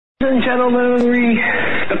and gentlemen,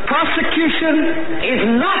 the prosecution is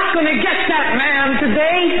not going to get that man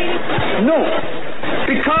today. No,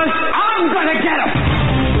 because I'm going to get him.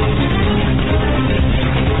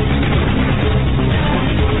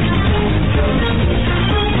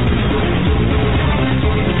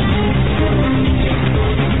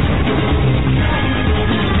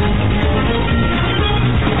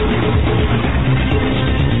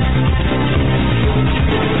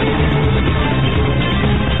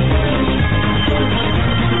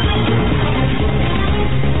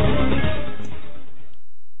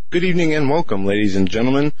 Good evening and welcome, ladies and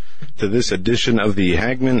gentlemen, to this edition of the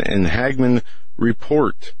Hagmann and Hagmann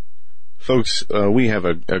Report. Folks, we have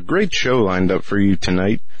a great show lined up for you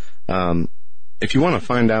tonight. If you want to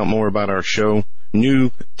find out more about our show,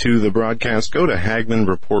 new to the broadcast, go to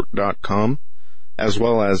HagmannReport.com, as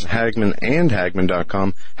well as Hagmann and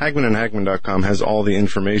Hagmann.com. Hagmann and Hagmann.com has all the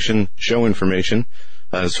information, show information,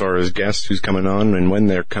 as far as guests who's coming on and when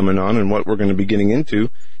they're coming on and what we're going to be getting into.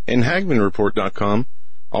 And HagmannReport.com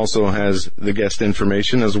also has the guest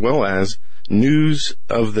information as well as news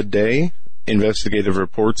of the day, investigative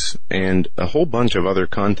reports, and a whole bunch of other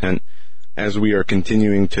content as we are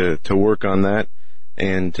continuing to work on that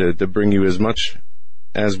and to bring you as much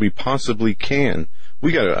as we possibly can.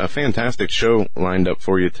 We got a fantastic show lined up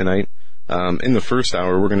for you tonight. In the first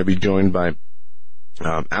hour, we're going to be joined by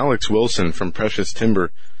Alex Wilson from Precious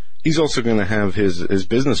Timber. He's also going to have his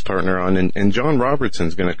business partner on, and John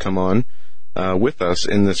Robertson's going to come on with us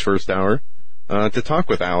in this first hour to talk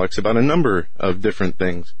with Alex about a number of different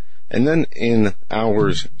things. And then in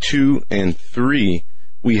hours 2 and 3,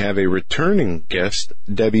 we have a returning guest,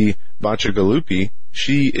 Debbie Bacigalupi.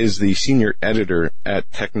 She is the senior editor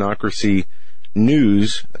at Technocracy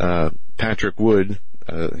News. Patrick Wood,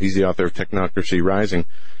 he's the author of Technocracy Rising.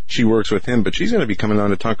 She works with him, but she's going to be coming on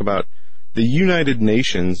to talk about the United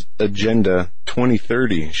Nations Agenda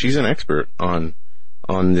 2030. She's an expert on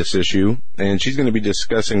this issue, and she's going to be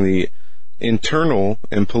discussing the internal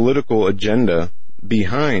and political agenda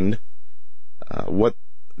behind what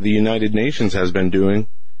the United Nations has been doing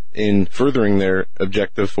in furthering their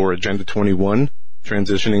objective for Agenda 21,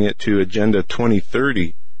 transitioning it to Agenda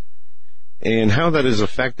 2030, and how that is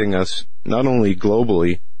affecting us not only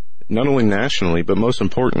globally, not only nationally, but most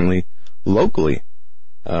importantly, locally.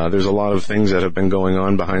 There's a lot of things that have been going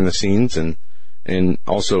on behind the scenes and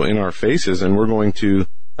also in our faces, and we're going to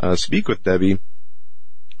speak with Debbie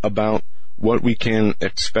about what we can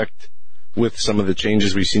expect with some of the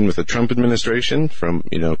changes we've seen with the Trump administration from,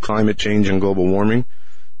 climate change and global warming,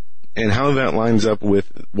 and how that lines up with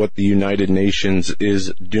what the United Nations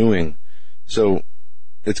is doing. So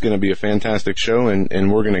it's going to be a fantastic show,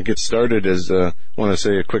 and we're going to get started as I want to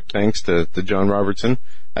say a quick thanks to John Robertson,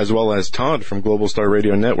 as well as Todd from Global Star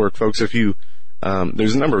Radio Network. Folks, if you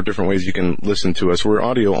there's a number of different ways you can listen to us. We're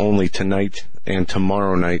audio only tonight and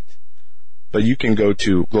tomorrow night, but you can go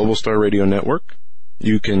to Global Star Radio Network.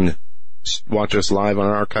 You can watch us live on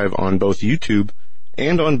our archive on both YouTube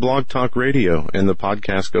and on Blog Talk Radio, and the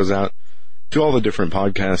podcast goes out to all the different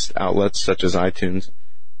podcast outlets such as iTunes.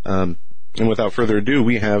 And without further ado,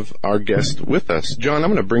 we have our guest with us. John, I'm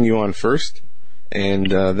going to bring you on first, and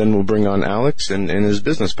then we'll bring on Alex and his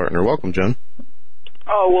business partner. Welcome, John.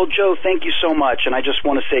 Oh, well, Joe, thank you so much. And I just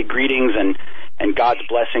want to say greetings and God's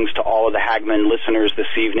blessings to all of the Hagmann listeners this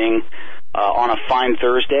evening on a fine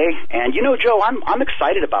Thursday. And, Joe, I'm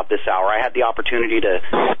excited about this hour. I had the opportunity to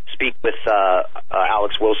speak with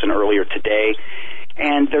Alex Wilson earlier today.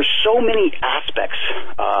 And there's so many aspects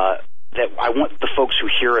that I want the folks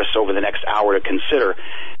who hear us over the next hour to consider.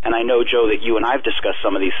 And I know, Joe, that you and I have discussed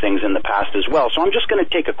some of these things in the past as well. So I'm just going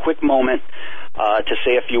to take a quick moment to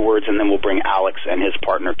say a few words, and then we'll bring Alex and his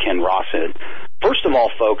partner, Ken Ross, in. First of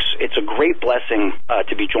all, folks, it's a great blessing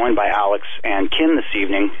to be joined by Alex and Ken this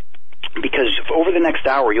evening, because over the next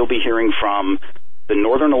hour, you'll be hearing from the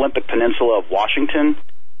Northern Olympic Peninsula of Washington,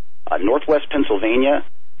 Northwest Pennsylvania,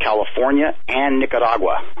 California, and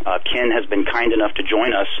Nicaragua. Ken has been kind enough to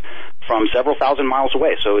join us from several thousand miles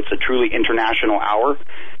away, so it's a truly international hour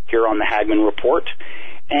here on the Hagmann Report.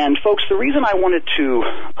 And, folks, the reason I wanted to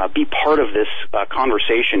be part of this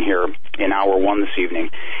conversation here in hour one this evening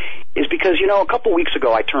is because, a couple weeks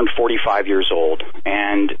ago I turned 45 years old,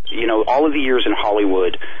 and, all of the years in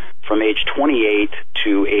Hollywood from age 28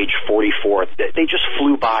 to age 44, they just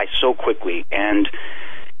flew by so quickly, and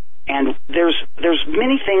there's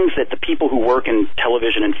many things that the people who work in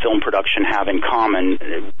television and film production have in common.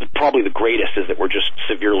 Probably the greatest is that we're just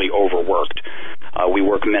severely overworked. We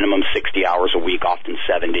work minimum 60 hours a week, often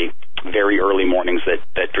 70, very early mornings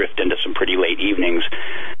that drift into some pretty late evenings.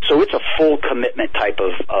 So it's a full commitment type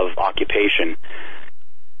of occupation.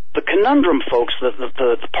 But conundrum, folks,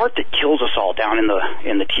 the part that kills us all down in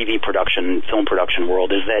the TV production, film production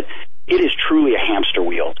world is that it is truly a hamster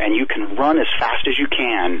wheel, and you can run as fast as you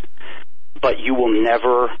can, but you will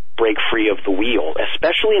never break free of the wheel,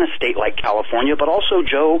 especially in a state like California, but also,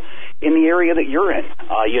 Joe, in the area that you're in,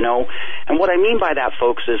 And what I mean by that,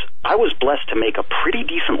 folks, is I was blessed to make a pretty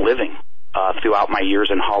decent living throughout my years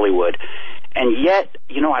in Hollywood. And yet,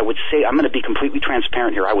 I would say, I'm going to be completely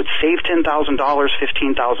transparent here, I would save $10,000,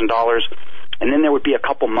 $15,000, and then there would be a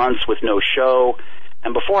couple months with no show.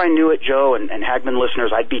 And before I knew it, Joe and Hagmann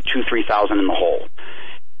listeners, I'd be $2,000-$3,000 in the hole.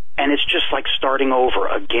 And it's just like starting over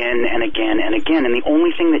again and again and again. And the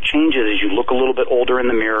only thing that changes is you look a little bit older in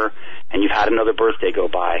the mirror and you've had another birthday go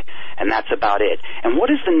by. And that's about it. And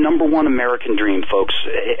what is the number one American dream, folks?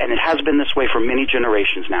 And it has been this way for many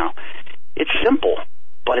generations now. It's simple,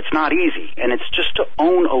 but it's not easy. And it's just to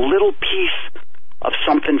own a little piece of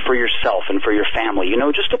something for yourself and for your family.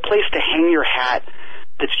 Just a place to hang your hat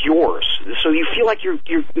that's yours, so you feel like you're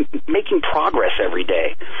making progress every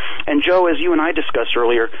day. And Joe, as you and I discussed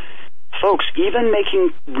earlier, folks, even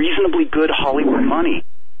making reasonably good Hollywood money,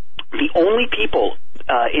 the only people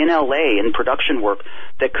in LA in production work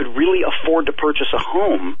that could really afford to purchase a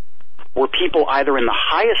home were people either in the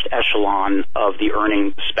highest echelon of the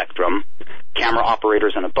earning spectrum, camera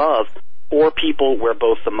operators and above, or people where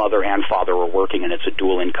both the mother and father were working and it's a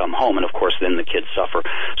dual income home, and of course then the kids suffer.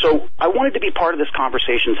 So I wanted to be part of this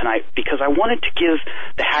conversation tonight because I wanted to give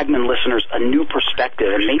the Hagmann listeners a new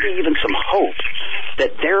perspective and maybe even some hope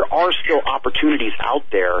that there are still opportunities out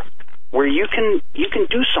there where you can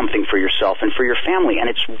do something for yourself and for your family,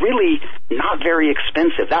 and it's really not very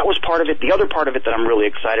expensive. That was part of it. The other part of it that I'm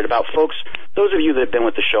really excited about, folks, those of you that have been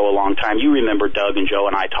with the show a long time, you remember Doug and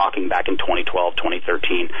Joe and I talking back in 2012,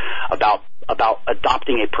 2013 about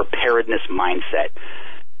adopting a preparedness mindset.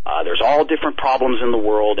 There's all different problems in the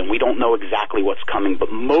world, and we don't know exactly what's coming,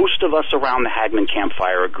 but most of us around the Hagmann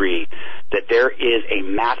campfire agree that there is a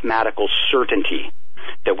mathematical certainty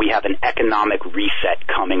that we have an economic reset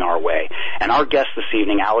coming our way. And our guest this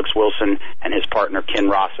evening, Alex Wilson, and his partner, Ken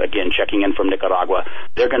Ross, again, checking in from Nicaragua,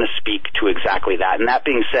 they're going to speak to exactly that. And that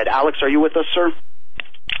being said, Alex, are you with us, sir?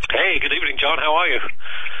 Hey, good evening, John. How are you?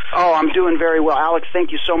 Oh, I'm doing very well. Alex,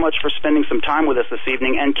 thank you so much for spending some time with us this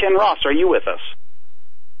evening. And Ken Ross, are you with us?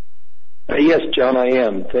 Yes, John, I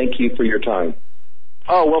am. Thank you for your time.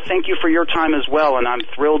 Oh, well, thank you for your time as well, and I'm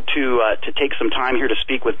thrilled to take some time here to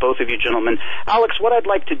speak with both of you gentlemen. Alex, what I'd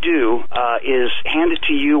like to do is hand it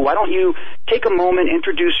to you. Why don't you take a moment,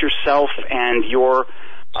 introduce yourself and your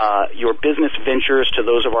business ventures to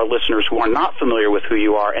those of our listeners who are not familiar with who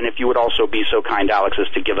you are, and if you would also be so kind, Alex, as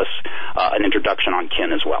to give us an introduction on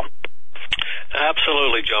Ken as well.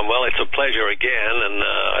 Absolutely, John. Well, it's a pleasure again, and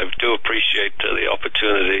I do appreciate the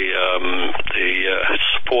opportunity, the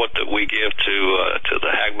support that we give to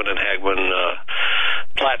the Hagmann and Hagmann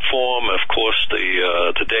platform. Of course,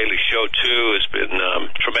 the daily show too has been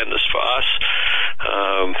tremendous for us.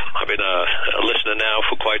 I've been a listener now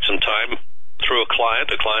for quite some time. Through a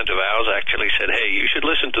client of ours actually said, hey, you should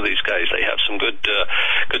listen to these guys. They have some good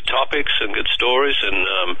topics and good stories,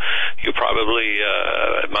 and you probably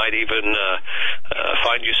might even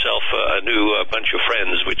find yourself a new bunch of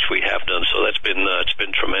friends, which we have done. So it's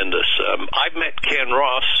been tremendous. I've met Ken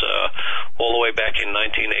Ross all the way back in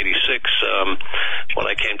 1986 when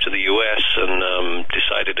I came to the U.S. and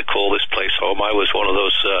decided to call this place home. I was one of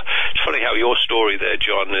those. It's funny how your story there,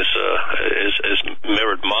 John, is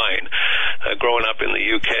mirrored mine. Growing up in the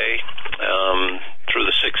UK, through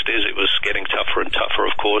the 60s, it was getting tougher and tougher,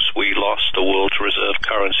 of course. We lost the world's reserve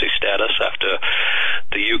currency status after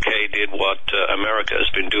the UK did what America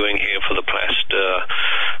has been doing here for the past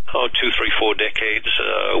 2, 3, 4 decades.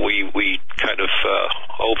 We kind of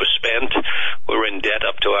overspent. We were in debt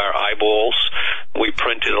up to our eyeballs. We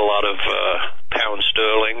printed a lot of pound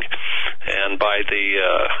sterling, and by the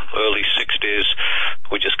early 60s,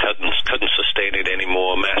 we just couldn't sustain it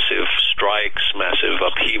anymore. Massive strikes, massive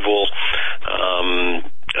upheaval,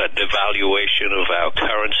 devaluation of our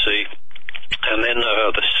currency. And then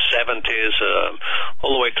the 70s,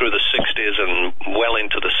 all the way through the 60s and well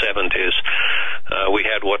into the 70s, we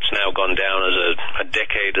had what's now gone down as a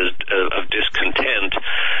decade of discontent.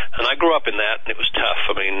 And I grew up in that, and it was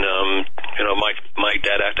tough. I mean, my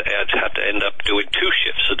dad had to end up doing 2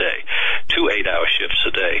 shifts a day, 2 8-hour shifts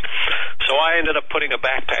a day. So I ended up putting a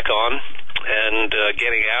backpack on and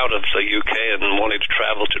getting out of the UK and wanting to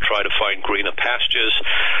travel to try to find greener pastures.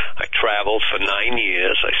 I traveled for 9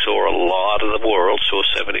 years. I saw a lot of the world, saw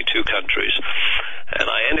 72 countries. And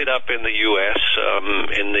I ended up in the U.S.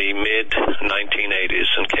 In the mid-1980s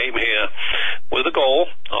and came here with a goal.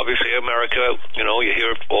 Obviously, America, you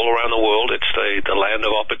hear all around the world, it's the land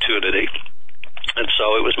of opportunity. And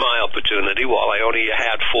so it was my opportunity. While I only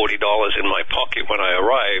had $40 in my pocket when I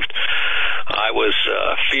arrived, I was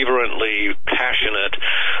fervently passionate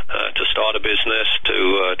to start a business,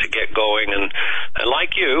 to get going, and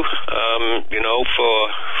like you,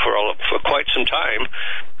 for quite some time,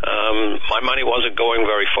 my money wasn't going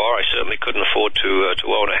very far. I certainly couldn't afford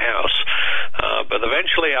to own a house, but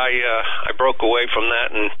eventually I broke away from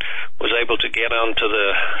that and was able to get onto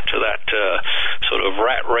that sort of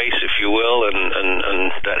rat race, if you will,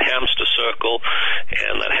 and that hamster circle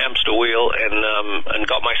and that hamster wheel, and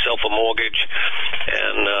got myself a mortgage,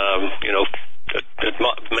 and it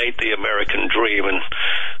made the American dream. And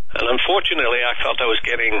unfortunately, I felt I was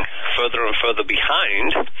getting further and further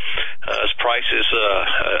behind as prices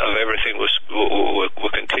of everything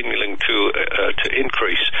were continuing to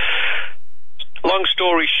increase. Long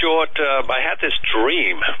story short, I had this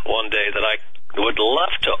dream one day that I would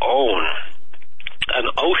love to own an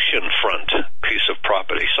oceanfront piece of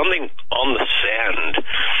property, something on the sand.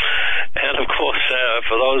 And of course,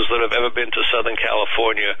 for those that have ever been to Southern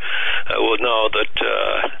California will know that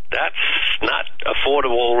that's not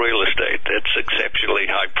affordable real estate. It's exceptionally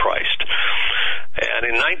high priced. And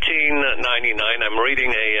in 1999, I'm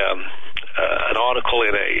reading an article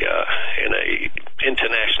in a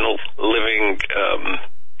international living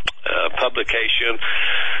publication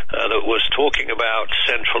that was talking about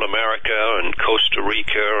Central America and Costa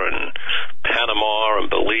Rica and Panama and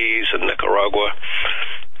Belize and Nicaragua.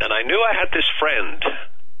 And I knew I had this friend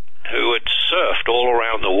who had surfed all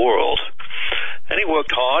around the world. And he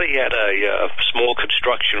worked hard. He had a small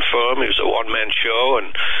construction firm. He was a one-man show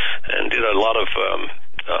and did a lot of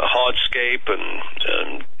hardscape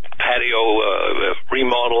and patio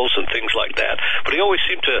remodels and things like that. But he always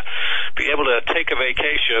seemed to be able to take a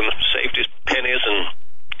vacation, saved his pennies, and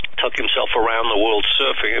took himself around the world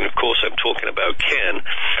surfing. And of course, I'm talking about Ken.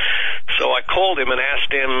 So I called him and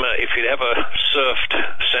asked him if he'd ever surfed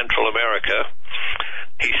Central America.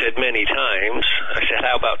 He said many times. I said,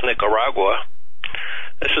 how about Nicaragua?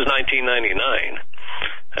 This is 1999.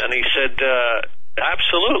 And he said,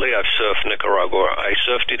 absolutely, I've surfed Nicaragua. I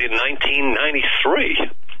surfed it in 1993.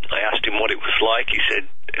 I asked him what it was like. He said,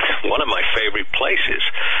 it's one of my favorite places.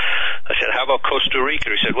 I said, how about Costa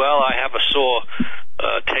Rica? He said, well, I have a sore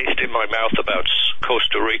taste in my mouth about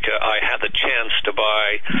Costa Rica. I had the chance to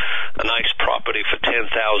buy a nice property for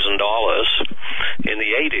 $10,000 in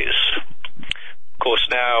the 80s. Of course,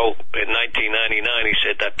 now, in 1999, he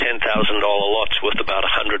said that $10,000 lot's worth about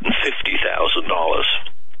 $150,000.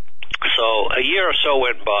 So a year or so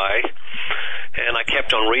went by, and I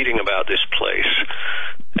kept on reading about this place.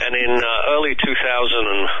 And in early 2001,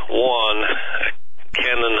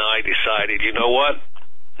 Ken and I decided, you know what?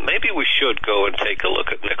 Maybe we should go and take a look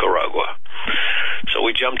at Nicaragua. So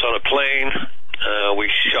we jumped on a plane. We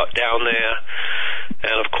shot down there.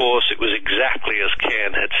 And, of course, it was exactly as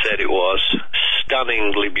Ken had said it was,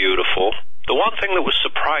 stunningly beautiful. The one thing that was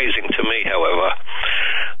surprising to me, however,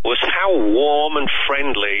 was how warm and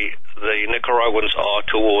friendly the Nicaraguans are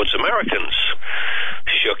towards Americans.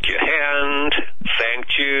 Shook your hand,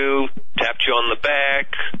 thanked you, tapped you on the back.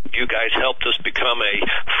 You guys helped us become a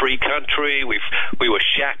free country. We were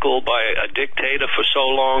shackled by a dictator for so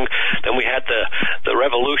long. Then we had the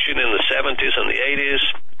revolution in the 70s and the 80s,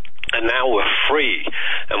 and now we're free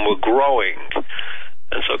and we're growing.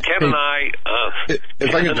 And so Ken and I...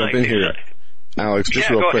 if I can jump in here, Alex, just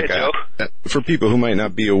real quick. Ahead, for people who might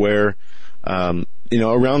not be aware,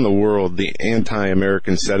 around the world, the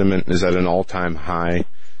anti-American sentiment is at an all-time high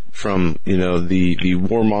from, the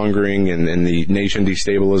warmongering and the nation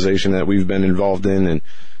destabilization that we've been involved in. And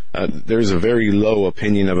there's a very low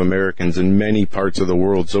opinion of Americans in many parts of the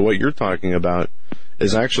world. So what you're talking about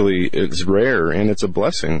is actually, it's rare and it's a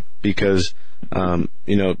blessing because,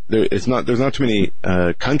 there's not too many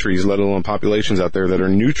countries, let alone populations out there that are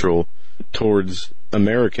neutral towards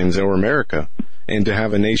Americans or America. And to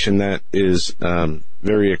have a nation that is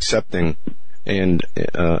very accepting and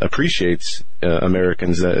appreciates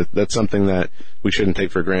Americans, that's something that we shouldn't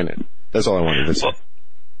take for granted. That's all I wanted to say.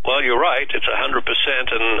 Well, you're right. It's 100%,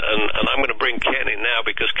 and I'm going to bring Ken in now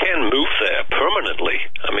because Ken moved there permanently.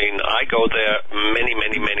 I mean, I go there many,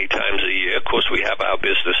 many, many times a year. Of course, we have our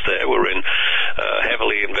business there. We're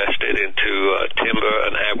heavily invested into timber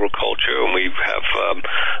and agriculture, and we have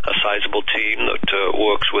a sizable team that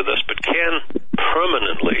works with us. But Ken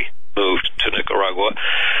permanently moved to Nicaragua.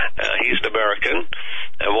 He's an American.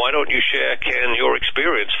 And why don't you share, Ken, your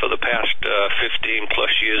experience for the past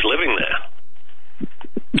 15-plus years living there?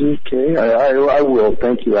 Okay, I will.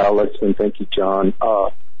 Thank you, Alex, and thank you, John.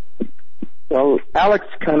 Well, Alex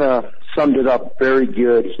kind of summed it up very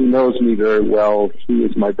good. He knows me very well. He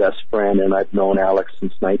is my best friend, and I've known Alex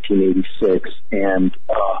since 1986. And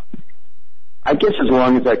I guess as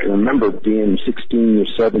long as I can remember, being 16 or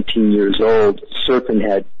 17 years old, surfing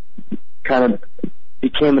had kind of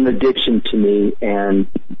became an addiction to me, and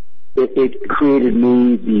it created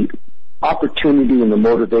me the opportunity and the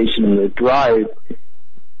motivation and the drive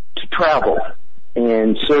to travel.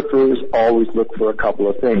 And surfers always look for a couple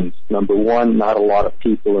of things. Number one, not a lot of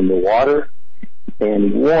people in the water,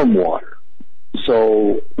 and warm water.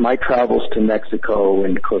 So my travels to Mexico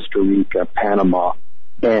and Costa Rica, Panama,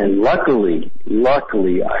 and luckily,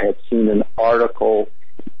 I had seen an article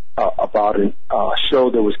about a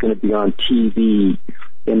show that was going to be on TV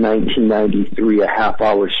in 1993, a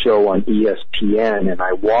half-hour show on ESPN, and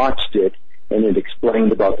I watched it, and it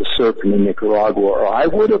explained about the surfing in Nicaragua. Or I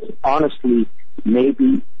would have honestly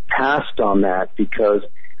maybe passed on that because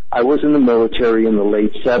I was in the military in the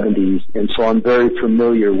late 70s, and so I'm very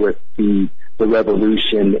familiar with the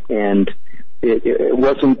revolution, and it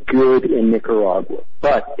wasn't good in Nicaragua,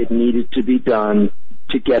 but it needed to be done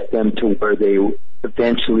to get them to where they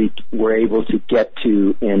eventually were able to get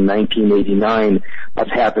to in 1989 of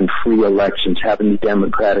having free elections, having a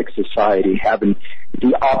democratic society, having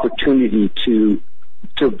the opportunity to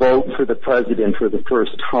vote for the president for the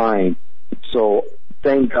first time. So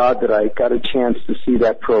thank God that I got a chance to see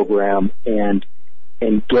that program and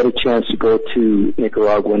get a chance to go to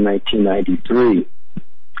Nicaragua in 1993.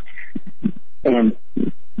 And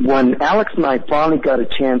when Alex and I finally got a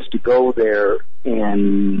chance to go there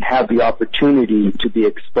and have the opportunity to be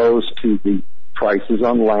exposed to the prices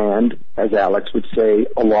on land, as Alex would say,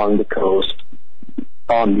 along the coast,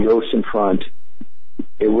 on the ocean front,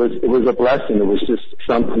 it was a blessing. It was just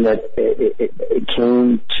something that it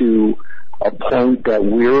came to a point that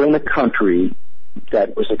we're in a country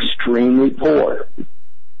that was extremely poor,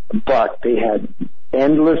 but they had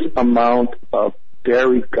endless amount of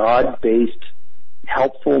very God-based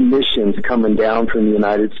helpful missions coming down from the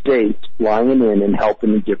United States, flying in and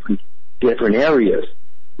helping in different areas.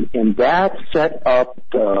 And that set up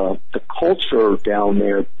the culture down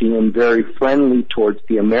there being very friendly towards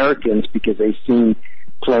the Americans because they seen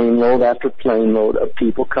plane load after plane load of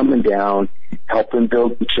people coming down, helping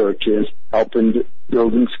build churches, helping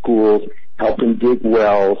building schools, helping dig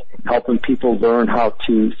wells, helping people learn how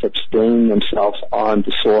to sustain themselves on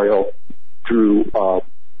the soil through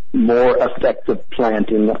more effective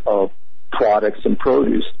planting of products and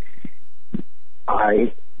produce.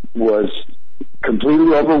 I was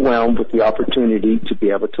completely overwhelmed with the opportunity to be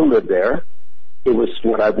able to live there. It was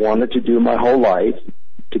what I've wanted to do my whole life,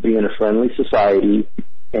 to be in a friendly society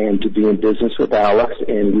and to be in business with Alex,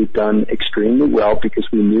 and we've done extremely well because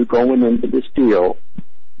we knew going into this deal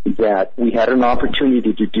that we had an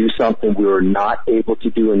opportunity to do something we were not able to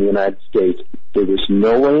do in the United States. There was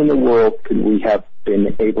no way in the world could we have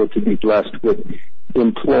been able to be blessed with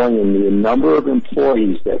employing the number of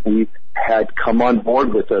employees that we've had come on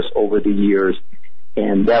board with us over the years,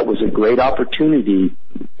 and that was a great opportunity.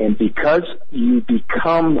 And because you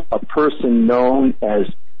become a person known as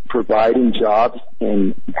providing jobs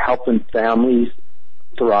and helping families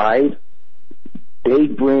thrive, they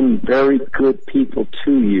bring very good people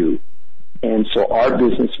to you. And so our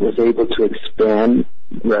business was able to expand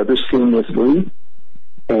rather seamlessly,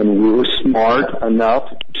 and we were smart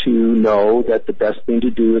enough to know that the best thing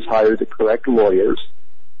to do is hire the correct lawyers.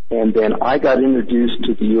 And then I got introduced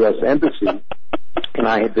to the U.S. Embassy, and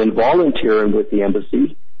I had been volunteering with the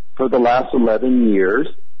embassy for the last 11 years,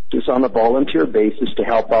 just on a volunteer basis to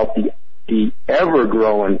help out the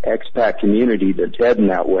ever-growing expat community that's heading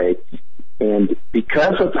that way. And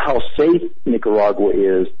because of how safe Nicaragua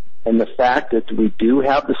is and the fact that we do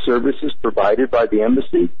have the services provided by the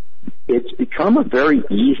embassy, it's become a very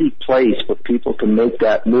easy place for people to make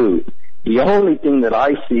that move. The only thing that I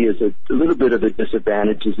see as a little bit of a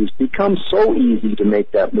disadvantage is it's become so easy to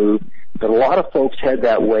make that move that a lot of folks head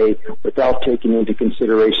that way without taking into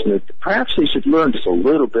consideration that perhaps they should learn just a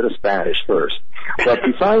little bit of Spanish first. But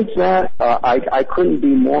besides that, I couldn't be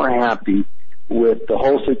more happy with the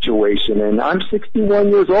whole situation. And I'm 61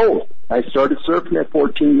 years old. I started surfing at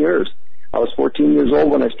 14 years. I was 14 years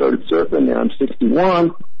old when I started surfing, and I'm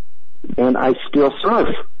 61, and I still surf.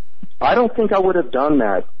 I don't think I would have done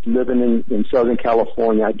that living in Southern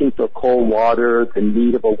California. I think the cold water, the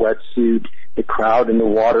need of a wetsuit, the crowd in the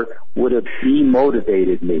water would have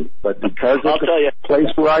demotivated me. But because of the place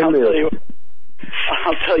where I live,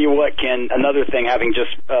 I'll tell you what, Ken, another thing, having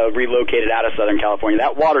just relocated out of Southern California,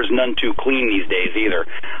 that water's none too clean these days either.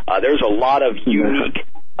 There's a lot of unique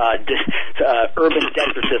urban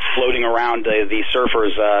detritus floating around the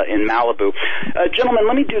surfers in Malibu. Gentlemen,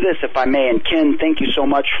 let me do this if I may, and Ken, thank you so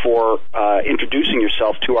much for introducing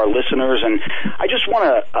yourself to our listeners, and I just want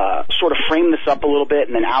to sort of frame this up a little bit,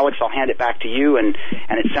 and then Alex, I'll hand it back to you, and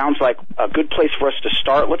it sounds like a good place for us to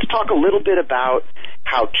start. Let's talk a little bit about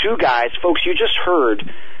how two guys, folks, you just heard,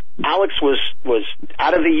 Alex was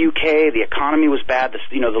out of the UK. The economy was bad.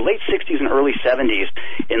 The late 60s and early 70s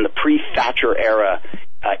in the pre-Thatcher era,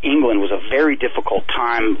 England was a very difficult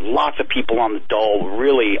time. Lots of people on the dole,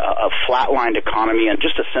 really a flatlined economy and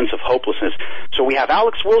just a sense of hopelessness. So we have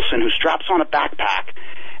Alex Wilson, who straps on a backpack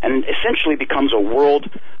and essentially becomes a world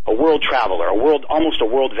traveler, almost a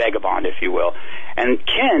world vagabond, if you will. And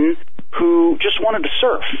Ken, who just wanted to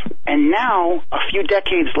surf. And now, a few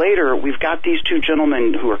decades later, we've got these two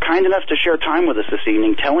gentlemen who are kind enough to share time with us this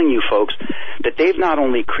evening, telling you folks that they've not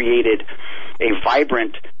only created a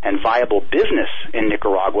vibrant and viable business in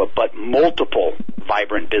Nicaragua, but multiple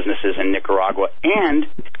vibrant businesses in Nicaragua. And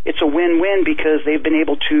it's a win-win because they've been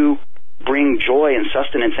able to bring joy and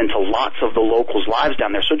sustenance into lots of the locals' lives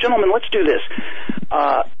down there. So, gentlemen, let's do this.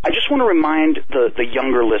 I just want to remind the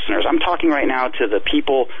younger listeners. I'm talking right now to the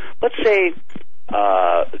people, let's say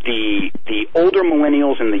the older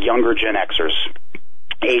millennials and the younger Gen Xers.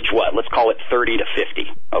 Age what? Let's call it 30 to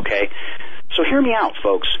 50, okay? So hear me out,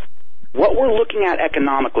 folks. What we're looking at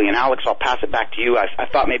economically, and Alex, I'll pass it back to you.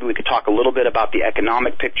 I thought maybe we could talk a little bit about the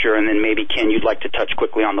economic picture, and then maybe, Ken, you'd like to touch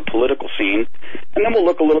quickly on the political scene. And then we'll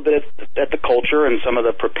look a little bit at the culture and some of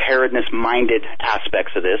the preparedness-minded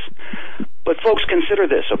aspects of this. But, folks,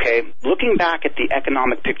 consider this, okay? Looking back at the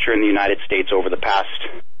economic picture in the United States over the past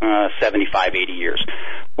 75, 80 years,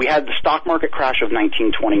 we had the stock market crash of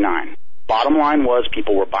 1929. Bottom line was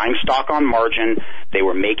people were buying stock on margin. They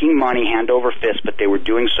were making money hand over fist, but they were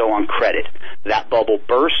doing so on credit. That bubble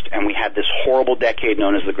burst, and we had this horrible decade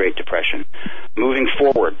known as the Great Depression. Moving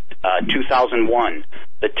forward, 2001,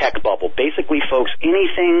 the tech bubble. Basically, folks,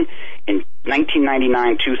 anything in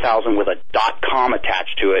 1999, 2000 with a .com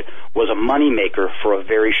attached to it was a moneymaker for a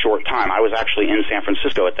very short time. I was actually in San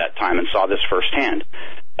Francisco at that time and saw this firsthand.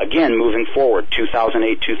 Again, moving forward,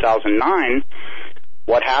 2008, 2009,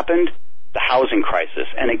 what happened? The housing crisis.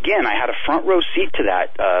 And again, I had a front row seat to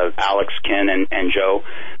that, Alex, Ken, and Joe,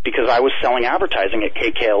 because I was selling advertising at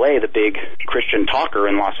KKLA, the big Christian talker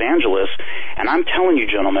in Los Angeles. And I'm telling you,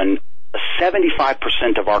 gentlemen,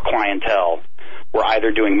 75% of our clientele were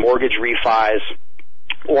either doing mortgage refis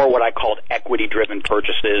or what I called equity-driven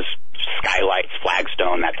purchases, skylights,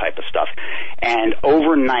 flagstone, that type of stuff. And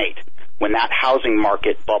overnight, when that housing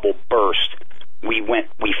market bubble burst, we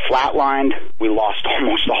flatlined, we lost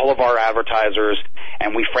almost all of our advertisers,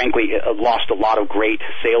 and we frankly lost a lot of great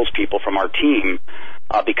salespeople from our team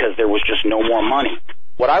because there was just no more money.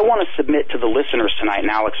 What I want to submit to the listeners tonight, and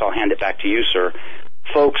Alex, I'll hand it back to you, sir.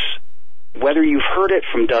 Folks, whether you've heard it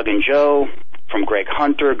from Doug and Joe, from Greg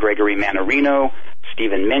Hunter, Gregory Manarino,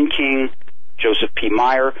 Stephen Menking, Joseph P.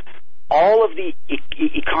 Meyer, all of the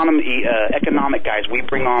economic guys we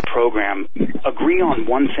bring on program agree on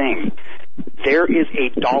one thing. There is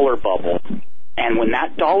a dollar bubble, and when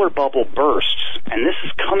that dollar bubble bursts, and this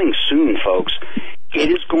is coming soon, folks, it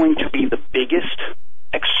is going to be the biggest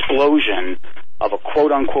explosion of a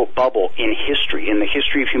quote-unquote bubble in history, in the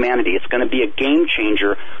history of humanity. It's going to be a game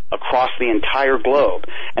changer across the entire globe.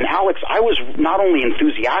 And Alex, I was not only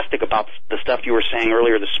enthusiastic about the stuff you were saying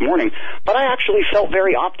earlier this morning, but I actually felt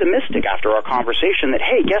very optimistic after our conversation that,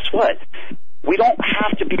 hey, guess what? We don't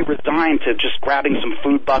have to be resigned to just grabbing some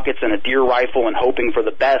food buckets and a deer rifle and hoping for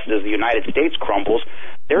the best as the United States crumbles.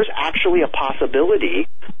 There's actually a possibility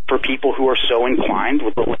for people who are so inclined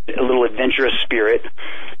with a little adventurous spirit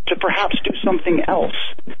to perhaps do something else.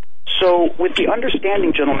 So with the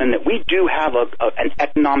understanding, gentlemen, that we do have an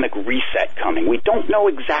economic reset coming, we don't know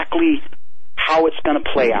exactly how it's going to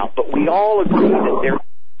play out, but we all agree that there's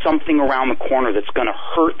something around the corner that's going to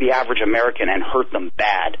hurt the average American and hurt them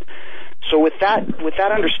bad. So with that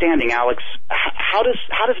understanding, Alex, how does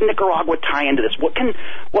Nicaragua tie into this? What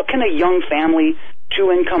can a young family,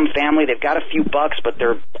 two-income family, they've got a few bucks, but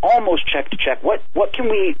they're almost check to check. What can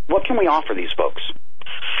we offer these folks?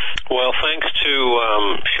 Well, thanks to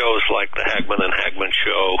shows like the Hagmann and Hagmann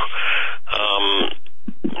show,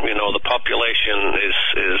 the population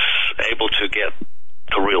is able to get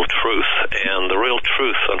the real truth, and the real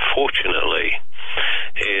truth, unfortunately,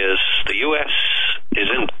 is the U.S. is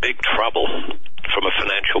in big trouble from a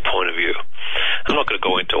financial point of view. I'm not going to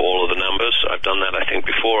go into all of the numbers. I've done that, I think,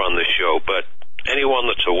 before on this show, but anyone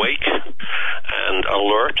that's awake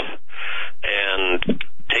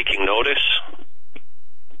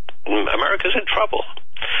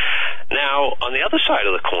On the other side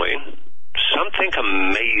of the coin, something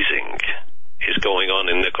amazing is going on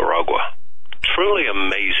in Nicaragua. Truly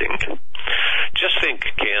amazing. Just think,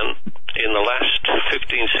 Ken, in the last 15,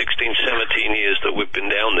 16, 17 years that we've been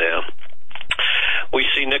down there, we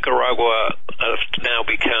see Nicaragua now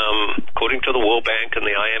become, according to the World Bank and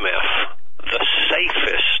the IMF, the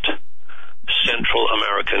safest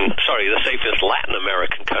the safest Latin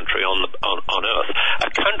American country on earth.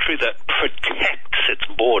 A country that protects its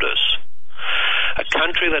borders. A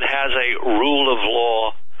country that has a rule of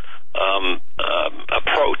law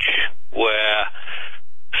approach where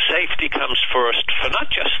safety comes first for not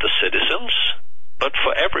just the citizens, but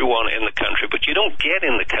for everyone in the country. But you don't get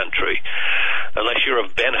in the country unless you're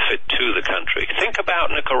of benefit to the country. Think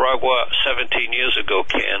about Nicaragua 17 years ago,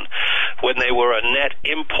 Ken, when they were a net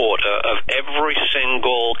importer of every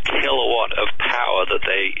single kilowatt of power that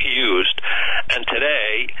they used. And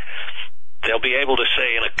today, they'll be able to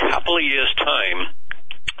say in a couple of years' time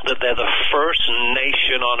that they're the first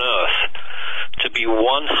nation on earth to be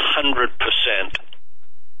 100%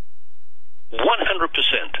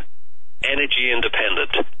 energy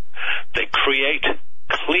independent. They create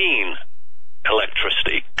clean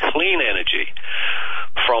electricity, clean energy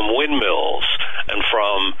from windmills and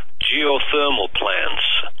from geothermal plants,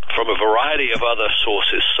 from a variety of other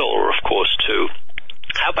sources, solar of course too.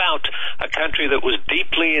 How about a country that was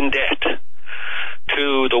deeply in debt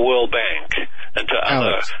to the World Bank and to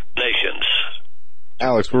other nations?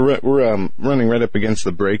 Alex, we're running right up against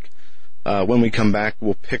the break. When we come back,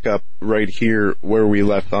 we'll pick up right here where we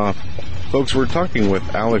left off. Folks, we're talking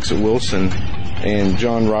with Alex Wilson and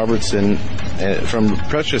John Robertson from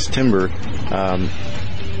Precious Timber,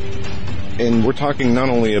 and we're talking not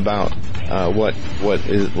only about what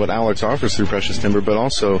Alex offers through Precious Timber, but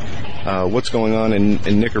also what's going on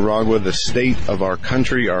in Nicaragua, the state of our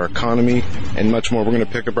country, our economy, and much more. We're going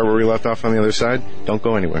to pick up where we left off on the other side. Don't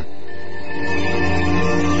go anywhere.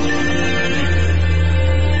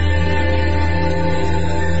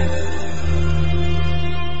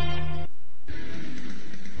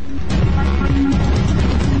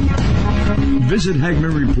 Visit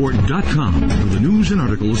HagmannReport.com for the news and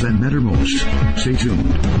articles that matter most. Stay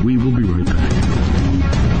tuned. We will be right back.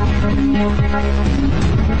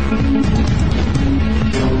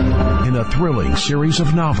 In a thrilling series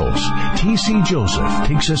of novels, T.C. Joseph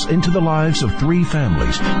takes us into the lives of three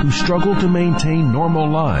families who struggle to maintain normal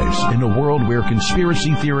lives in a world where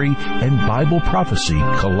conspiracy theory and Bible prophecy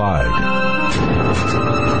collide.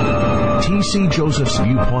 T.C. Joseph's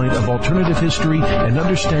viewpoint of alternative history and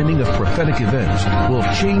understanding of prophetic events will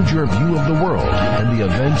change your view of the world and the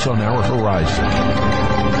events on our horizon.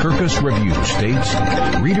 Kirkus Review states,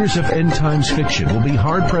 readers of end times fiction will be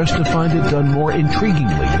hard-pressed to find it done more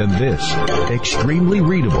intriguingly than this. Extremely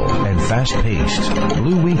readable and fast-paced.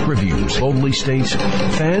 Blue Wink Reviews boldly states,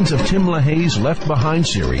 fans of Tim LaHaye's Left Behind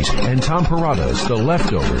series and Tom Perrotta's The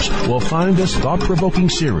Leftovers will find this thought-provoking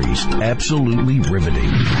series absolutely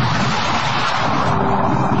riveting.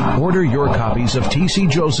 Order your copies of T.C.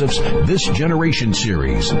 Joseph's This Generation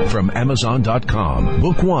series from Amazon.com.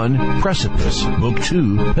 Book 1, Precipice. Book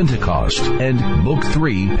 2, Pentecost. And Book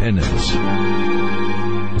 3, Penance.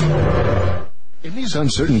 In these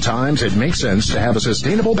uncertain times, it makes sense to have a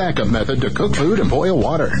sustainable backup method to cook food and boil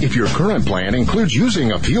water. If your current plan includes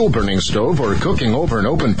using a fuel-burning stove or cooking over an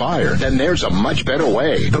open fire, then there's a much better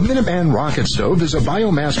way. The Minuteman Rocket Stove is a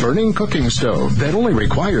biomass-burning cooking stove that only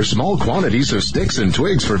requires small quantities of sticks and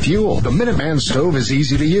twigs for fuel. The Minuteman Stove is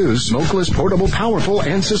easy to use, smokeless, portable, powerful,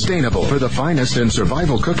 and sustainable. For the finest in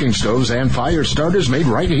survival cooking stoves and fire starters made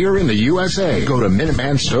right here in the USA, go to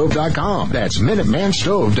MinutemanStove.com. That's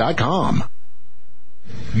MinutemanStove.com.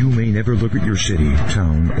 You may never look at your city,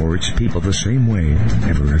 town, or its people the same way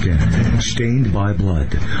ever again. Stained by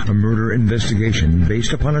Blood, a murder investigation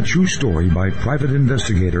based upon a true story by private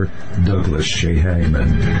investigator Douglas J.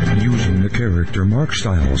 Hagmann. Using the character Mark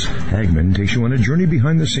Stiles, Hagmann takes you on a journey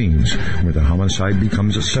behind the scenes where the homicide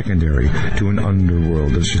becomes a secondary to an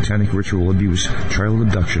underworld of satanic ritual abuse, child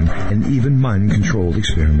abduction, and even mind-controlled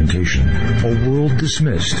experimentation. A world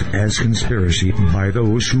dismissed as conspiracy by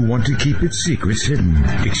those who want to keep its secrets hidden,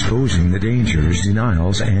 exposing the dangers,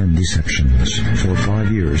 denials, and deceptions. For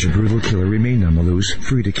 5 years, a brutal killer remained on the loose,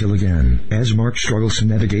 free to kill again. As Mark struggles to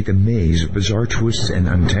navigate the maze of bizarre twists and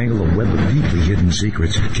untangle a web of deeply hidden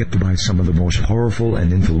secrets kept by some of the most powerful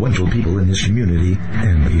and influential people in his community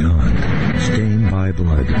and beyond. Stained by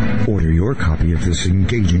Blood. Order your copy of this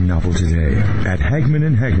engaging novel today at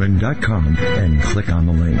HagmannandHagmann.com and click on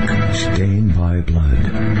the link. Stained by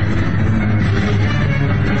Blood.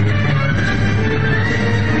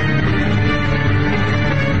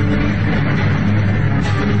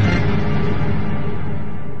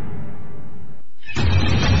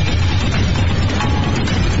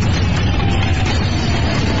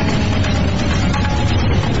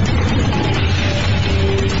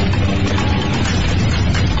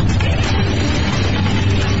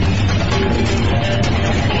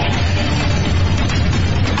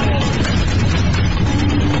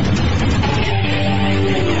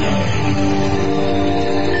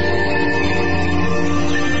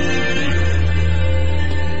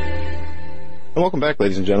 welcome back,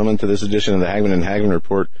 ladies and gentlemen, to this edition of the Hagmann and Hagmann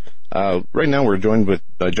Report. Right now we're joined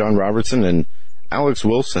by John Robertson and Alex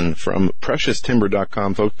Wilson from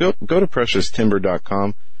PreciousTimber.com. Folks, go to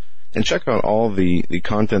PreciousTimber.com and check out all the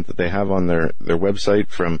content that they have on their website,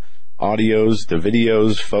 from audios to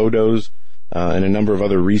videos, photos, and a number of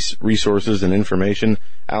other resources and information.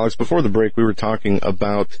 Alex, before the break, we were talking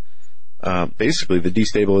about basically the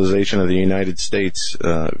destabilization of the United States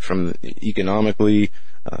from economically,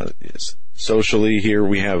 socially. Here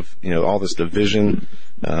we have, all this division,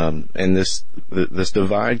 and this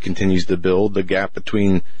divide continues to build. The gap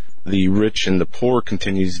between the rich and the poor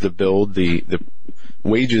continues to build. The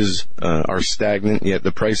wages are stagnant, yet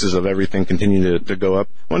the prices of everything continue to go up.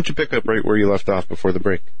 Why don't you pick up right where you left off before the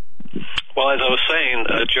break? Well, as I was saying,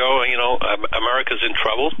 Joe, America's in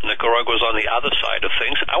trouble. Nicaragua's on the other side of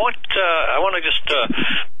things. I want to just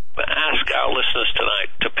ask our listeners tonight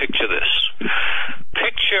to picture this.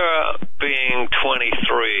 Picture being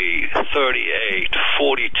 23, 38,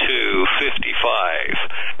 42,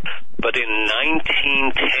 55, but in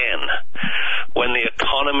 1910, when the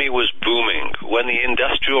economy was booming, when the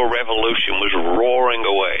Industrial Revolution was roaring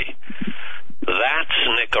away. That's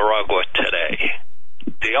Nicaragua today.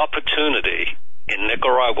 The opportunity in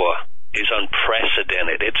Nicaragua is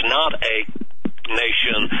unprecedented. It's not a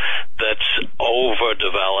nation that's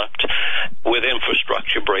overdeveloped with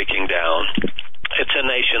infrastructure breaking down. It's a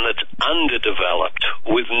nation that's underdeveloped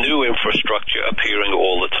with new infrastructure appearing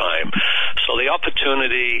all the time. So the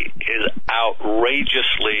opportunity is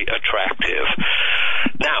outrageously attractive.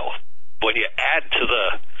 Now, when you add to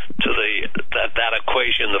that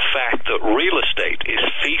equation the fact that real estate is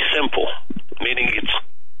fee simple, meaning it's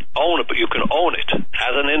ownable, you can own it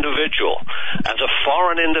as an individual, as a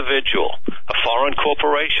foreign individual, a foreign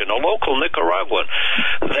corporation, a local Nicaraguan.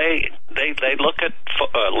 They look at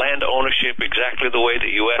land ownership exactly the way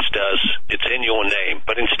the U.S. does. It's in your name.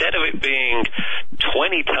 But instead of it being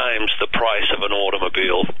 20 times the price of an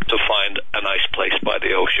automobile to find a nice place by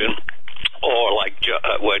the ocean, or like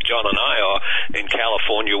where John and I are in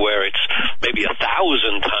California, where it's maybe 1,000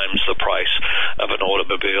 times the price of an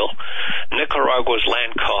automobile, Nicaragua's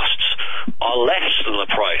land costs are less than the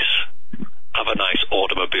price of a nice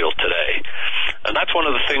automobile today. And that's one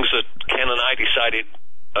of the things that Ken and I decided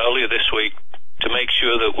earlier this week to make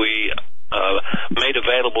sure that we made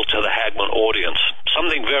available to the Hagmann audience.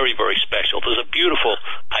 Something very, very special. There's a beautiful,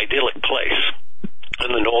 idyllic place in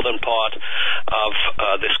the northern part of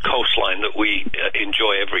this coastline that we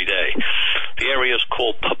enjoy every day. The area is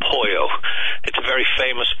called Popoyo. It's a very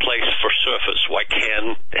famous place for surfers. Why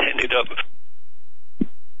Ken ended up,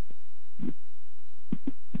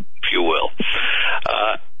 if you will.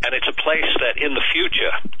 And it's a place that in the future,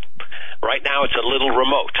 right now it's a little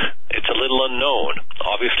remote. It's a little unknown.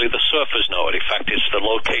 Obviously the surfers know it. In fact, it's the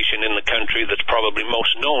location in the country that's probably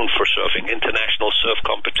most known for surfing. International surf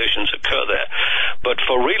competitions occur there. But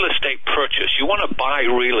for real estate purchase, you want to buy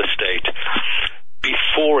real estate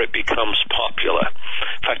before it becomes popular.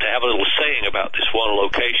 In fact, I have a little saying about this one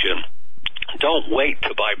location. Don't wait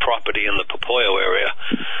to buy property in the Popoyo area.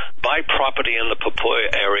 Buy property in the Popoyo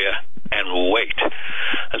area and wait.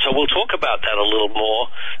 And so we'll talk about that a little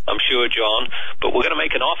more, I'm sure, John, but we're going to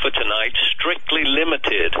make an offer tonight strictly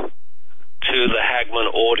limited to the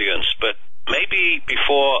Hagmann audience. But maybe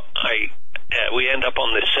before we end up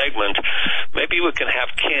on this segment, maybe we can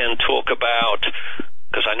have Ken talk about,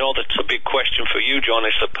 because I know that's a big question for you, John,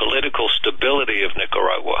 is the political stability of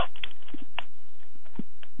Nicaragua.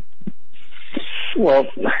 Well,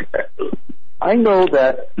 I know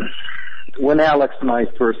that when Alex and I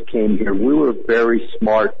first came here, we were very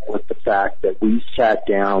smart with the fact that we sat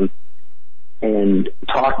down and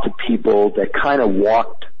talked to people that kind of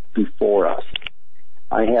walked before us.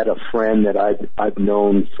 I had a friend that I've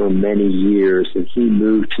known for many years, and he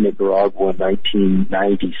moved to Nicaragua in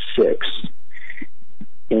 1996.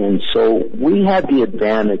 And so we had the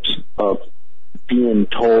advantage of being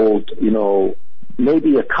told,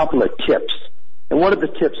 maybe a couple of tips. And one of the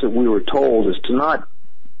tips that we were told is to not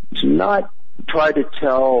try to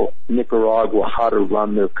tell Nicaragua how to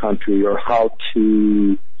run their country, or how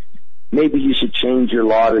to, maybe you should change your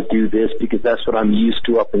law to do this because that's what I'm used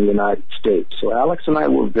to up in the United States. So Alex and I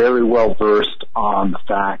were very well versed on the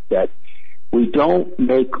fact that we don't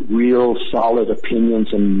make real solid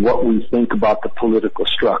opinions in what we think about the political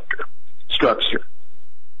structure.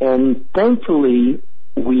 And thankfully,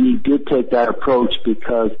 we did take that approach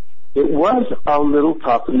because it was a little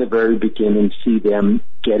tough in the very beginning to see them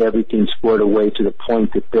get everything squared away to the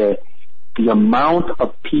point that the amount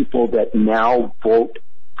of people that now vote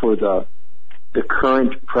for the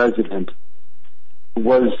current president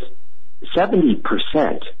was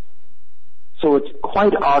 70%. So it's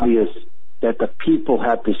quite obvious that the people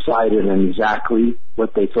have decided on exactly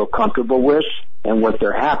what they feel comfortable with and what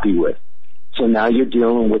they're happy with. So now you're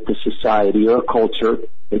dealing with a society or a culture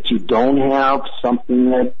that you don't have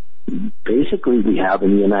something that basically we have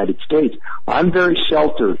in the United States. I'm very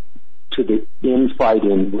sheltered to the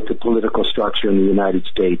infighting with the political structure in the United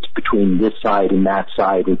States between this side and that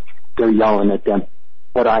side, and they're yelling at them.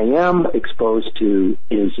 What I am exposed to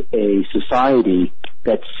is a society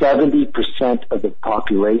that 70% of the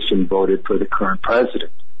population voted for the current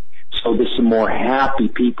president. So there's some more happy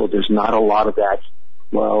people. There's not a lot of that,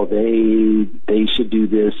 well, they should do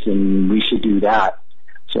this and we should do that.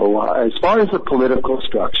 So as far as the political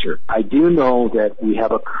structure, I do know that we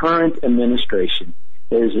have a current administration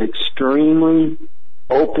that is extremely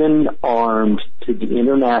open-armed to the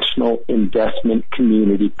international investment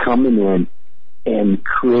community coming in and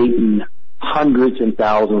creating hundreds and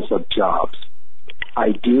thousands of jobs.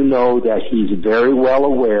 I do know that he's very well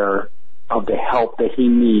aware of the help that he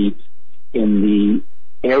needs in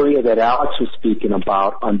the area that Alex was speaking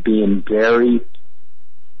about on being very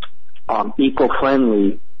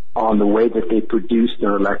eco-friendly on the way that they produce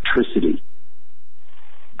their electricity.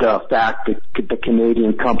 The fact that the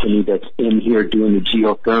Canadian company that's in here doing the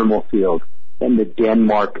geothermal field, and the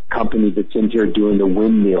Denmark company that's in here doing the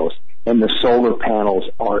windmills, and the solar panels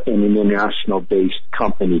are an international-based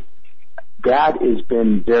company. That has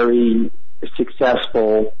been very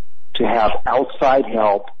successful to have outside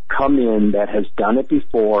help come in that has done it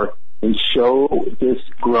before and show this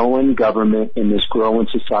growing government and this growing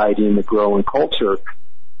society and the growing culture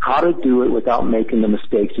how to do it without making the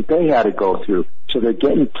mistakes that they had to go through. So they're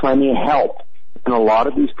getting plenty of help. And a lot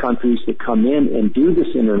of these countries that come in and do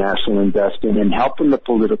this international investing and help in the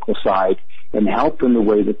political side and help in the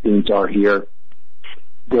way that things are here,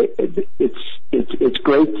 it's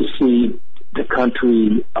great to see the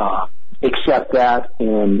country accept that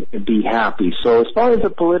and be happy. So as far as the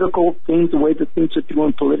political things, the way that things are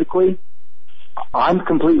doing politically, I'm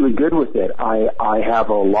completely good with it. I have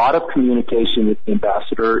a lot of communication with the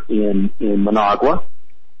ambassador in Managua,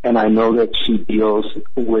 and I know that she deals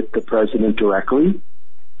with the president directly,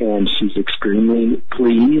 and she's extremely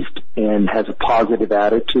pleased and has a positive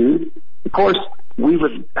attitude. Of course, we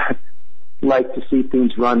would like to see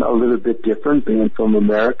things run a little bit different being from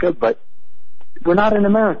America, but we're not in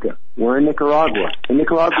America. We're in Nicaragua. And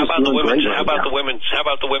Nicaragua's doing great right now. How about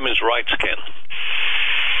the women's rights, Ken?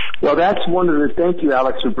 Well, that's one of the, thank you,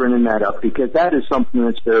 Alex, for bringing that up, because that is something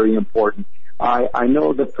that's very important. I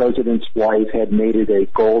know the president's wife had made it a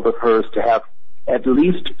goal of hers to have at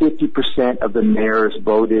least 50% of the mayors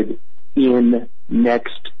voted in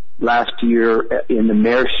last year in the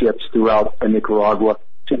mayorships throughout Nicaragua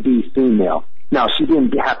to be female. Now, she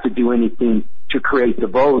didn't have to do anything to create the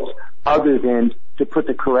votes other than to put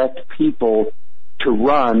the correct people to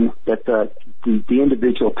run that the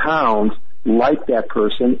individual towns liked that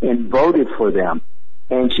person and voted for them.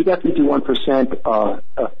 And she got 51%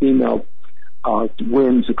 female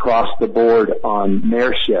wins across the board on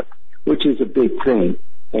mayorship, which is a big thing.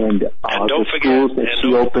 And the schools that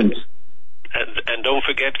she opens. And don't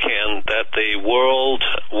forget, Ken, that the World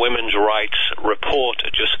Women's Rights Report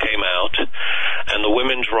just came out, and the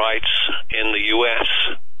women's rights in the U.S.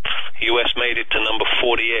 made it to number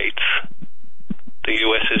 48. The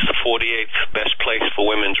U.S. is the 48th best place for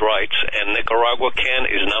women's rights, and Nicaragua, Ken,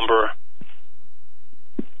 is number...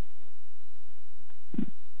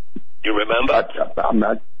 You remember? I'm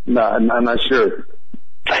not sure.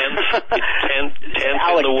 10th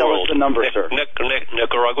Alex, in the world. Tell us the number, sir.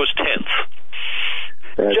 Nicaragua's 10th.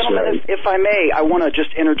 That's Gentlemen, right. if I may, I want to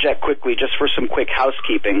just interject quickly just for some quick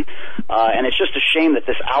housekeeping. And it's just a shame that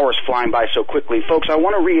this hour is flying by so quickly. Folks, I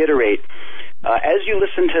want to reiterate, as you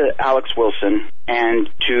listen to Alex Wilson and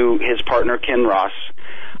to his partner Ken Ross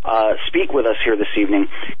speak with us here this evening,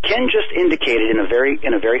 Ken just indicated in a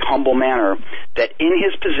very humble manner that in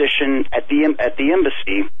his position at the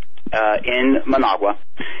embassy in Managua,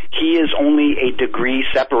 he is only a degree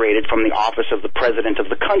separated from the office of the president of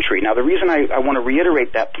the country. Now, the reason I want to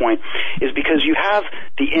reiterate that point is because you have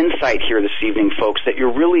the insight here this evening, folks, that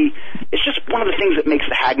you're really, it's just one of the things that makes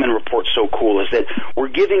the Hagmann Report so cool is that we're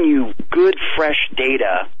giving you good, fresh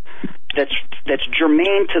data that's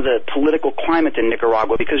germane to the political climate in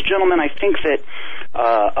Nicaragua, because, gentlemen, I think that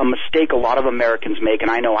a mistake a lot of Americans make,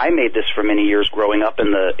 and I know I made this for many years growing up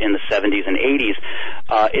in the 70s and 80s,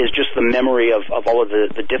 is just the memory of all of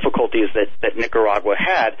the difficulties that Nicaragua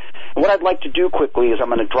had. And what I'd like to do quickly is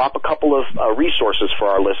I'm going to drop a couple of resources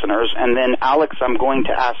for our listeners, and then, Alex, I'm going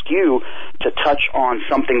to ask you to touch on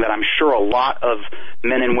something that I'm sure a lot of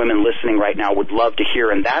men and women listening right now would love to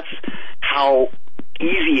hear, and that's how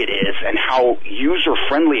easy it is and how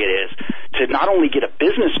user-friendly it is to not only get a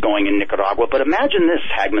business going in Nicaragua, but imagine this,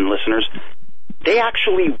 Hagmann listeners, they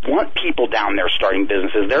actually want people down there starting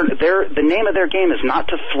businesses. The name of their game is not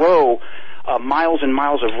to throw miles and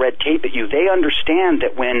miles of red tape at you. They understand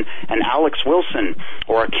that when an Alex Wilson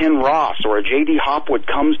or a Ken Ross or a J.D. Hopwood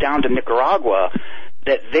comes down to Nicaragua,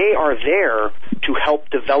 that they are there to help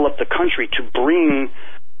develop the country, to bring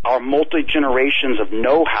our multi-generations of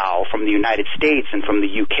know-how from the United States and from the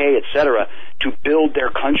UK, et cetera, to build their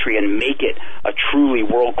country and make it a truly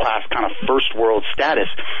world-class kind of first-world status.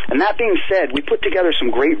 And that being said, we put together some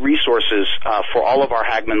great resources for all of our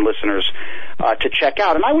Hagmann listeners to check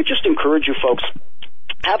out. And I would just encourage you folks,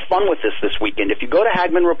 have fun with this weekend. If you go to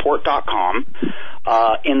HagmannReport.com,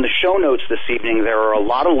 in the show notes this evening, there are a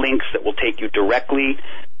lot of links that will take you directly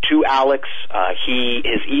to Alex.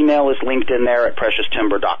 His email is linked in there at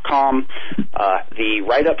PreciousTimber.com. The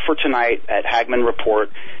write-up for tonight at Hagmann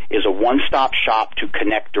Report is a one-stop shop to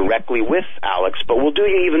connect directly with Alex, but we'll do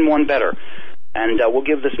you even one better. And we'll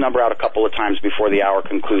give this number out a couple of times before the hour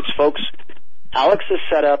concludes. Folks, Alex has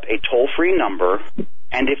set up a toll-free number,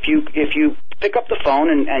 and if you pick up the phone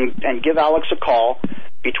and give Alex a call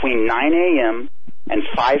between 9 a.m. and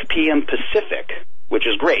 5 p.m. Pacific, which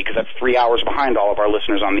is great because that's 3 hours behind all of our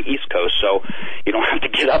listeners on the East Coast, so you don't have to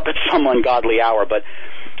get up at some ungodly hour. But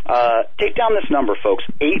take down this number, folks,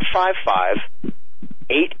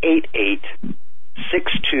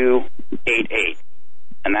 855-888-6288.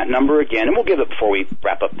 And that number again, and we'll give it before we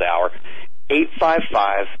wrap up the hour,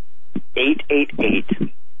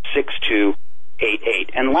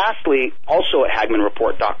 855-888-6288. And lastly, also at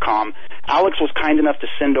HagmannReport.com, Alex was kind enough to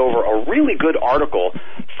send over a really good article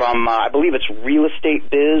from, I believe it's Real Estate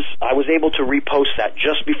Biz. I was able to repost that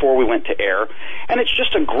just before we went to air. And it's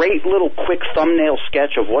just a great little quick thumbnail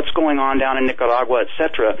sketch of what's going on down in Nicaragua,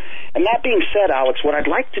 etc. And that being said, Alex, what I'd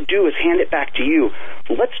like to do is hand it back to you.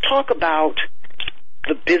 Let's talk about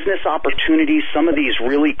the business opportunities, some of these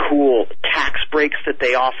really cool tax breaks that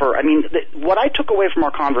they offer. I mean, what I took away from our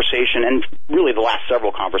conversation, and really the last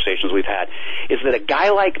several conversations we've had, is that a guy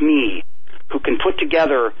like me who can put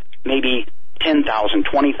together maybe $10,000, $20,000,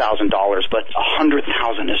 but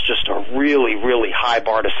 $100,000 is just a really, really high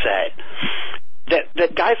bar to set.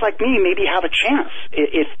 That guys like me maybe have a chance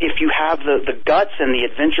if you have the guts and the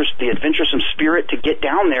adventuresome spirit to get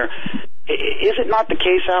down there. Is it not the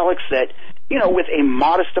case, Alex, that with a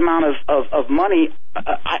modest amount of money,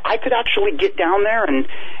 I could actually get down there and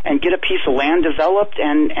get a piece of land developed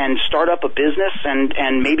and start up a business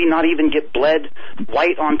and maybe not even get bled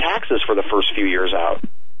white on taxes for the first few years out?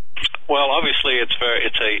 Well, obviously, it's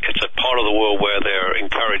a part of the world where they're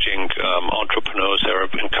encouraging entrepreneurs. They're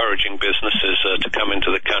encouraging businesses to come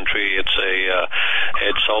into the country. It's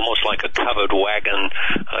almost like a covered wagon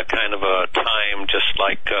kind of a time, just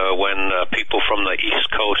like when people from the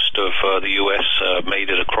East Coast of the U.S.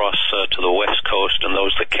 made it across to the West Coast, and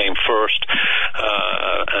those that came first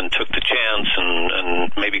and took the chance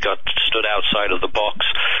and maybe got stood outside of the box,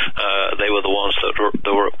 they were the ones that were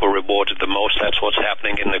rewarded the most. That's what's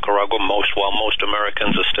happening in Nicaragua. While most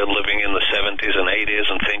Americans are still living in the 70s and 80s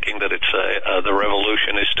and thinking that it's the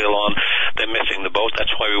revolution is still on, they're missing the boat. That's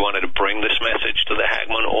why we wanted to bring this message to the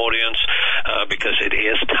Hagmann audience, because it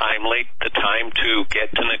is timely. The time to get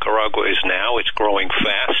to Nicaragua is now. It's growing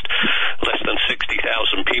fast. Less than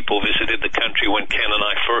 60,000 people visited the country when Ken and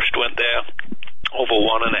I first went there. Over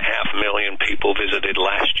 1.5 million people visited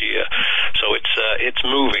last year. So it's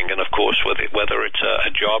moving, and of course, whether it's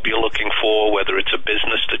a job you're looking for, whether it's a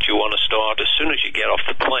business that you want to start, as soon as you get off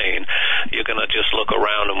the plane, you're going to just look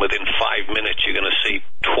around, and within 5 minutes, you're going to see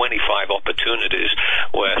 25 opportunities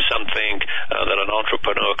where something that an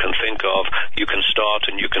entrepreneur can think of, you can start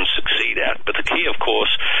and you can succeed at. But the key, of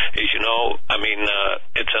course, is,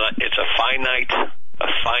 it's a finite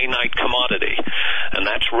commodity, and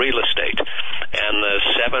that's real estate. And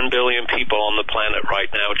there's 7 billion people on the planet right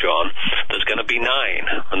now, John. There's going to be 9,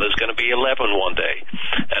 and there's going to be 11 one day.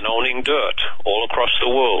 And owning dirt all across the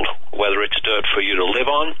world, whether it's dirt for you to live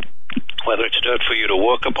on, whether it's dirt for you to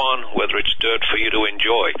work upon, whether it's dirt for you to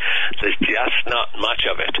enjoy, there's just not much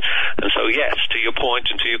of it. And so, yes, to your point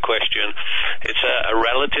and to your question, it's a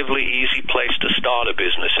relatively easy place to start a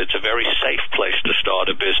business. It's a very safe place to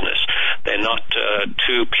start a business. They're not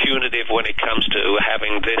too punitive when it comes to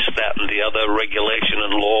having this, that, and the other regulation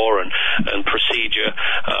and law and procedure.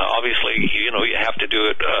 Obviously, you have to do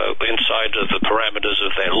it inside of the parameters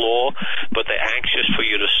of their law, but they're anxious for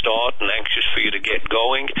you to start and anxious for you to get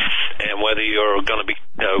going. And whether you're going to be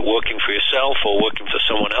working for yourself or working for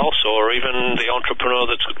someone else, or even the entrepreneur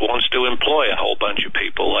that wants to employ a whole bunch of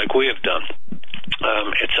people like we have done.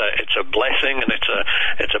 it's a blessing, and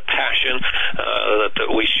it's a passion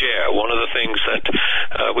that we share. One of the things that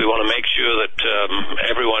we want to make sure that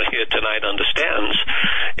everyone here tonight understands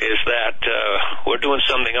is that we're doing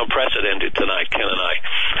something unprecedented tonight, Ken and I.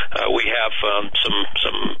 We have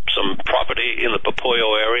some property in the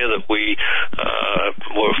Popoyo area that we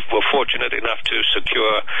were fortunate enough to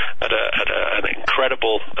secure at an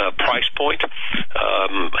incredible price point.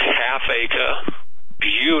 Half-acre,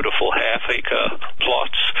 beautiful half-acre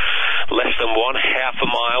plots, less than 1/2 a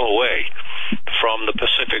mile away from the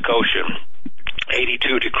Pacific Ocean.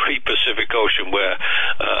 82-degree Pacific Ocean, where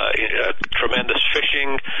tremendous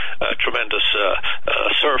fishing, tremendous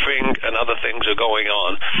surfing, and other things are going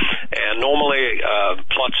on. And normally,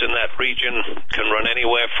 plots in that region can run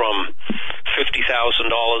anywhere from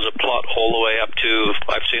 $50,000 a plot all the way up to,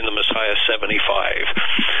 I've seen them as high as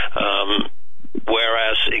 $75,000.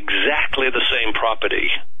 Whereas exactly the same property,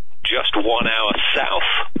 just 1 hour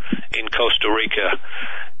south in Costa Rica,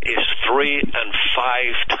 is 3 and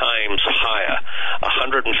 5 times higher,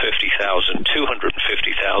 $150,000,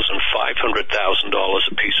 $250,000, $500,000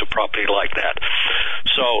 a piece of property like that.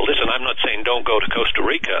 So, listen, I'm not saying don't go to Costa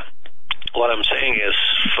Rica. What I'm saying is,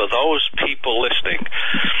 for those people listening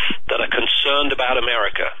that are concerned about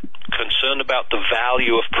America, concerned about the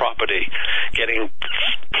value of property getting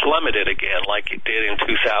plummeted again like it did in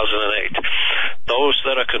 2008, those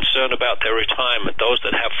that are concerned about their retirement, those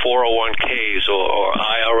that have 401ks or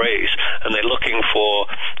IRAs, and they're looking for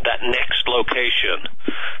that next location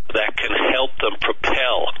that can help them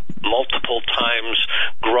propel multiple times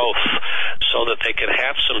growth so that they can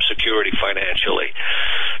have some security financially,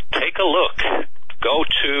 take a look. Go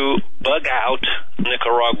to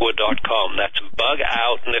bugoutnicaragua.com. That's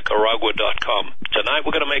bugoutnicaragua.com. Tonight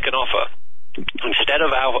we're going to make an offer. Instead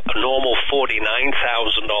of our normal $49,000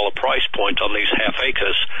 price point on these half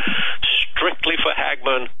acres, strictly for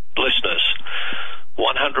Hagmann listeners,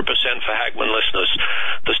 100% for Hagmann listeners,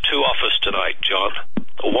 there's 2 offers tonight, John.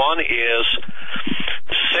 One is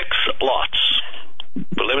 6 lots.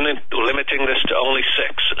 We're limiting this to only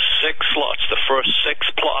 6 lots, the first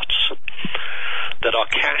 6 plots that are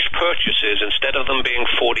cash purchases. Instead of them being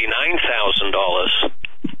 $49,000,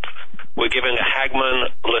 we're giving a Hagmann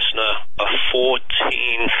listener a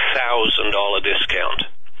 $14,000 discount.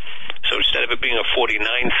 So instead of it being a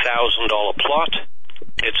 $49,000 plot,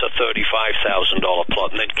 it's a $35,000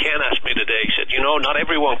 plot. And then Ken asked me today, he said, not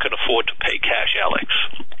everyone can afford to pay cash, Alex.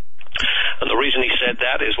 And the reason he said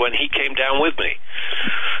that is when he came down with me,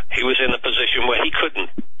 he was in a position where he couldn't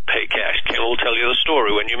pay cash. Ken will tell you the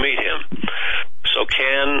story when you meet him. So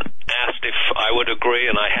Ken asked if I would agree,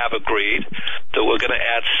 and I have agreed, that we're going to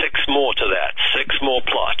add 6 more to that, 6 more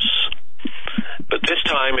plots. But this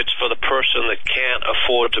time it's for the person that can't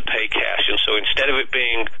afford to pay cash. And so instead of it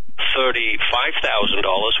being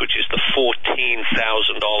 $35,000, which is the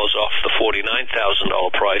 $14,000 off the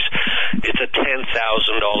 $49,000 price, it's a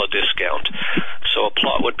 $10,000 discount. So a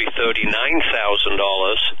plot would be $39,000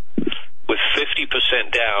 with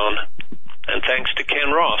 50% down, and thanks to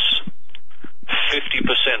Ken Ross,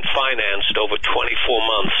 50% financed over 24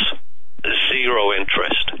 months, 0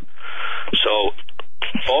 interest. So,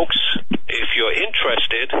 folks, if you're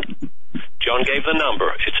interested, John gave the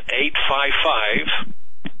number. It's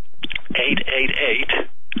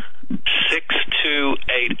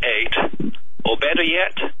 855-888-6288, or better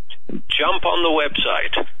yet, jump on the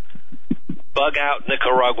website,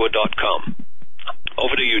 bugoutnicaragua.com.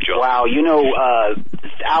 Over to you, John. Wow,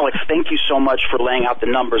 Alex, thank you so much for laying out the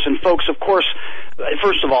numbers. And folks, of course,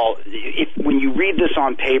 first of all, when you read this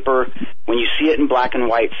on paper, when you see it in black and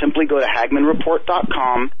white, simply go to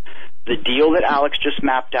HagmannReport.com. The deal that Alex just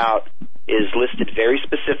mapped out is listed very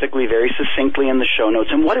specifically, very succinctly in the show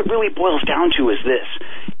notes. And what it really boils down to is this.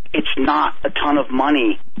 It's not a ton of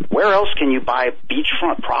money. Where else can you buy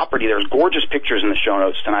beachfront property? There's gorgeous pictures in the show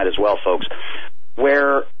notes tonight as well, folks,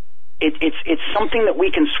 where it's something that we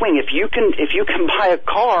can swing. If you can buy a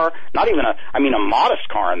car, not even a modest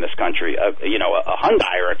car in this country, a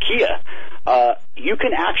Hyundai or a Kia, you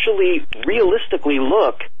can actually realistically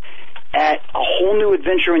look at a whole new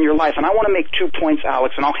adventure in your life. And I want to make 2 points,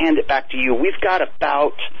 Alex, and I'll hand it back to you. We've got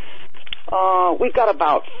about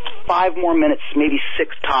 5 more minutes, maybe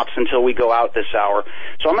 6 tops until we go out this hour.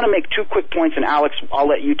 So I'm going to make 2 quick points, and Alex, I'll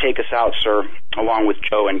let you take us out, sir, along with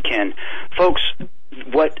Joe and Ken. Folks,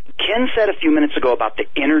 what Ken said a few minutes ago about the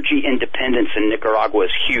energy independence in Nicaragua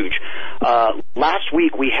is huge. Last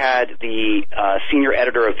week we had the senior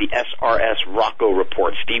editor of the SRS Rocco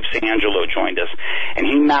Report, Steve Sangelo, joined us, and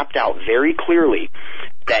he mapped out very clearly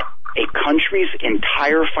that a country's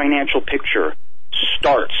entire financial picture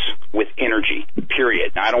starts with energy,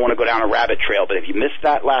 period. Now, I don't want to go down a rabbit trail, but if you missed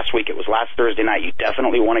that last week, it was last Thursday night, you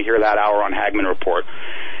definitely want to hear that hour on Hagmann Report.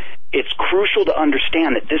 It's crucial to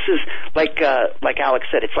understand that this is, like Alex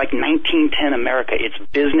said, it's like 1910 America. It's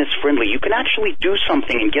business friendly. You can actually do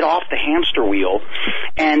something and get off the hamster wheel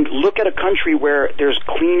and look at a country where there's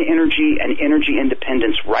clean energy and energy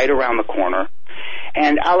independence right around the corner.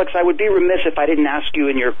 And, Alex, I would be remiss if I didn't ask you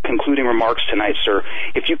in your concluding remarks tonight, sir,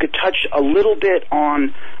 if you could touch a little bit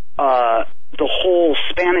on the whole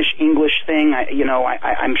Spanish-English thing.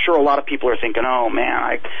 I'm sure a lot of people are thinking, oh,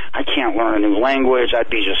 man, I can't learn a new language.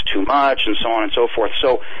 That'd be just too much, and so on and so forth.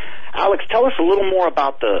 So, Alex, tell us a little more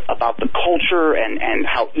about the culture and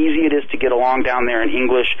how easy it is to get along down there in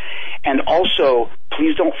English. And also,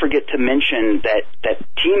 please don't forget to mention that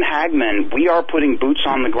Team Hagmann, we are putting boots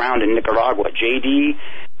on the ground in Nicaragua. JD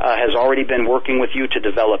has already been working with you to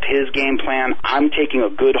develop his game plan. I'm taking a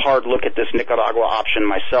good hard look at this Nicaragua option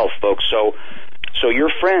myself, folks. So your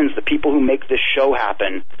friends, the people who make this show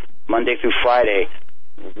happen Monday through Friday,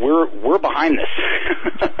 we're behind this.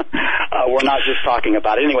 We're not just talking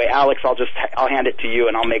about it. Anyway, Alex, I'll hand it to you,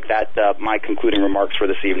 and I'll make that my concluding remarks for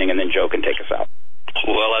this evening, and then Joe can take us out.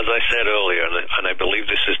 Well, as I said earlier, and I believe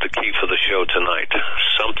this is the key for the show tonight,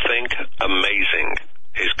 something amazing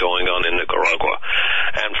is going on in Nicaragua.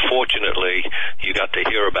 And fortunately, you got to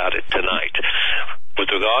hear about it tonight. With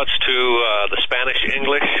regards to the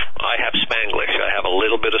Spanish-English, I have Spanglish. I have a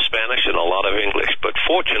little bit of Spanish and a lot of English. But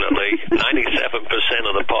fortunately, 97%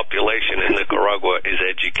 of the population in Nicaragua is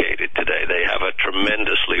educated today. They have a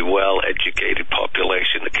tremendously well-educated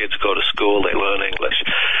population. The kids go to school, they learn English.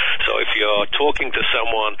 So if you're talking to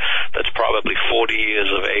someone that's probably 40 years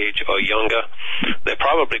of age or younger, they're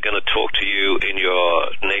probably going to talk to you in your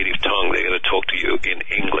native tongue. They're going to talk to you in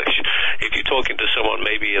English. If you're talking to someone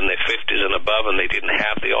maybe in their 50s and above and they didn't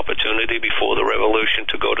have the opportunity before the revolution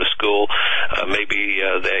to go to school, maybe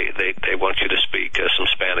they want you to speak some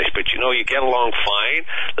Spanish. But you get along fine.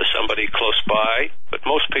 There's somebody close by. But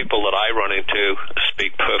most people that I run into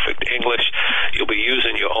speak perfect English. You'll be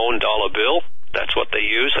using your own dollar bill. That's what they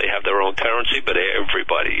use. They have their own currency, but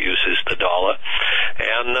everybody uses the dollar.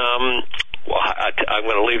 And I'm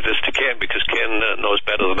going to leave this to Ken because Ken knows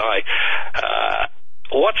better than I.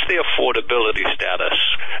 What's the affordability status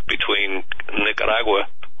between Nicaragua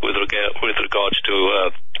with regards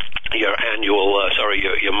to your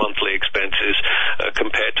your monthly expenses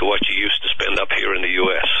compared to what you used to spend up here in the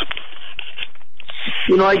U.S.?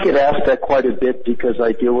 I get asked that quite a bit because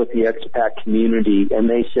I deal with the expat community, and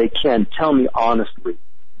they say, Ken, tell me honestly.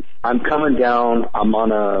 I'm coming down. I'm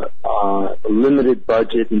on a limited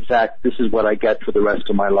budget. In fact, this is what I get for the rest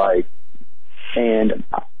of my life. And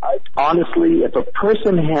honestly, if a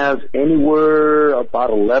person has anywhere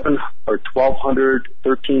about $1,100 or $1,200,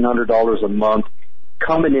 $1,300 a month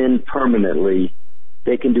coming in permanently,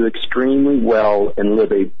 they can do extremely well and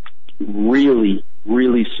live a really,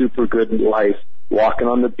 really super good life, walking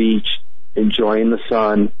on the beach, enjoying the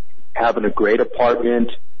sun, having a great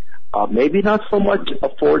apartment, maybe not so much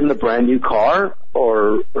affording a brand new car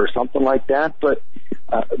or something like that, but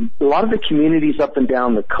a lot of the communities up and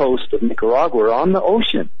down the coast of Nicaragua are on the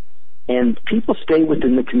ocean, and people stay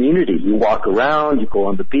within the community. You walk around, you go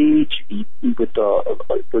on the beach, you eat with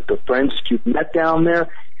the friends that you've met down there.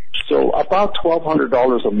 So about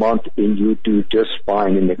 $1,200 a month, and you do just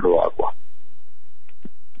fine in Nicaragua.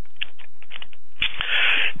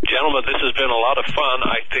 Gentlemen, this has been a lot of fun.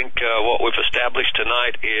 I think what we've established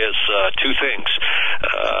tonight is two things.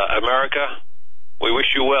 America, we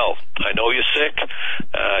wish you well. I know you're sick.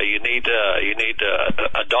 You need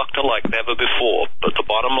a doctor like never before. But the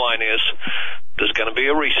bottom line is there's going to be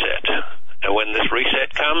a reset. And when this reset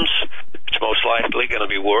comes, it's most likely going to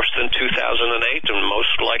be worse than 2008 and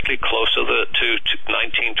most likely closer to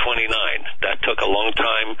 1929. That took a long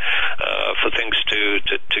time for things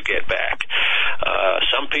to get back.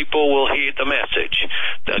 Some people will heed the message.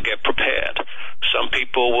 They'll get prepared. Some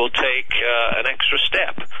people will take an extra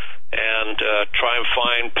step and try and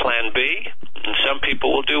find Plan B. And some people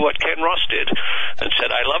will do what Ken Ross did and said,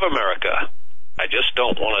 I love America. I just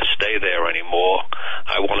don't want to stay there anymore.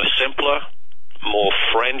 I want a simpler, more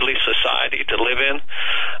friendly society to live in.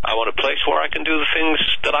 I want a place where I can do the things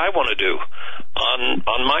that I want to do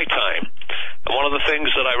on my time. And one of the things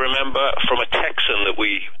that I remember from a Texan that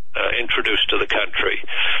we introduced to the country,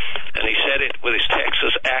 and he said it with his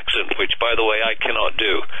Texas accent, which, by the way, I cannot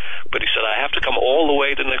do, but he said, I have to come all the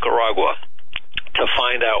way to Nicaragua to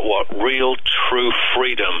find out what real, true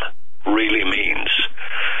freedom really means.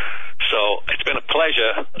 So it's been a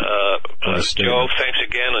pleasure, Joe. Thanks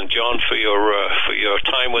again, and John for your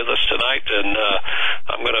time with us tonight. And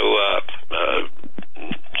I'm going to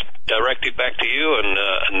direct it back to you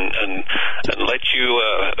and let you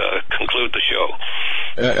conclude the show.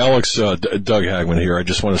 Alex, Doug Hagmann here. I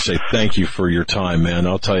just want to say thank you for your time, man.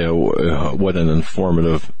 I'll tell you what an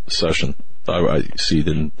informative session. I see.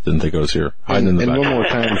 Didn't think I was here. And one more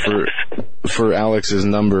time for Alex's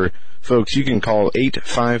number, folks. You can call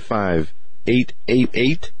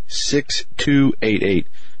 855-888-6288.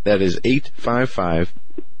 That is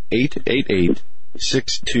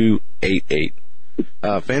 855-888-6288.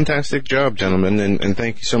 Fantastic job, gentlemen, and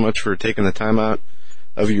thank you so much for taking the time out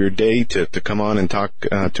of your day to come on and talk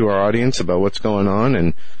to our audience about what's going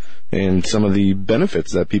on and some of the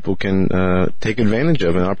benefits that people can take advantage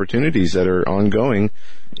of and opportunities that are ongoing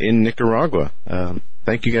in Nicaragua.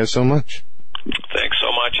 Thank you guys so much. Thanks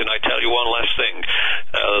so much, and I tell you one last thing.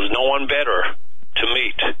 There's no one better to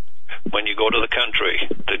meet when you go to the country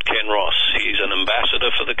than Ken Ross. He's an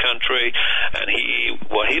ambassador for the country, and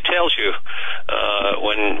what he tells you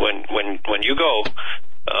when you go,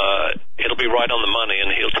 it'll be right on the money,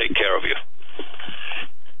 and he'll take care of you.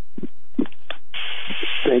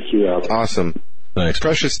 Thank you, Alex. Awesome. Thanks.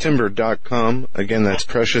 PreciousTimber.com. Again, that's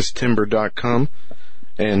PreciousTimber.com.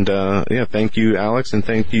 And thank you, Alex, and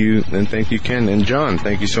thank you, Ken, and John.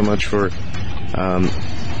 Thank you so much for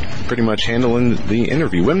pretty much handling the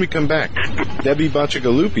interview. When we come back, Debbie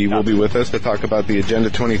Bacigalupi will be with us to talk about the Agenda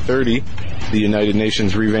 2030, the United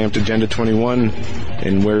Nations revamped Agenda 21,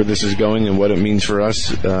 and where this is going and what it means for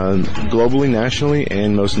us globally, nationally,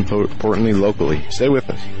 and most importantly, locally. Stay with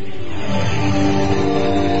us.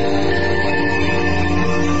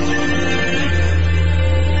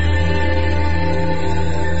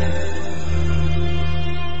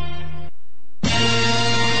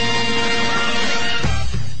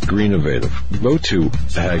 Greennovative. Go to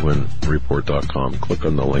HagmannReport.com. Click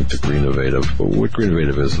on the link to Greennovative. What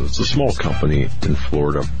Greennovative is, it's a small company in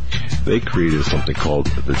Florida. They created something called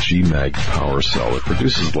the GMAG Power Cell. It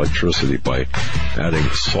produces electricity by adding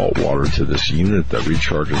salt water to this unit that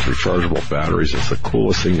recharges rechargeable batteries. It's the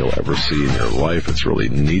coolest thing you'll ever see in your life. It's really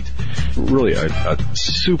neat. Really a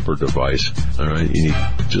super device. All right, you need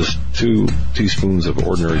just 2 teaspoons of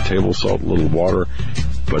ordinary table salt, a little water,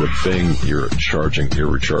 but a bang, you're charging your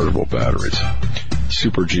rechargeable batteries.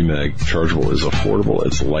 Super GMAG chargeable is affordable,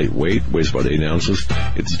 it's lightweight, weighs about 8 ounces,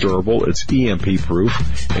 it's durable, it's EMP proof,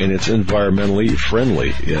 and it's environmentally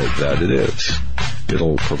friendly. That it is.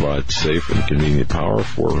 It'll provide safe and convenient power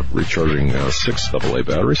for recharging 6 AA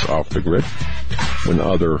batteries off the grid when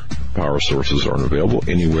other power sources aren't available,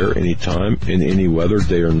 anywhere, anytime, in any weather,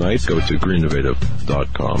 day or night. Go to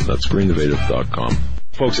greennovative.com. That's greennovative.com.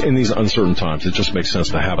 Folks, in these uncertain times, it just makes sense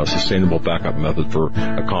to have a sustainable backup method for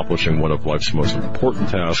accomplishing one of life's most important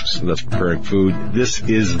tasks, and that's preparing food. This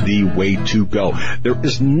is the way to go. There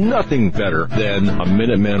is nothing better than a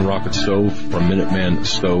Minuteman rocket stove from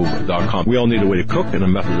MinutemanStove.com. We all need a way to cook and a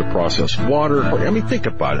method to process water. I mean, think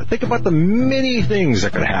about it. Think about the many things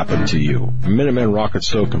that could happen to you. A Minuteman rocket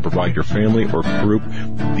stove can provide your family or group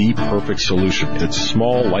the perfect solution. It's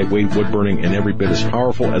small, lightweight, wood-burning, and every bit as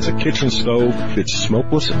powerful as a kitchen stove. It's smokeless,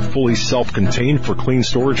 fully self-contained for clean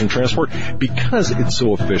storage and transport. Because it's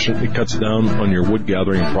so efficient, it cuts down on your wood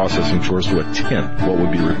gathering and processing chores to a tenth what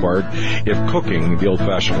would be required if cooking the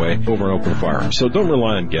old-fashioned way over an open fire. So don't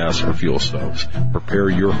rely on gas or fuel stoves. Prepare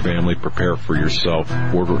your family, prepare for yourself.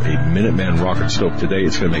 Order a Minuteman rocket stove today.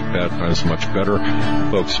 It's going to make bad times much better.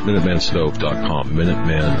 Folks, MinutemanStove.com.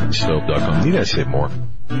 MinutemanStove.com. Need I say more?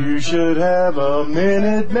 You should have a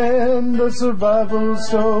Minuteman, the survival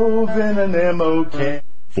stove in an ammo can.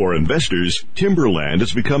 For investors, timberland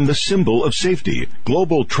has become the symbol of safety.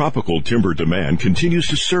 Global tropical timber demand continues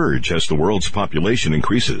to surge as the world's population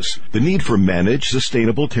increases. The need for managed,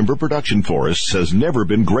 sustainable timber production forests has never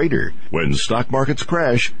been greater. When stock markets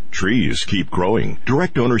crash, trees keep growing.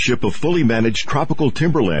 Direct ownership of fully managed tropical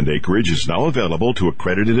timberland acreage is now available to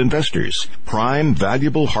accredited investors. Prime,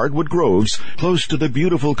 valuable hardwood groves close to the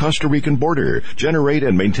beautiful Costa Rican border generate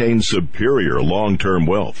and maintain superior long-term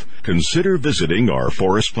wealth. Consider visiting our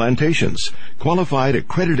forest plantations. Qualified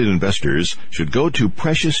accredited investors should go to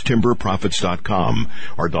PreciousTimberProfits.com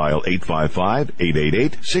or dial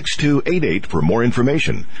 855-888-6288 for more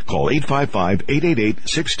information. Call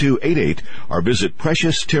 855-888-6288 or visit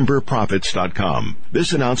PreciousTimberProfits.com.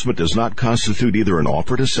 This announcement does not constitute either an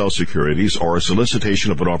offer to sell securities or a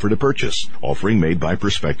solicitation of an offer to purchase. Offering made by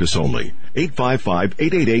prospectus only.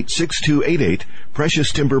 855-888-6288,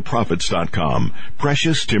 PreciousTimberProfits.com.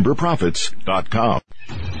 PreciousTimberProfits.com.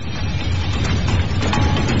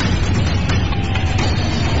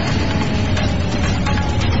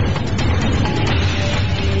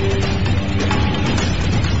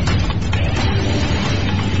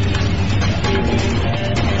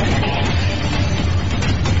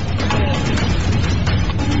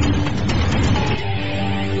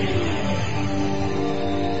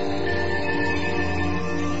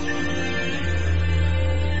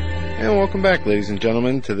 Welcome back, ladies and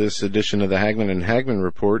gentlemen, to this edition of the Hagmann and Hagmann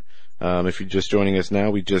Report. If you're just joining us now,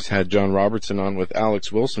 we just had John Robertson on with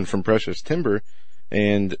Alex Wilson from Precious Timber,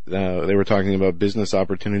 and they were talking about business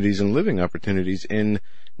opportunities and living opportunities in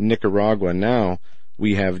Nicaragua. Now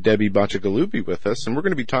we have Debbie Bacigalupi with us, and we're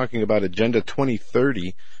going to be talking about Agenda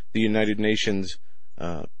 2030, the United Nations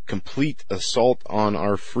complete assault on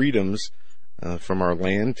our freedoms, from our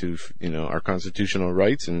land to, our constitutional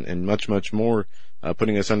rights and much, much more,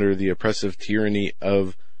 putting us under the oppressive tyranny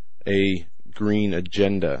of a green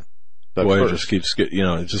agenda. But boy, first, it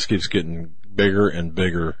just keeps getting bigger and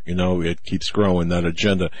bigger. It keeps growing, that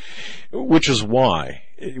agenda, which is why,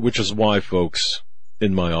 folks,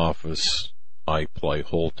 in my office, I play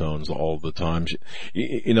whole tones all the time.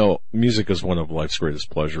 Music is one of life's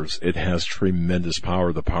greatest pleasures. It has tremendous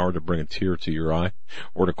power, the power to bring a tear to your eye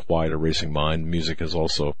or to quiet a racing mind. Music has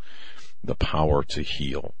also the power to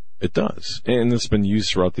heal. It does. And it's been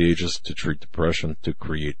used throughout the ages to treat depression, to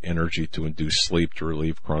create energy, to induce sleep, to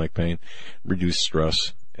relieve chronic pain, reduce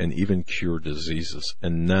stress, and even cure diseases.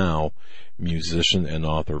 And now, musician and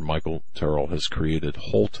author Michael Terrell has created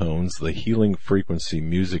Whole Tones, the healing frequency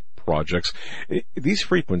music projects. These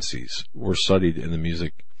frequencies were studied in the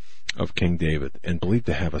music of King David and believed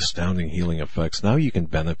to have astounding healing effects. Now you can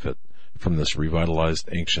benefit from this revitalized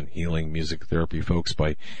ancient healing music therapy, folks,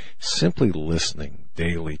 by simply listening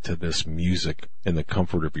daily to this music in the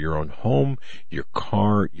comfort of your own home, your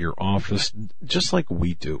car, your office, just like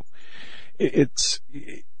we do. It's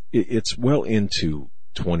well into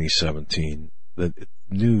 2017. The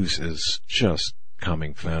news is just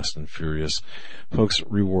coming fast and furious. Folks,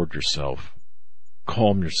 reward yourself,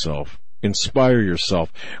 calm yourself, inspire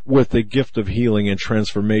yourself with the gift of healing and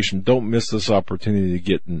transformation. Don't miss this opportunity to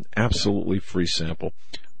get an absolutely free sample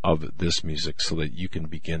of this music so that you can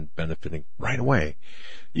begin benefiting right away.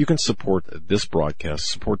 You can support this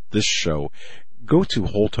broadcast, support this show. Go to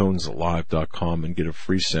WholeTonesLive.com and get a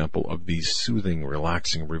free sample of these soothing,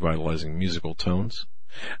 relaxing, revitalizing musical tones.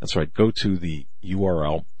 That's right. Go to the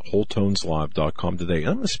URL, WholeTonesLive.com today.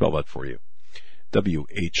 I'm going to spell that for you.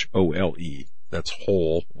 WHOLE. That's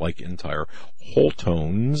whole, like entire. Whole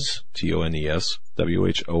Tones, TONES,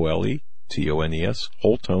 WHOLE, TONES,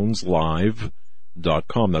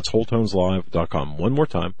 WholeTonesLive.com. That's WholeTonesLive.com. One more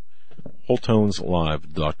time,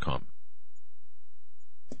 WholeTonesLive.com.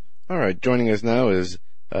 all right, joining us now is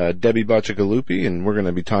Debbie Bacigalupi, and we're going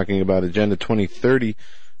to be talking about Agenda 2030.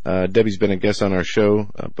 Debbie's been a guest on our show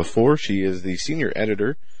before. She is the senior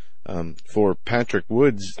editor for Patrick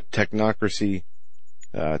Wood's Technocracy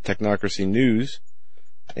News.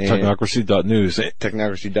 Technocracy.news.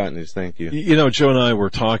 Technocracy.news, thank you. Joe and I were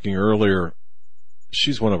talking earlier.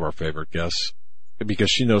 She's one of our favorite guests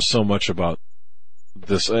because she knows so much about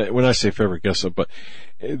this. When I say favorite guests, but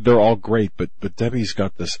they're all great, but Debbie's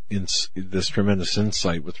got this tremendous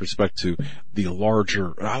insight with respect to the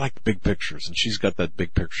larger, I like big pictures, and she's got that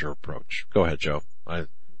big picture approach. Go ahead, Joe.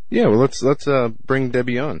 Yeah, well, let's bring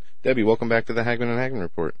Debbie on. Debbie, welcome back to the Hagmann and Hagmann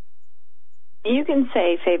Report. You can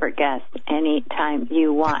say favorite guest anytime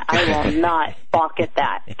you want. I will not balk at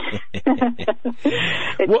that.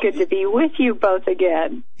 It's good to be with you both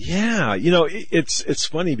again. Yeah, it's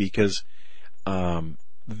funny because what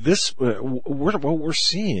we're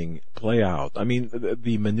seeing play out. I mean,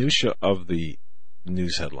 the minutia of the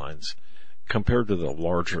news headlines compared to the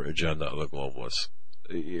larger agenda of the globalists.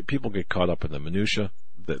 People get caught up in the minutia.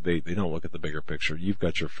 They don't look at the bigger picture. You've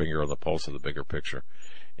got your finger on the pulse of the bigger picture.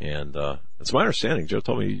 And it's my understanding, Joe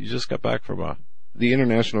told me you just got back from the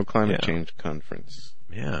International Climate Change Conference.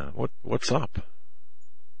 Yeah, what's up?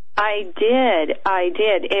 I did.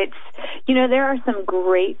 It's, there are some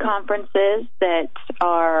great conferences that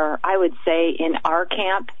are, I would say, in our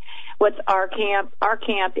camp. What's our camp? Our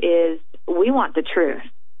camp is we want the truth.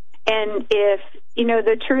 And if,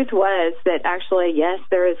 the truth was that actually, yes,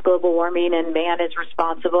 there is global warming and man is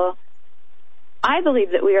responsible, I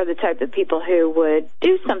believe that we are the type of people who would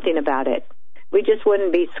do something about it. We just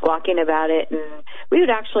wouldn't be squawking about it, and we would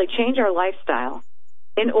actually change our lifestyle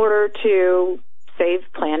in order to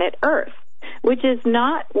save planet Earth, which is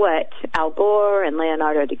not what Al Gore and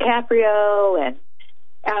Leonardo DiCaprio and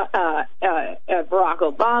Barack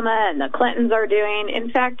Obama and the Clintons are doing. In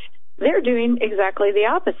fact, they're doing exactly the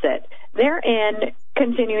opposite. They're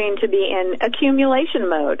continuing to be in accumulation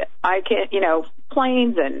mode.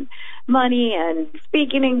 Planes and money and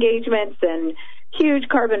speaking engagements and huge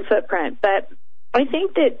carbon footprint. But I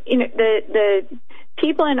think that, the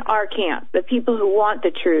people in our camp, the people who want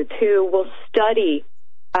the truth, who will study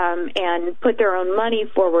and put their own money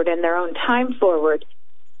forward and their own time forward,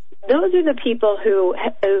 those are the people who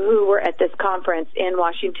were at this conference in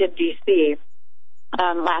Washington, D.C.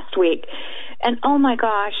 last week. And oh my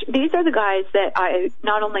gosh, these are the guys that I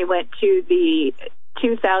not only went to the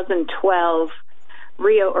 2012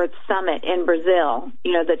 Rio Earth Summit in Brazil,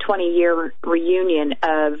 the 20-year reunion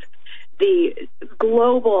of the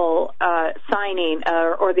global signing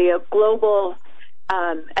or the global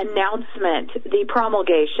announcement, the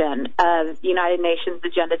promulgation of United Nations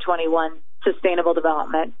Agenda 21 Sustainable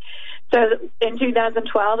Development. So in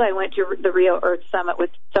 2012, I went to the Rio Earth Summit with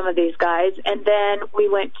some of these guys, and then we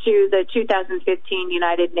went to the 2015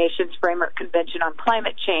 United Nations Framework Convention on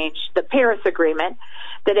Climate Change, the Paris Agreement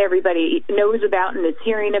that everybody knows about and is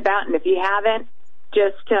hearing about. And if you haven't,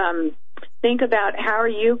 just think about how are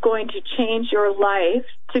you going to change your life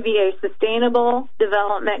to be a sustainable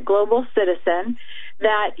development global citizen,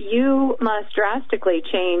 that you must drastically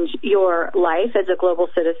change your life as a global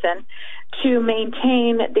citizen to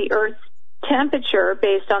maintain the Earth's temperature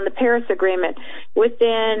based on the Paris Agreement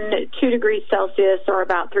within 2 degrees Celsius or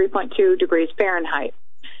about 3.2 degrees Fahrenheit.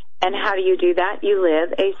 And how do you do that? You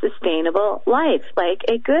live a sustainable life like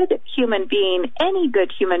a good human being, any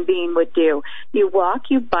good human being would do. You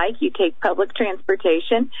walk, you bike, you take public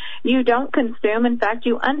transportation. You don't consume. In fact,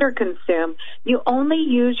 you underconsume. You only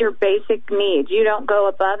use your basic needs. You don't go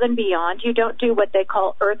above and beyond. You don't do what they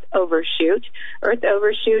call Earth overshoot. Earth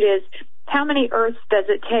overshoot is how many Earths does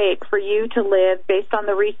it take for you to live based on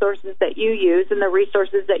the resources that you use and the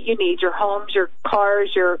resources that you need, your homes, your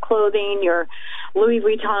cars, your clothing, your Louis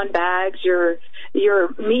Vuitton bags, your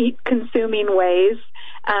meat-consuming ways.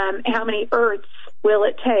 How many Earths will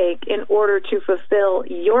it take in order to fulfill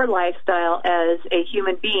your lifestyle as a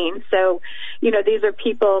human being? So, these are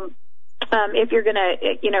people. If you're going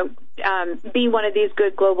to, be one of these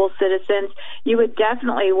good global citizens, you would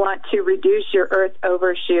definitely want to reduce your Earth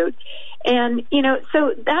overshoot. And,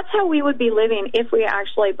 so that's how we would be living if we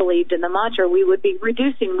actually believed in the mantra. We would be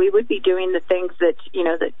reducing. We would be doing the things that,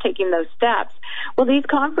 that taking those steps. Well, these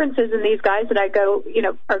conferences and these guys that I go,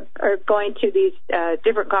 are going to these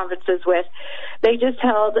different conferences with, they just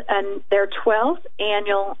held their 12th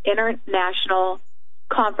annual international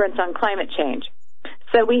conference on climate change.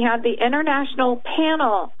 So we have the International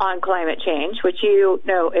Panel on Climate Change, which you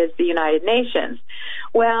know is the United Nations.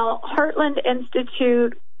 Well, Heartland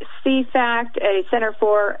Institute, CFACT, a Center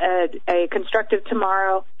for a Constructive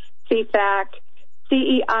Tomorrow, CFACT,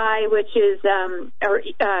 CEI, which is,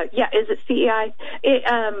 is it CEI?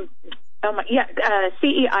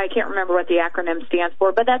 CEI, I can't remember what the acronym stands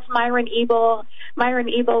for, but that's Myron Ebel. Myron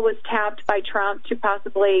Ebel was tapped by Trump to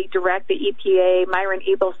possibly direct the EPA. Myron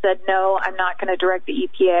Ebel said, no, I'm not going to direct the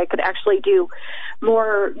EPA. I could actually do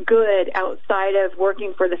more good outside of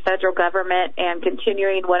working for the federal government and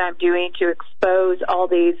continuing what I'm doing to expose all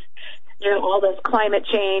these, all this climate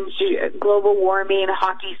change, global warming,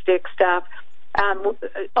 hockey stick stuff.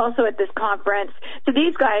 Also at this conference. So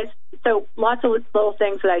these guys, so lots of little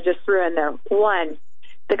things that I just threw in there. One,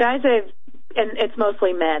 the guys that and it's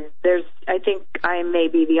mostly men. I think I may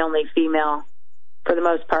be the only female for the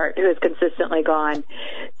most part who has consistently gone.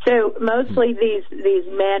 So mostly these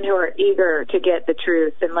men who are eager to get the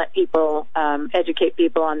truth and let people, educate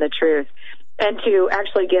people on the truth and to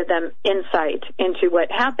actually give them insight into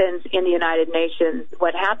what happens in the United Nations,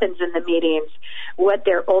 what happens in the meetings, what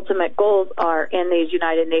their ultimate goals are in these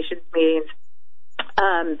United Nations meetings.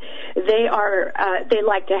 They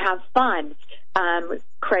like to have fun.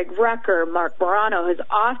 Craig Rucker, Mark Morano, who's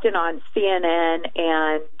often on CNN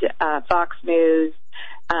and Fox News,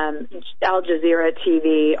 Al Jazeera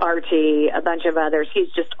TV, RT, a bunch of others.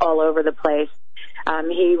 He's just all over the place.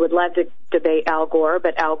 He would love to debate Al Gore,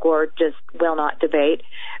 but Al Gore just will not debate.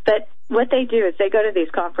 But what they do is they go to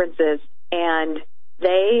these conferences and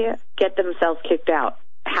they get themselves kicked out.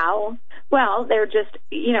 How? Well, they're just,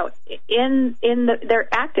 they're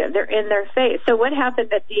active. They're in their face. So what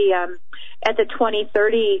happened at the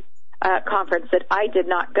 2030 conference that I did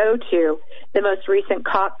not go to, the most recent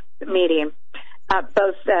COP meeting?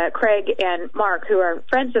 Both Craig and Mark, who are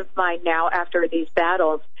friends of mine now after these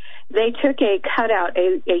battles, they took a cutout,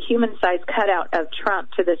 a human-sized cutout of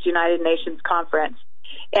Trump to this United Nations conference.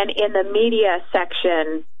 And in the media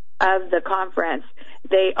section of the conference,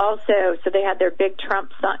 they had their big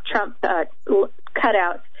Trump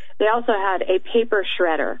cutout. They also had a paper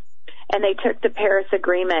shredder, and they took the Paris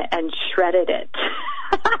Agreement and shredded it,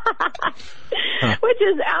 which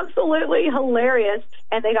is absolutely hilarious.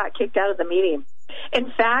 And they got kicked out of the meeting.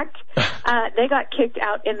 In fact, they got kicked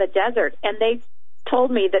out in the desert, and they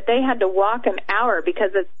told me that they had to walk an hour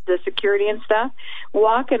because of the security and stuff,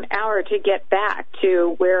 walk an hour to get back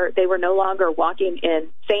to where they were no longer walking in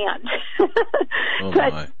sand.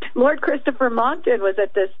 But Lord Christopher Monckton was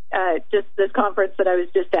at this conference that I was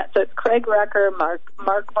just at. So it's Craig Rucker, Mark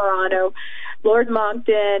Morano, Lord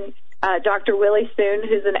Monckton, Dr. Willie Soon,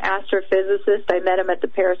 who's an astrophysicist. I met him at the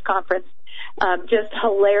Paris conference. Just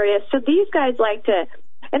hilarious. So these guys like to,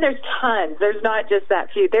 and there's tons. There's not just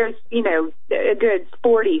that few. There's, a good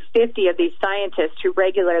 40, 50 of these scientists who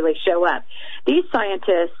regularly show up. These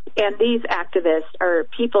scientists and these activists are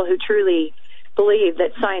people who truly believe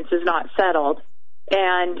that science is not settled.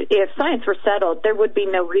 And if science were settled, there would be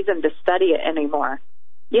no reason to study it anymore.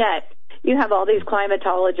 Yet, you have all these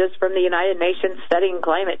climatologists from the United Nations studying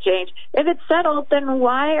climate change. If it's settled, then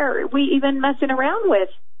why are we even messing around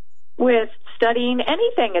with studying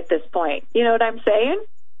anything at this point? You know what I'm saying?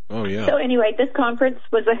 Oh, yeah. So anyway, this conference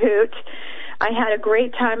was a hoot. I had a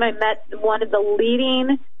great time. I met one of the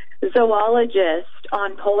leading zoologists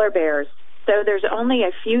on polar bears. So there's only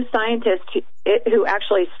a few scientists who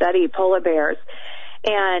actually study polar bears.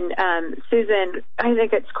 And Susan, I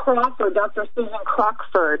think it's Crawford, Dr. Susan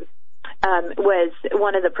Crockford, was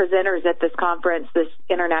one of the presenters at this conference, this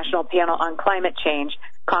international panel on climate change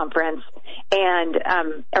conference, and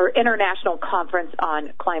or international conference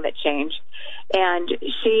on climate change. And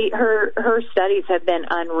her studies have been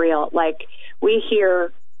unreal. Like, we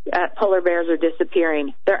hear polar bears are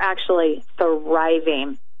disappearing. They're actually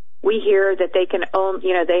thriving. We hear that they can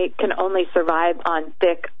only survive on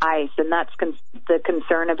thick ice, and that's the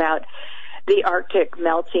concern about the Arctic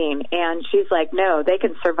melting. And she's like, no, they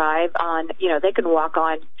can survive on, they can walk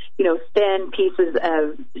on, thin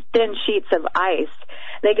sheets of ice.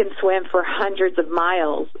 They can swim for hundreds of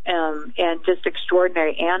miles, and just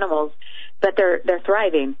extraordinary animals. But they're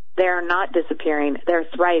thriving. They're not disappearing. They're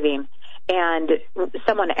thriving. And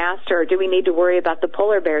someone asked her, do we need to worry about the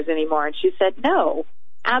polar bears anymore? And she said, no.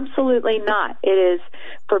 Absolutely not. It is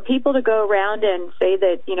for people to go around and say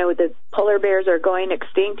that, the polar bears are going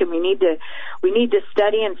extinct and we need to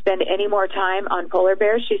study and spend any more time on polar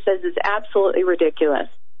bears. She says is absolutely ridiculous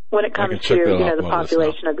when it comes to, the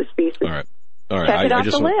population of the species. All right. Check it off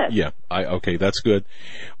the list. Yeah. Okay. That's good.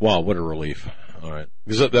 Wow. What a relief. All right.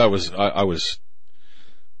 Because I was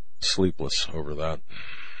sleepless over that.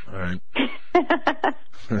 All right.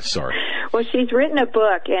 Sorry. Well, she's written a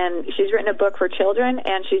book, and she's written a book for children,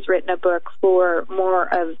 and she's written a book for more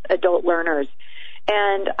of adult learners.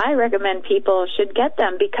 And I recommend people should get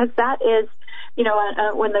them because that is,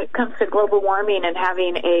 when it comes to global warming and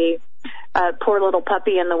having a poor little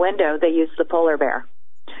puppy in the window, they use the polar bear.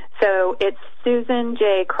 So it's Susan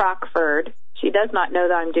J. Crockford. She does not know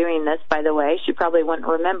that I'm doing this, by the way. She probably wouldn't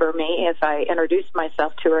remember me if I introduced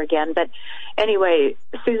myself to her again. But anyway,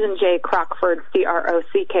 Susan J. Crockford, Crockford.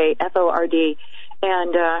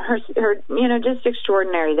 And her, just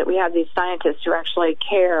extraordinary that we have these scientists who actually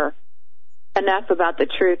care enough about the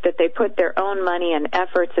truth that they put their own money and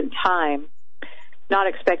efforts and time, not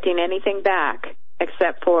expecting anything back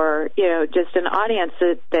except for, just an audience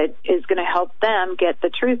that is going to help them get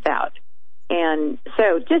the truth out. And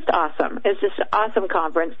so just awesome. It's just an awesome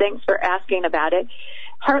conference. Thanks for asking about it.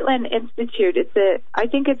 Heartland Institute, I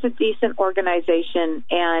think it's a decent organization,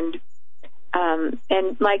 and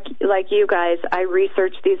like you guys, I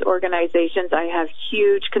research these organizations. I have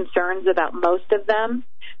huge concerns about most of them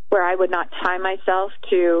where I would not tie myself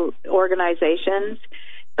to organizations.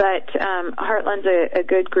 But Heartland's a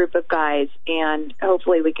good group of guys, and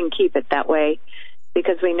hopefully we can keep it that way,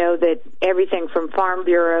 because we know that everything from Farm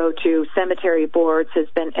Bureau to cemetery boards has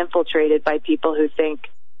been infiltrated by people who think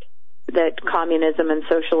that communism and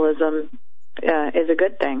socialism is a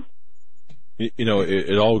good thing.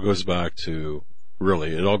 It all goes back to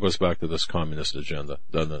this communist agenda,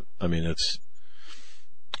 doesn't it? I mean,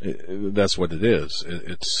 that's what it is.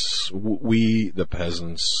 We, the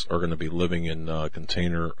peasants, are going to be living in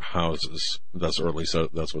container houses. Or at least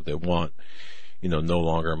that's what they want. No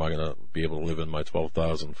longer am I going to be able to live in my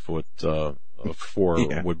 12,000 foot,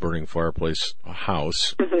 wood burning fireplace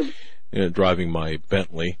house, driving my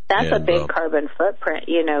Bentley. That's a big carbon footprint,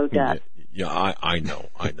 Doug. Yeah, I know.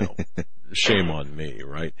 Shame on me,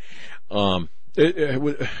 right? But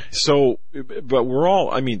we're all,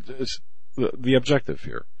 the objective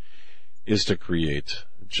here is to create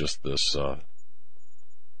just this,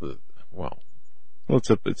 Well,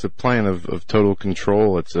 it's a plan of total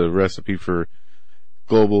control. It's a recipe for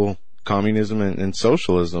global communism and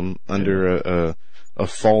socialism under a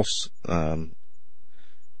false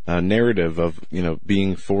narrative of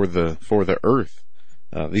being for the earth.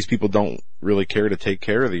 These people don't really care to take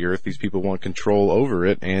care of the earth. These people want control over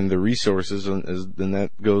it and the resources, and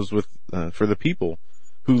that goes with for the people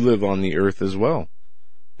who live on the earth as well.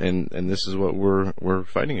 And this is what we're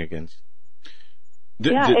fighting against.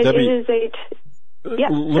 Debbie, it is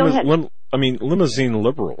go ahead. I mean, limousine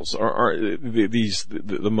liberals are these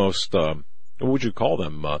the most what would you call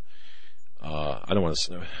them? I don't want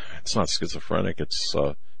to. It's not schizophrenic. It's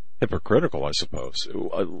hypocritical, I suppose.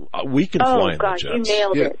 We can fly in the jets. You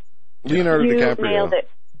nailed it. Leonardo DiCaprio nailed it.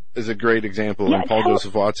 is a great example, and Paul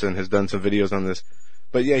Joseph Watson has done some videos on this.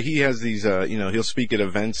 But yeah, he has these, he'll speak at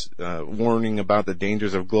events, warning about the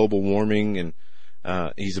dangers of global warming, and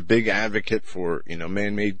he's a big advocate for,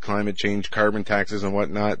 man-made climate change, carbon taxes and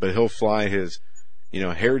whatnot, but he'll fly his,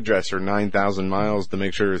 hairdresser 9,000 miles to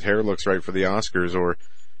make sure his hair looks right for the Oscars, or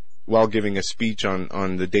while giving a speech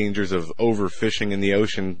on the dangers of overfishing in the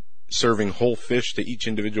ocean, serving whole fish to each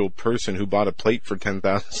individual person who bought a plate for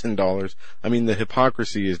 $10,000. I mean, the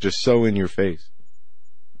hypocrisy is just so in your face.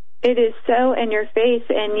 It is so in your face,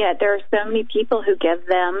 and yet there are so many people who give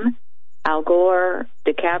them, Al Gore,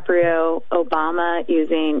 DiCaprio, Obama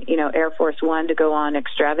using, Air Force One to go on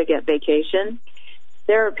extravagant vacations.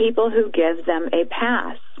 There are people who give them a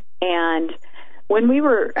pass. And when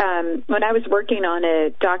I was working on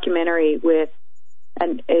a documentary with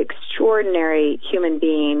an extraordinary human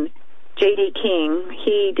being, J.D. King,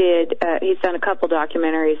 he's done a couple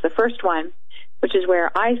documentaries. The first one, which is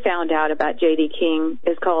where I found out about J.D. King,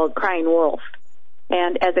 is called Crying Wolf.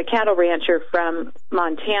 And as a cattle rancher from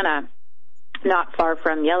Montana, not far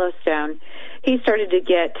from Yellowstone, he started to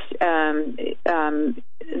get a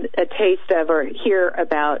taste of or hear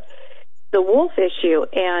about the wolf issue.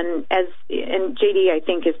 And J.D., I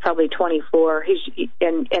think, is probably 24.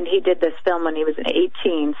 And he did this film when he was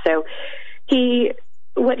 18. So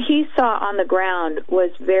what he saw on the ground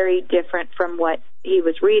was very different from what he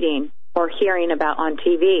was reading or hearing about on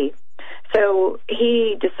TV. So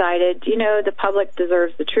he decided, the public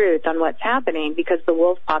deserves the truth on what's happening, because the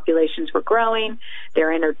wolf populations were growing.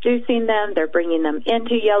 They're introducing them. They're bringing them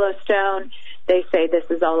into Yellowstone. They say this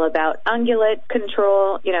is all about ungulate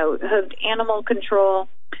control, hooved animal control,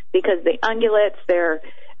 because the ungulates, they're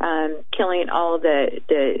killing all the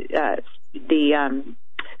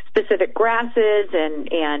specific grasses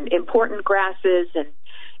and important grasses,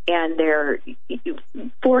 and they're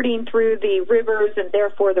fording through the rivers, and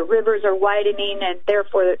therefore the rivers are widening, and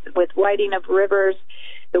therefore with widening of rivers,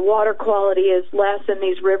 the water quality is less in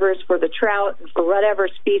these rivers for the trout and for whatever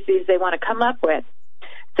species they want to come up with.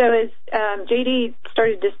 So as J.D.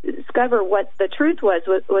 started to discover what the truth was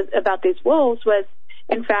about these wolves, was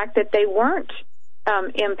in fact that they weren't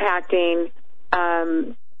impacting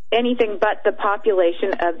anything but the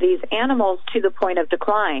population of these animals to the point of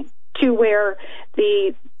decline, to where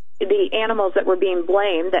the animals that were being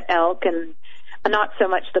blamed, the elk, and not so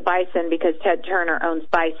much the bison, because Ted Turner owns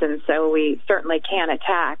bison, so we certainly can't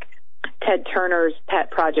attack Ted Turner's pet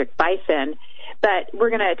project bison, but we're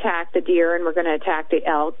going to attack the deer, and we're going to attack the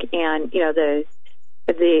elk, and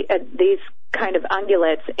these kind of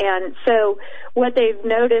ungulates. And so what they've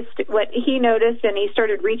noticed, what he noticed, and he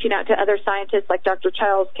started reaching out to other scientists like Dr.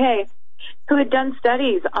 Charles Kay, who had done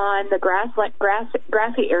studies on the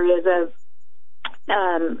grassy areas of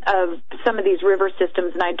some of these river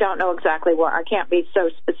systems, and I don't know exactly where. I can't be so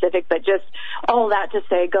specific, but just all that to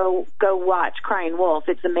say, go watch Crying Wolf.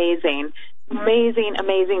 It's amazing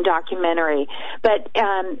documentary. But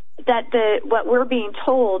what we're being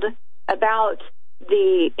told about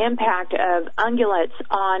the impact of ungulates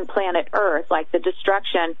on planet Earth, like the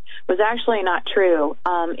destruction, was actually not true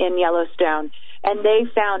in Yellowstone. And they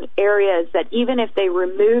found areas that even if they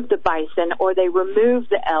removed the bison, or they removed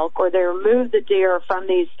the elk, or they removed the deer from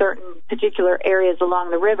these certain particular areas along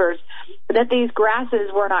the rivers, that these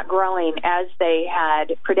grasses were not growing as they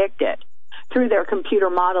had predicted through their computer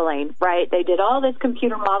modeling, right? They did all this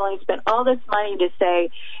computer modeling, spent all this money to say,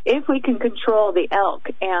 if we can control the elk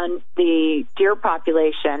and the deer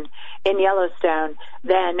population in Yellowstone,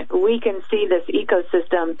 then we can see this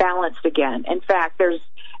ecosystem balanced again. In fact, there's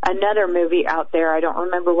another movie out there, I don't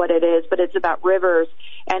remember what it is, but it's about rivers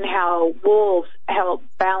and how wolves help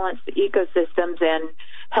balance the ecosystems and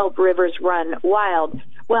help rivers run wild.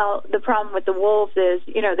 Well, the problem with the wolves is,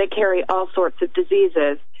 they carry all sorts of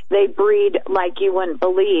diseases. They breed like you wouldn't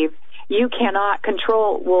believe. You cannot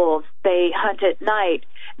control wolves. They hunt at night.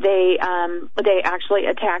 They actually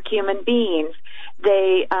attack human beings.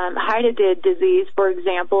 Hydatiid disease, for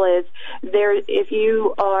example, is there. If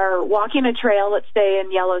you are walking a trail, let's say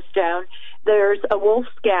in Yellowstone, there's a wolf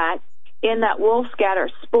scat. In that wolf scat are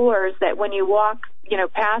spores that when you walk,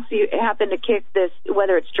 past, you happen to kick this,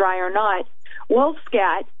 whether it's dry or not, wolf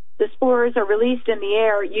scat, the spores are released in the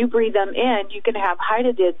air, you breathe them in, you can have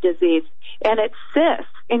Hydatid disease. And it's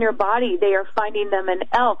cysts in your body. They are finding them in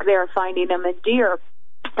elk, they are finding them in deer,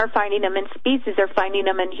 they're finding them in species, they're finding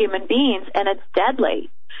them in human beings, and it's deadly.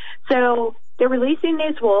 So they're releasing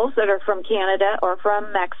these wolves that are from Canada or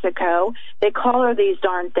from Mexico. They collar these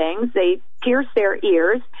darn things. They pierce their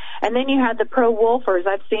ears. And then you have the pro-wolfers.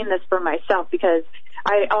 I've seen this for myself because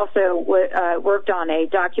I also worked on a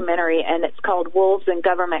documentary, and it's called Wolves in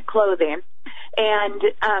Government Clothing. And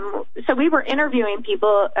so we were interviewing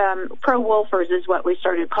people, pro-wolfers is what we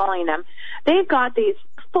started calling them. They've got these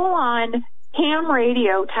full-on ham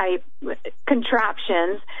radio type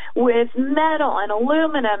contraptions with metal and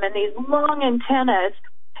aluminum and these long antennas,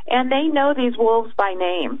 and they know these wolves by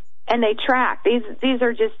name, and they track. These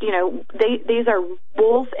are just, these are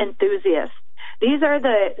wolf enthusiasts. These are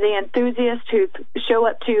the enthusiasts who show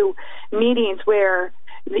up to meetings where,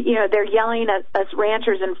 they're yelling at us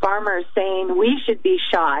ranchers and farmers saying we should be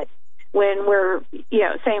shot, when we're,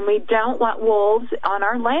 saying we don't want wolves on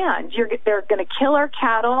our land. They're going to kill our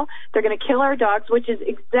cattle. They're going to kill our dogs, which is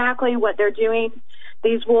exactly what they're doing.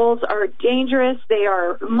 These wolves are dangerous. They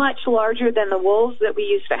are much larger than the wolves that we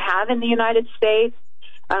used to have in the United States.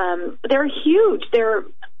 They're huge. They're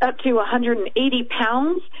up to 180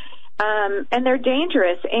 pounds, and they're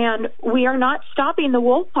dangerous. And we are not stopping the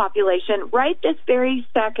wolf population right this very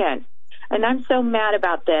second. And I'm so mad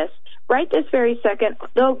about this. Right this very second,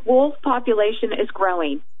 the wolf population is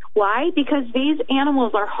growing. Why? Because these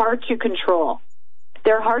animals are hard to control.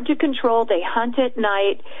 They're hard to control. They hunt at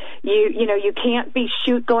night. You can't be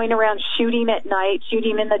going around shooting at night,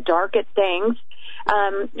 shooting in the dark at things.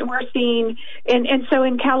 We're seeing, and so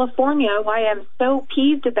in California, why I'm so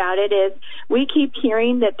peeved about it is we keep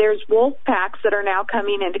hearing that there's wolf packs that are now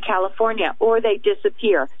coming into California, or they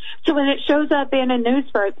disappear. So when it shows up in a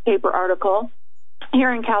newspaper article,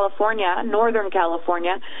 here in California, Northern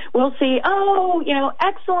California, we'll see,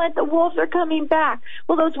 excellent, the wolves are coming back.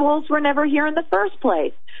 Well, those wolves were never here in the first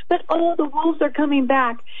place. But, the wolves are coming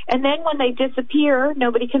back. And then when they disappear,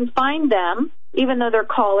 nobody can find them, even though they're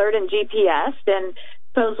collared and GPSed, and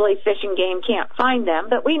supposedly Fish and Game can't find them.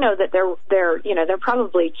 But we know that they're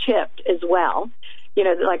probably chipped as well,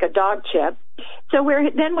 like a dog chip. So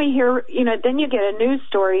then we hear, then you get a news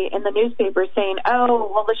story in the newspaper saying,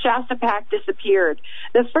 the Shasta pack disappeared.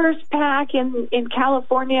 The first pack in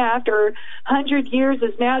California after 100 years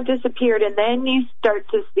has now disappeared. And then you start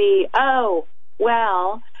to see,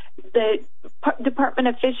 the Department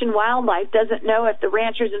of Fish and Wildlife doesn't know if the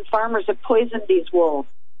ranchers and farmers have poisoned these wolves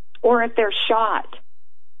or if they're shot.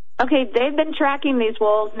 Okay, they've been tracking these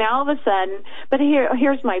wolves now all of a sudden, but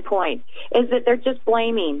here's my point, is that they're just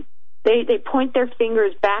blaming. They point their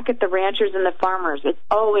fingers back at the ranchers and the farmers. It's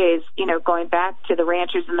always, going back to the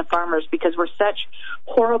ranchers and the farmers because we're such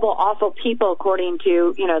horrible, awful people, according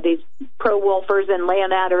to, these pro-wolfers and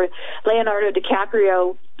Leonardo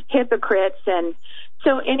DiCaprio hypocrites. And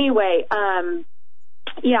so anyway, I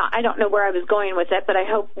don't know where I was going with it, but I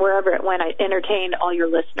hope wherever it went, I entertained all your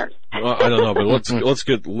listeners. Well, I don't know, but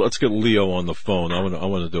let's get Leo on the phone. I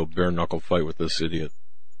want to do a bare knuckle fight with this idiot.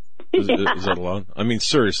 Is that allowed? I mean,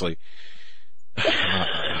 seriously.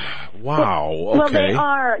 Wow. Okay.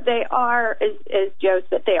 Well, they are, as Joe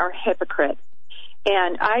said, they are hypocrites.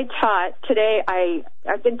 And I taught today.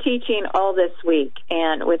 I've been teaching all this week,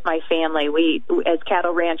 and with my family, we as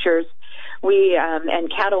cattle ranchers, and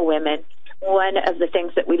cattle women. One of the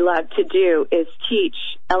things that we love to do is teach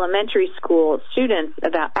elementary school students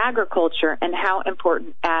about agriculture and how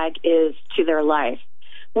important ag is to their life,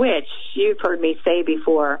 which you've heard me say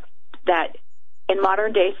before, that in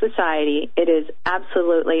modern day society, it is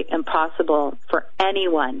absolutely impossible for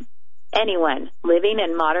anyone living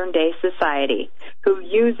in modern day society who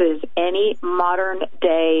uses any modern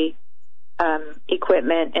day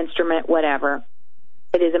equipment, instrument, whatever.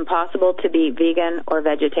 It is impossible to be vegan or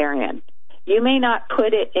vegetarian. You may not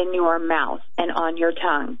put it in your mouth and on your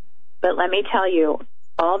tongue, but let me tell you,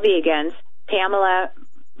 all vegans, Pamela,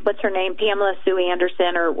 what's her name? Pamela Sue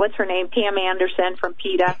Anderson, or what's her name? Pam Anderson from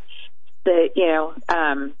PETA. I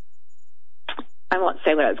won't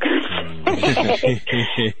say what I was going to say.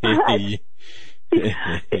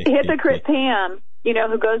 Hypocrite Pam,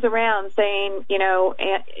 who goes around saying,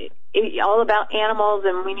 all about animals,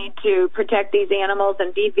 and we need to protect these animals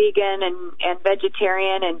and be vegan and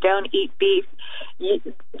vegetarian and don't eat beef.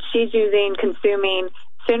 She's consuming, as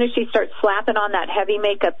soon as she starts slapping on that heavy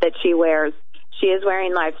makeup that she wears, she is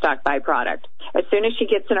wearing livestock byproduct. As soon as she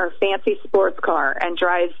gets in her fancy sports car and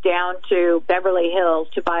drives down to Beverly Hills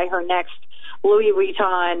to buy her next Louis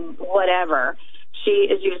Vuitton whatever, she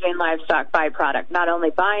is using livestock byproduct, not only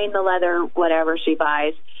buying the leather, whatever she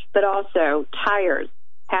buys, but also tires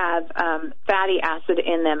have fatty acid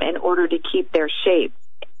in them in order to keep their shape.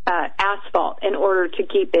 Asphalt in order to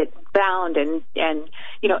keep it bound, and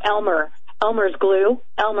you know, Elmer's glue.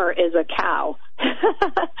 Elmer is a cow.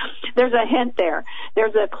 There's a hint there.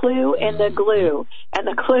 There's a clue in the glue, and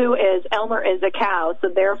the clue is Elmer is a cow, so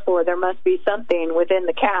therefore there must be something within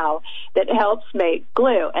the cow that helps make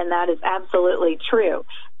glue, and that is absolutely true.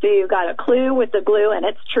 So you've got a clue with the glue, and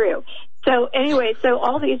it's true. So anyway, so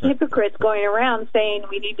all these hypocrites going around saying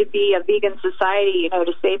we need to be a vegan society, you know,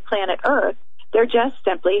 to save planet Earth, they're just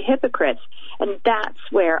simply hypocrites. And that's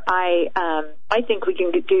where I think we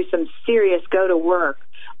can do some serious go-to work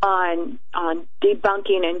on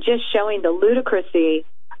debunking and just showing the ludicrousy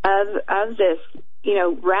of this, you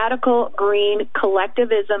know, radical green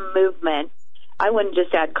collectivism movement. I wouldn't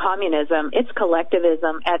just add communism. It's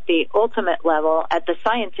collectivism at the ultimate level, at the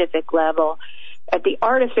scientific level, at the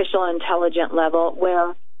artificial intelligent level,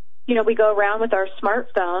 where, you know, we go around with our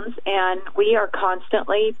smartphones and we are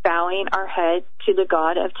constantly bowing our head to the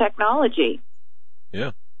god of technology.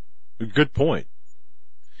 Yeah. Good point.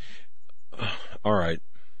 All right.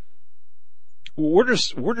 Where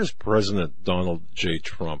does President Donald J.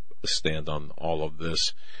 Trump stand on all of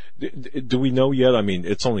this? Do we know yet? I mean,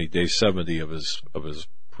 it's only day 70 of his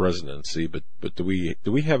presidency, but do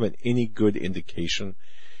we have any good indication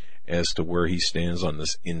as to where he stands on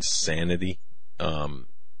this insanity? I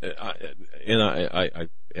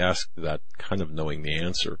asked that kind of knowing the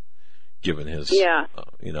answer, given his,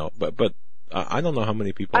 you know, but I don't know how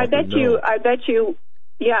many people. I bet you,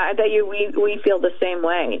 we feel the same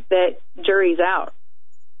way, that jury's out.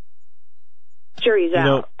 Jury's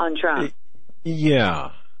out on Trump.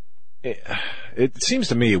 It seems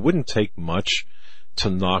to me it wouldn't take much to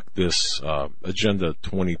knock this Agenda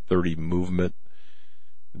 2030 movement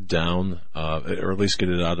down, or at least get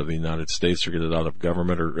it out of the United States, or get it out of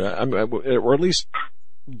government, or at least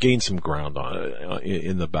gain some ground on it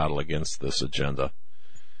in the battle against this agenda.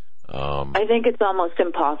 I think it's almost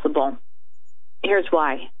impossible. Here's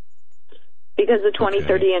why. Because the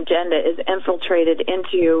 2030 agenda is infiltrated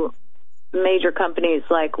into major companies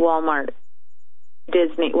like Walmart,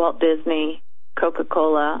 Disney, Walt Disney,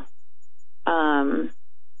 Coca-Cola.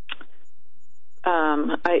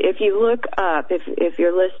 If you look up, if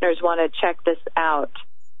your listeners want to check this out,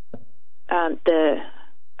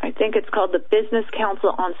 I think it's called the Business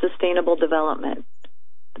Council on Sustainable Development.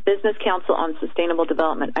 The Business Council on Sustainable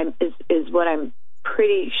Development is what I'm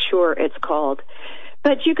pretty sure it's called.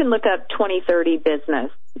 But you can look up 2030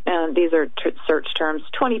 business. These are search terms.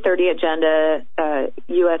 2030 agenda,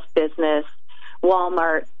 U.S. business,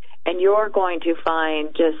 Walmart, and you're going to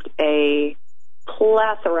find just a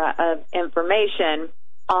plethora of information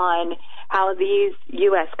on how these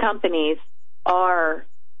U.S. companies are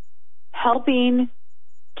helping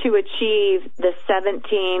to achieve the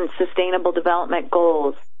 17 Sustainable Development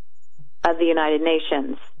Goals of the United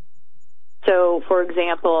Nations. So, for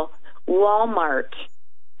example, Walmart.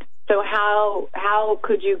 So how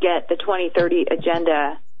could you get the 2030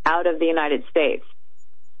 agenda out of the United States?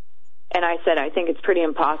 And I said, I think it's pretty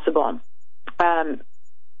impossible.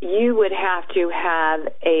 You would have to have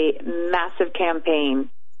a massive campaign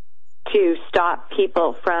to stop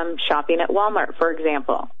people from shopping at Walmart, for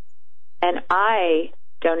example. And I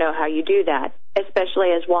don't know how you do that,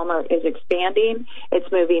 especially as Walmart is expanding.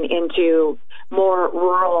 It's moving into more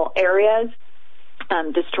rural areas,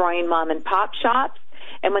 destroying mom and pop shops.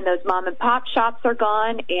 And when those mom and pop shops are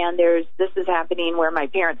gone, and this is happening where my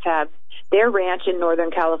parents have their ranch in Northern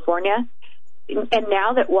California. And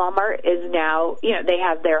now that Walmart is now, you know, they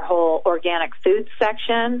have their whole organic food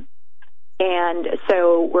section. And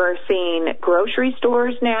so we're seeing grocery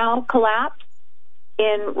stores now collapse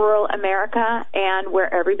in rural America, and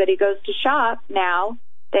where everybody goes to shop now,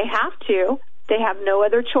 they have no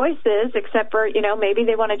other choices except for, you know, maybe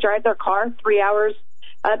they want to drive their car 3 hours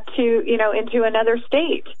up to, you know, into another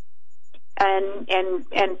state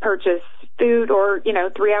and purchase food, or, you know,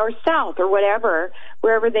 3 hours south or whatever,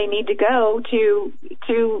 wherever they need to go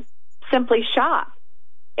to simply shop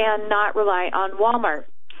and not rely on Walmart.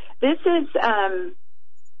 This is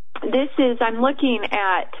I'm looking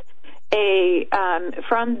at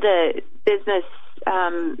from the Business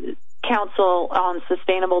Council on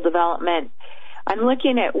Sustainable Development. I'm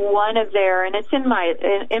looking at one of their, and it's in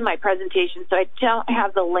my presentation, so I don't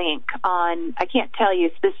have the link on. I can't tell you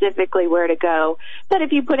specifically where to go, but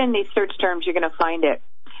if you put in these search terms, you're going to find it.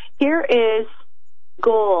 Here is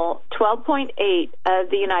Goal 12.8 of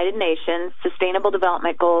the United Nations Sustainable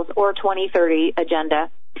Development Goals, or 2030 Agenda.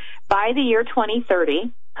 By the year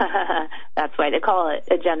 2030, That's why they call it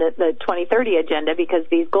the 2030 agenda, because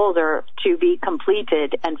these goals are to be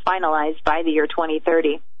completed and finalized by the year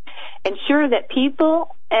 2030. Ensure that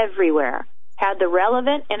people everywhere have the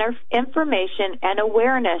relevant information and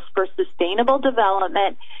awareness for sustainable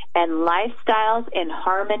development and lifestyles in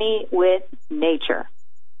harmony with nature.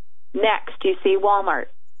 Next, you see Walmart.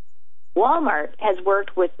 Walmart has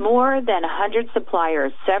worked with more than 100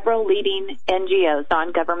 suppliers, several leading NGOs,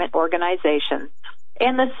 non-government organizations,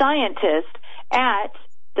 and the scientists at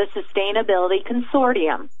the Sustainability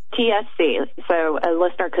Consortium, TSC. So a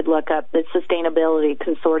listener could look up the Sustainability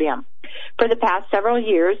Consortium for the past several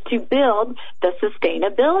years to build the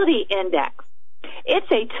Sustainability Index.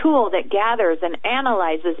 It's a tool that gathers and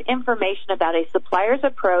analyzes information about a supplier's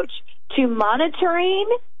approach to monitoring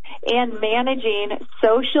and managing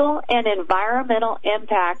social and environmental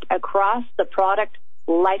impact across the product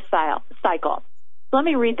life cycle. Let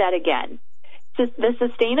me read that again. The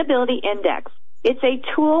Sustainability Index. It's a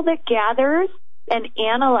tool that gathers and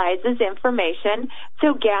analyzes information.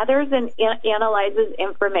 So gathers and analyzes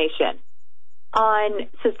information on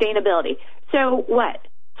sustainability. So what?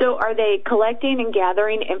 So are they collecting and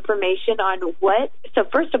gathering information on what? So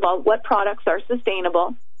first of all, what products are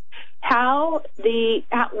sustainable?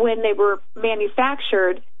 When they were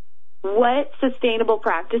manufactured, what sustainable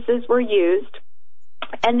practices were used?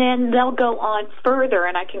 And then they'll go on further,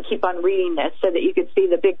 and I can keep on reading this so that you can see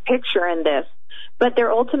the big picture in this. But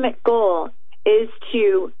their ultimate goal is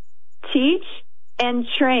to teach and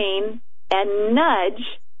train and nudge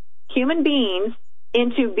human beings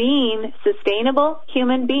into being sustainable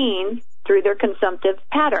human beings through their consumptive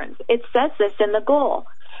patterns. It says this in the goal.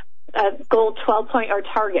 Goal 12 or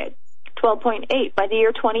target 12.8 by the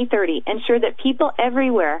year 2030. Ensure that people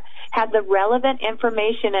everywhere have the relevant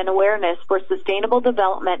information and awareness for sustainable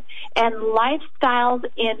development and lifestyles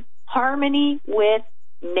in harmony with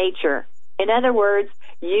nature. In other words,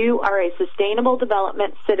 you are a sustainable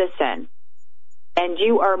development citizen, and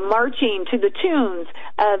you are marching to the tunes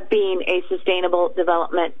of being a sustainable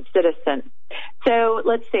development citizen. So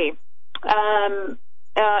let's see.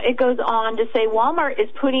 It goes on to say Walmart is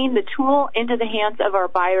putting the tool into the hands of our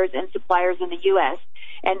buyers and suppliers in the U.S.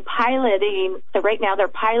 and piloting. So right now they're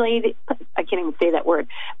piloting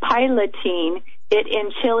it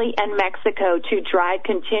in Chile and Mexico to drive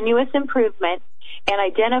continuous improvement and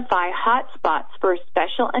identify hot spots for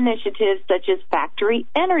special initiatives such as factory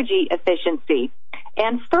energy efficiency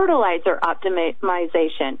and fertilizer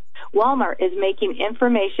optimization. Walmart is making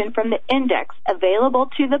information from the index available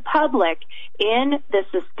to the public in the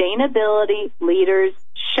Sustainability Leaders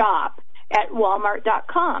Shop at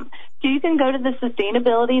Walmart.com. So you can go to the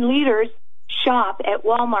Sustainability Leaders Shop at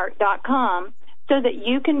Walmart.com so that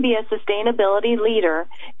you can be a sustainability leader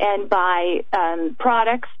and buy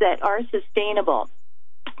products that are sustainable.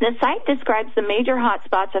 The site describes the major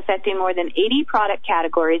hotspots affecting more than 80 product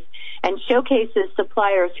categories and showcases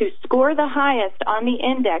suppliers who score the highest on the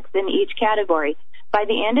index in each category. By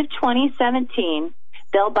the end of 2017,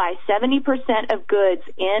 they'll buy 70% of goods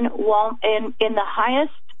in the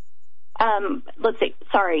highest.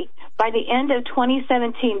 By the end of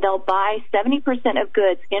 2017, they'll buy 70% of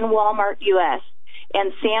goods in Walmart U.S.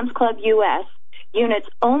 and Sam's Club U.S. units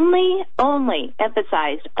only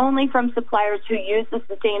emphasized only from suppliers who use the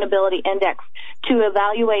Sustainability Index to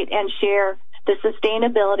evaluate and share the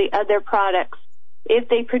sustainability of their products if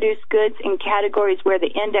they produce goods in categories where the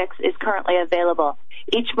index is currently available.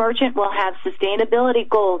 Each merchant will have sustainability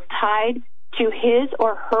goals tied to his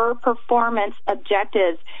or her performance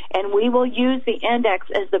objectives, and we will use the index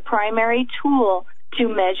as the primary tool to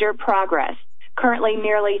measure progress. Currently,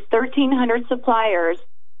 nearly 1,300 suppliers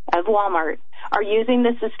of Walmart are using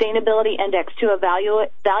the Sustainability Index to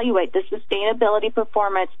evaluate the sustainability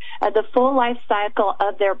performance of the full life cycle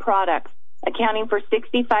of their products, accounting for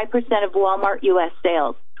 65% of Walmart U.S.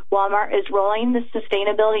 sales. Walmart is rolling the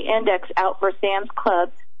Sustainability Index out for Sam's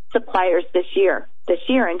Club suppliers this year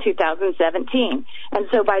in 2017. And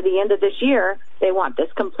so by the end of this year, they want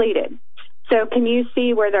this completed. So can you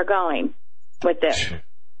see where they're going with this?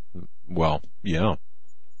 Well, yeah.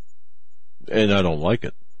 And I don't like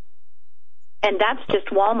it. And that's just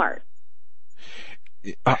Walmart.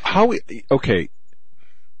 Okay.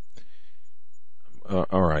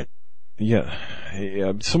 All right. Yeah.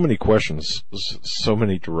 So many questions, so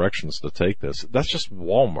many directions to take this. That's just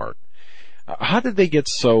Walmart. How did they get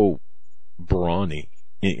so brawny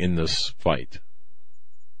in this fight?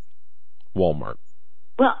 Walmart.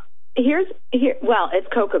 Well, it's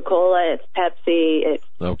Coca-Cola, it's Pepsi, it's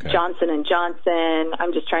Johnson & Johnson.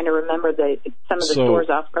 I'm just trying to remember some of the stores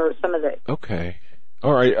off, or some of the... Okay.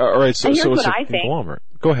 All right. So here's it's what a I think. conglomerate.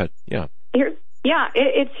 Go ahead. Yeah. Yeah,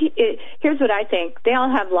 here's what I think. They all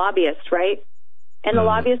have lobbyists, right? And the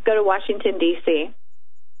lobbyists go to Washington, D.C.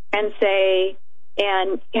 and say,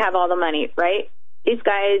 and have all the money, right? These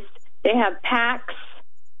guys, they have PACs,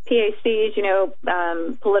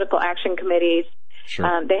 PACs, political action committees.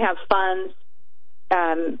 Sure. They have funds.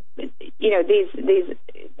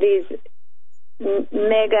 These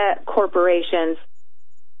mega corporations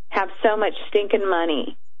have so much stinking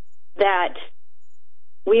money that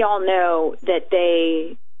we all know that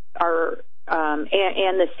they are,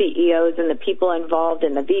 and the CEOs and the people involved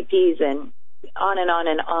and the VPs and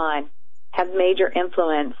on, have major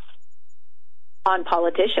influence on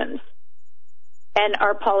politicians. And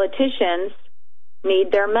our politicians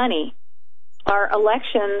need their money. Our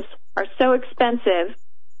elections are so expensive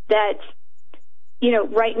that,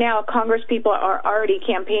 right now Congress people are already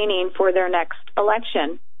campaigning for their next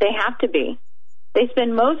election. They have to be. They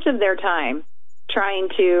spend most of their time trying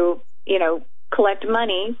to, collect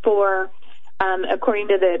money for, according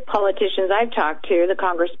to the politicians I've talked to, the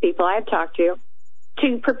Congress people I've talked to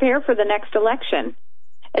prepare for the next election,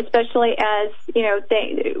 especially as,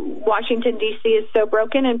 Washington, D.C. is so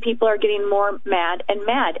broken and people are getting more mad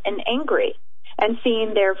and angry and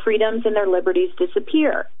seeing their freedoms and their liberties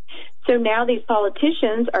disappear. So now these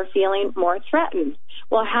politicians are feeling more threatened.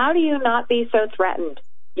 Well, how do you not be so threatened?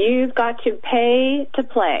 You've got to pay to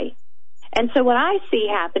play. And so what I see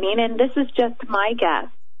happening, and this is just my guess,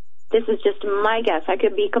 I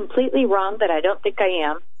could be completely wrong, but I don't think I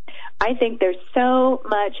am. I think there's so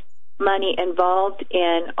much money involved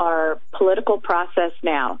in our political process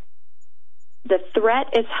now. The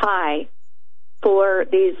threat is high for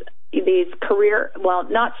these career, well,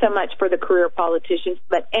 not so much for the career politicians,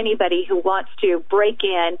 but anybody who wants to break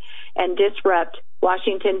in and disrupt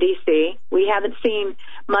Washington, D.C. We haven't seen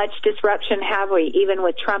much disruption, have we? Even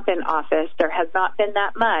with Trump in office, there has not been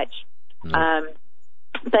that much. No.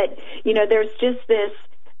 But, there's just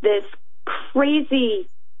this crazy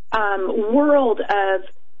world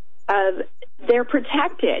of they're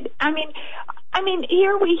protected. I mean,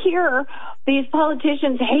 here we hear these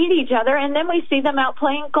politicians hate each other, and then we see them out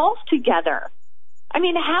playing golf together. I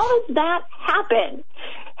mean, how does that happen?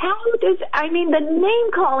 The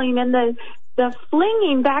name calling and the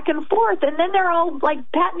flinging back and forth, and then they're all like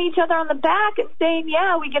patting each other on the back and saying,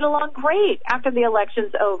 yeah, we get along great after the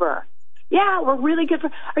election's over. Yeah, we're really good.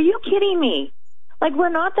 Are you kidding me? Like, we're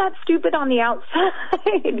not that stupid on the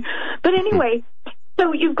outside. But anyway,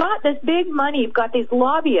 so you've got this big money. You've got these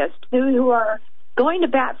lobbyists who are going to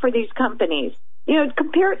bat for these companies.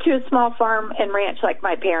 Compare it to a small farm and ranch like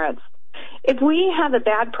my parents. If we have a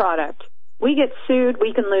bad product, we get sued,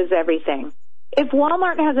 we can lose everything. If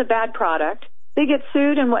Walmart has a bad product, they get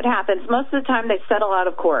sued, and what happens? Most of the time they settle out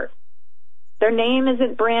of court. Their name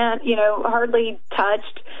isn't hardly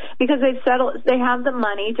touched because they have the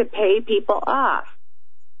money to pay people off.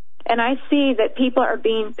 And I see that people are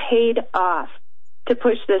being paid off to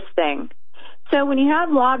push this thing. So when you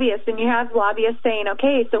have lobbyists and you have lobbyists saying,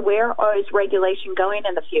 okay, so where is regulation going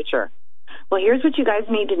in the future? Well, here's what you guys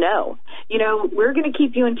need to know. We're going to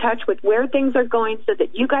keep you in touch with where things are going so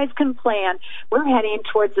that you guys can plan. We're heading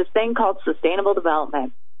towards this thing called sustainable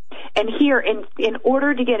development. And here, in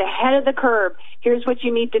order to get ahead of the curve, here's what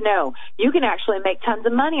you need to know. You can actually make tons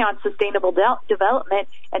of money on sustainable development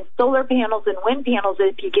and solar panels and wind panels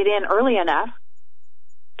if you get in early enough.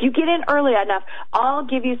 You get in early enough, I'll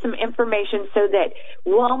give you some information so that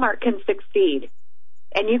Walmart can succeed.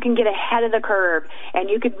 And you can get ahead of the curve, and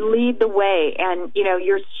you can lead the way, and,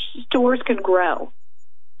 your stores can grow.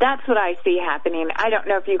 That's what I see happening. I don't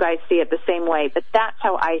know if you guys see it the same way, but that's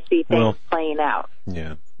how I see things playing out.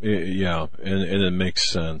 Yeah. Yeah, and it makes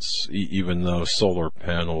sense, even though solar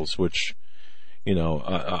panels, which,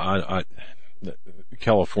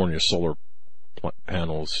 California solar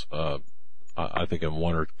panels, I think in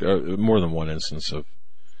one or more than one instance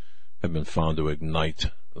have been found to ignite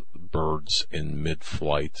birds in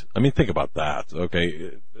mid-flight. I mean, think about that,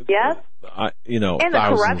 okay? Yes. And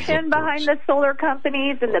the corruption behind the solar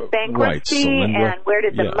companies and the bankruptcy, and where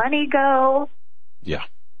did the money go? Yeah,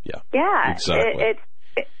 exactly.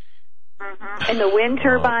 And the wind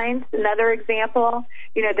turbines, another example,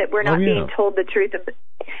 that we're not being told the truth of.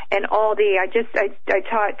 And all I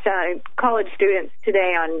taught college students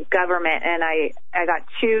today on government, and I got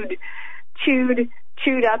chewed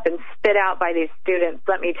up and spit out by these students,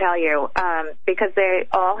 let me tell you, because they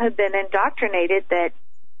all have been indoctrinated that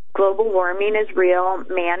global warming is real,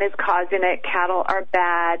 man is causing it, cattle are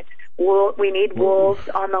bad, we need wolves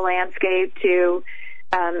on the landscape to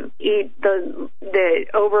eat the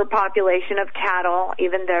overpopulation of cattle,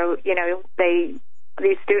 even though,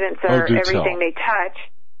 these students are everything they touch.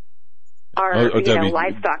 Debbie,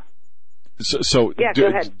 livestock. So yeah, go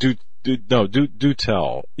ahead. Do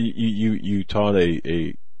tell. You taught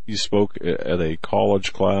you spoke at a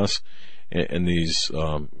college class, and these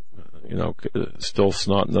still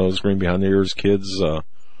snot-nosed, green behind the ears kids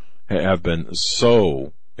have been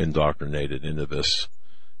so indoctrinated into this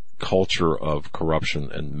culture of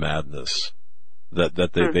corruption and madness that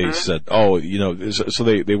they said, so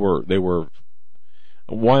they were.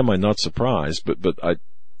 Why am I not surprised? But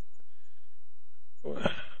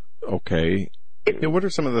okay. Yeah, what are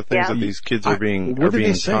some of the things that these kids are being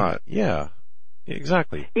taught? Yeah,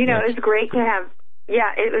 exactly. It was great to have.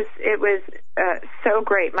 Yeah, it was so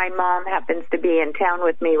great. My mom happens to be in town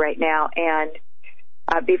with me right now, and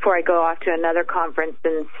before I go off to another conference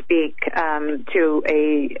and speak to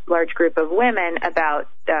a large group of women about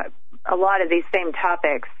a lot of these same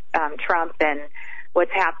topics, Trump and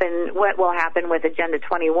what will happen with Agenda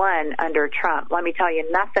 21 under Trump. Let me tell you,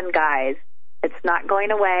 nothing, guys. It's not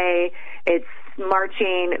going away. It's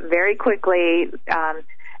marching very quickly, and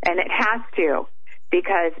it has to,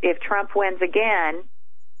 because if Trump wins again,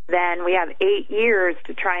 then we have 8 years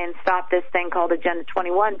to try and stop this thing called Agenda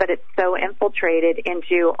 21, but it's so infiltrated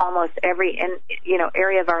into almost every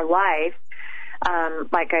area of our life,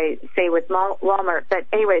 like I say with Walmart. But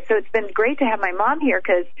anyway, so it's been great to have my mom here,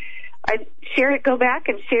 because I go back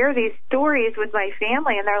and share these stories with my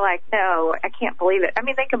family, and they're like, no, I can't believe it. I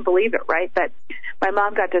mean, they can believe it, right? But my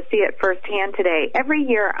mom got to see it firsthand today. Every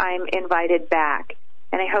year I'm invited back,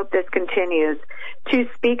 and I hope this continues, to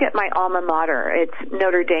speak at my alma mater. It's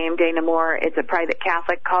Notre Dame de Namur. It's a private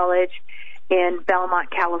Catholic college in Belmont,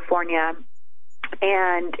 California.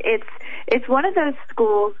 And it's one of those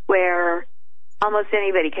schools where almost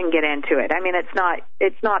anybody can get into it. I mean, it's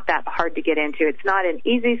not that hard to get into. It's not an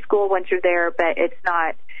easy school once you're there, but it's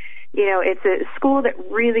not, it's a school that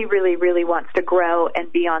really, really, really wants to grow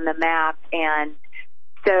and be on the map. And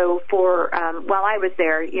so while I was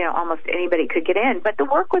there, almost anybody could get in, but the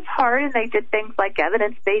work was hard, and they did things like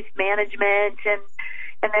evidence-based management, and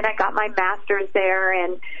then I got my master's there,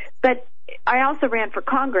 but I also ran for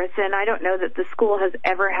Congress, and I don't know that the school has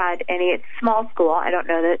ever had it's a small school. I don't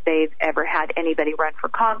know that they've ever had anybody run for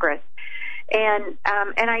Congress. And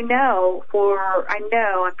I'm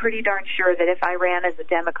pretty darn sure that if I ran as a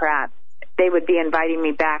Democrat, they would be inviting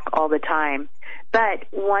me back all the time. But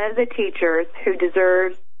one of the teachers who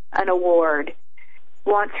deserves an award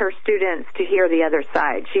wants her students to hear the other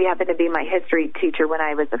side. She happened to be my history teacher when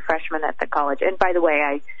I was a freshman at the college. And by the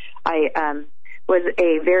way, I was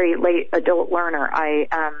a very late adult learner. I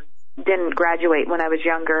didn't graduate when I was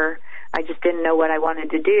younger. I just didn't know what I wanted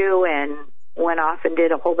to do, and went off and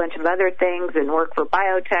did a whole bunch of other things and worked for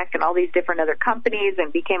biotech and all these different other companies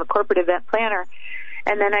and became a corporate event planner.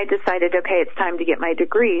 And then I decided, okay, it's time to get my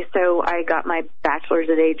degree. So I got my bachelor's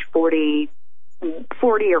at age 40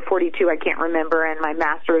 or 42, I can't remember, and my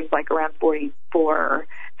master's like around 44,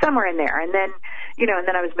 somewhere in there. And then, and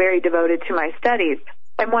then I was very devoted to my studies.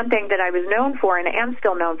 And one thing that I was known for, and am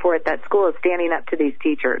still known for at that school, is standing up to these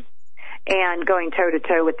teachers and going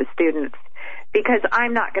toe-to-toe with the students, because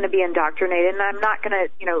I'm not going to be indoctrinated, and I'm not going to,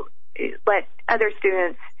 let other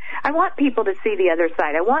students. I want people to see the other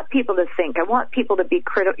side. I want people to think. I want people to be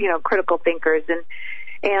critical thinkers,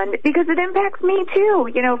 and because it impacts me too.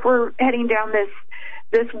 If we're heading down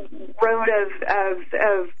this road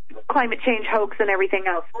of climate change hoax and everything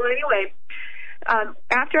else. Well, anyway,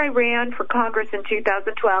 after I ran for Congress in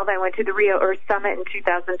 2012, I went to the Rio Earth Summit in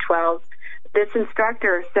 2012. This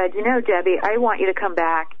instructor said, Debbie, I want you to come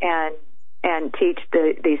back and teach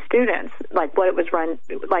these students like what it was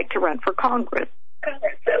like to run for Congress.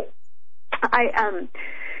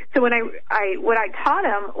 So when what I taught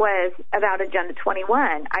them was about Agenda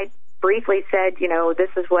 21. I briefly said, this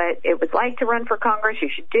is what it was like to run for Congress. You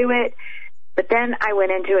should do it. But then I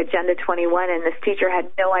went into Agenda 21, and this teacher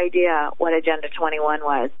had no idea what Agenda 21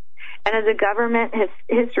 was. And as a government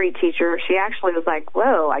history teacher, she actually was like,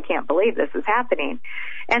 whoa, I can't believe this is happening.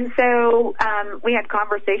 And so we had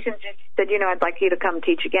conversations, and she said, I'd like you to come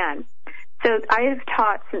teach again. So I have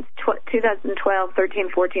taught since 2012, 13,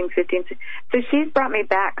 14, 15. So she's brought me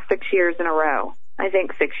back 6 years in a row, I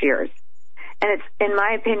think 6 years. And it's, in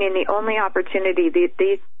my opinion, the only opportunity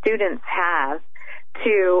these students have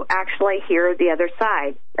to actually hear the other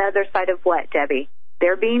side. The other side of what, Debbie?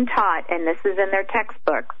 They're being taught, and this is in their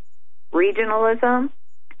textbooks, regionalism.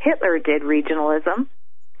 Hitler did regionalism.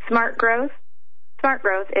 Smart growth. Smart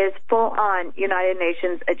growth is full-on United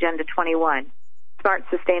Nations Agenda 21. Smart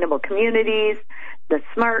sustainable communities, the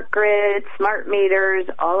smart grid, smart meters,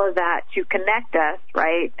 all of that to connect us,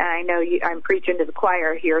 right? And I know I'm preaching to the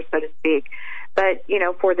choir here, so to speak, but,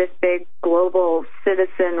 for this big global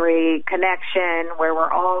citizenry connection where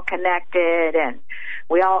we're all connected and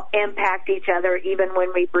we all impact each other even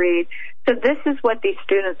when we breathe. So this is what these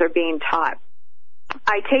students are being taught.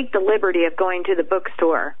 I take the liberty of going to the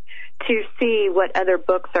bookstore to see what other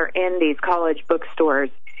books are in these college bookstores.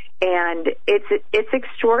 And it's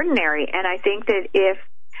extraordinary. And I think that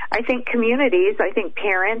communities, I think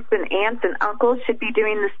parents and aunts and uncles should be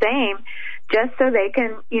doing the same, just so they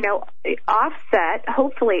can,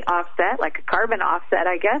 hopefully offset, like a carbon offset,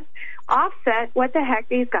 I guess, offset what the heck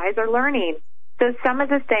these guys are learning. So some of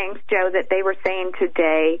the things, Joe, that they were saying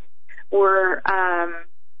today were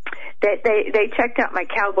that they checked out my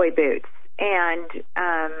cowboy boots and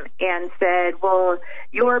said, well,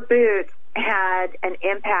 your boots had an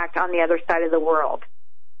impact on the other side of the world.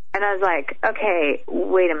 And I was like, okay,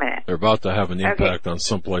 wait a minute. They're about to have an impact on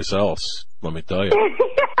someplace else, let me tell you.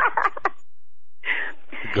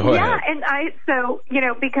 Go ahead. Yeah,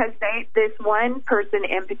 and because this one person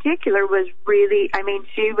in particular was really,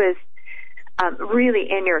 she was really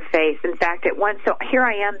in your face. In fact, so here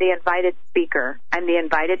I am, the invited speaker. I'm the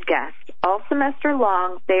invited guest. All semester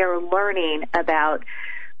long, they are learning about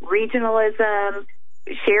regionalism,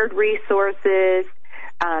 shared resources,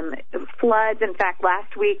 floods. In fact,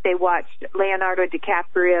 last week they watched Leonardo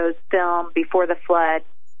DiCaprio's film Before the Flood,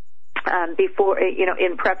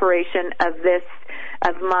 in preparation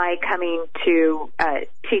of my coming to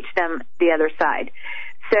teach them the other side.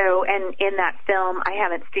 So, and in that film, I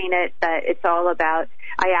haven't seen it, but it's all about,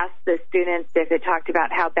 I asked the students if it talked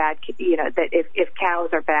about how bad, that if cows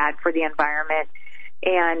are bad for the environment.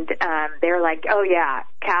 And they're like, oh, yeah,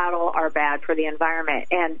 cattle are bad for the environment.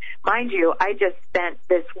 And mind you, I just spent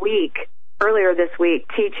earlier this week,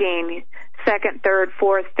 teaching 2nd, 3rd,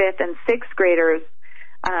 4th, 5th, and 6th graders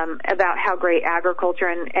about how great agriculture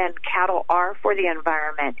and cattle are for the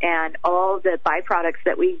environment and all the byproducts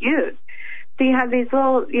that we use. So you have these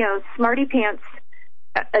little, smarty pants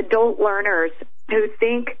adult learners who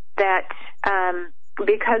think that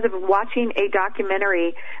because of watching a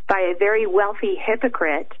documentary by a very wealthy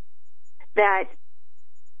hypocrite, that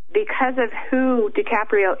because of who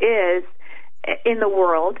DiCaprio is in the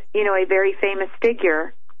world, a very famous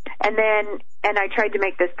figure, and I tried to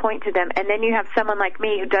make this point to them, and then you have someone like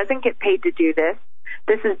me who doesn't get paid to do this.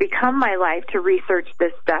 This has become my life, to research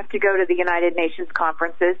this stuff, to go to the United Nations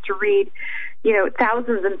conferences, to read,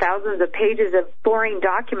 thousands and thousands of pages of boring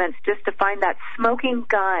documents just to find that smoking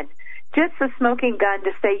gun. Just the smoking gun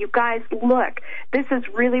to say, you guys, look, this is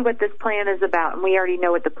really what this plan is about, and we already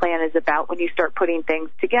know what the plan is about when you start putting things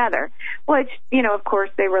together. Which, of course,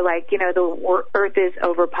 they were like, the earth is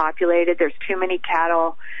overpopulated, there's too many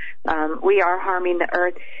cattle, we are harming the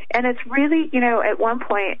earth. And it's really, at one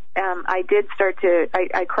point, I did start to,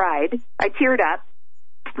 I cried, I teared up.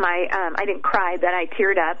 I didn't cry, but I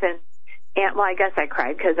teared up, and I guess I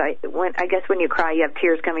cried because when you cry, you have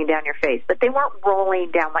tears coming down your face. But they weren't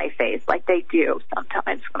rolling down my face like they do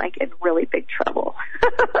sometimes when I get in really big trouble.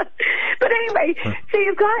 But anyway, so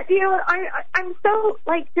you've got, I'm so,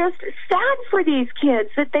 just sad for these kids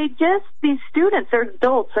that these students, they're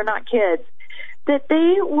adults, they're not kids, that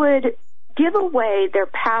they would give away their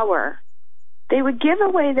power. They would give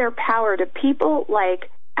away their power to people like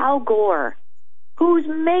Al Gore, who's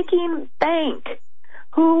making bank,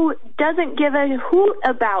 who doesn't give a hoot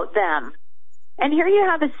about them. And here you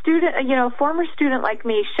have a student, a former student like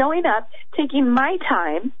me showing up, taking my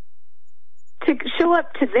time to show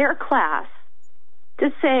up to their class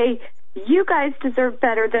to say, you guys deserve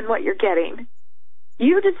better than what you're getting.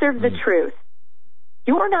 You deserve the truth.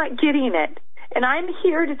 You're not getting it. And I'm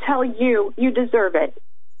here to tell you, you deserve it.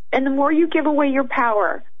 And the more you give away your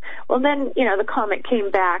power, well, then, the comment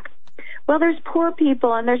came back, well, there's poor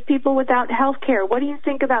people and there's people without health care. What do you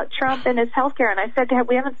think about Trump and his health care? And I said to him,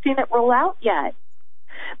 we haven't seen it roll out yet.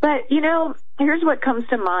 But, here's what comes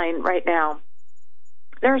to mind right now.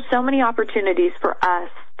 There are so many opportunities for us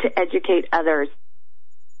to educate others.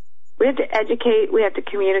 We have to educate, we have to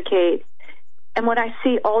communicate. And what I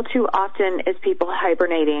see all too often is people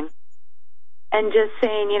hibernating and just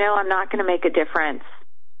saying, I'm not going to make a difference.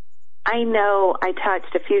 I know I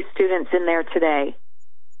touched a few students in there today.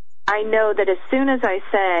 I know that as soon as I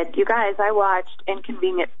said, you guys, I watched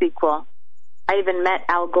Inconvenient Sequel. I even met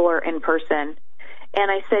Al Gore in person. And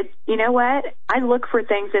I said, you know what? I look for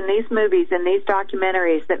things in these movies and these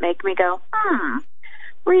documentaries that make me go,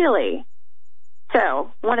 really?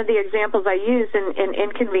 So one of the examples I use in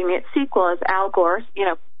Inconvenient Sequel is Al Gore,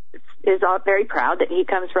 is all very proud that he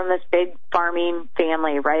comes from this big farming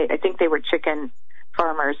family, right? I think they were chicken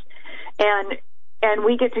farmers. And And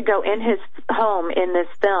we get to go in his home in this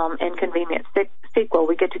film, Inconvenient Sequel.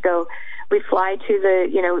 We get to go, we fly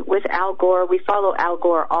to with Al Gore. We follow Al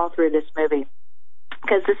Gore all through this movie,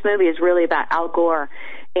 because this movie is really about Al Gore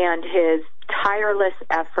and his tireless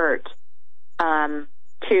effort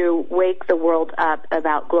to wake the world up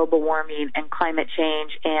about global warming and climate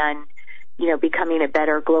change and, becoming a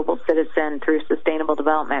better global citizen through sustainable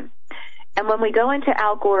development. And when we go into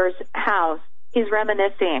Al Gore's house, he's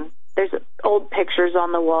reminiscing. There's old pictures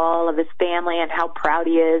on the wall of his family and how proud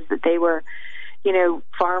he is that they were,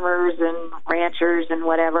 farmers and ranchers and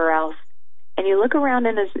whatever else. And you look around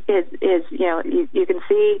in his you can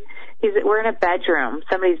see we're in a bedroom,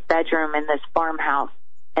 somebody's bedroom in this farmhouse,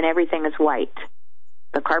 and everything is white.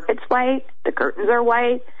 The carpet's white, the curtains are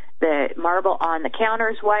white, the marble on the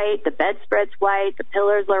counter's white, the bedspread's white, the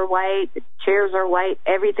pillows are white, the chairs are white,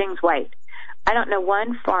 everything's white. I don't know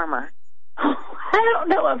one farmer. I don't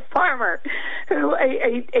know a farmer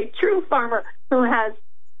a true farmer who has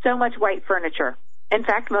so much white furniture. In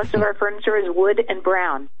fact, most of our furniture is wood and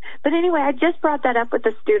brown. But anyway, I just brought that up with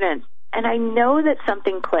the students, and I know that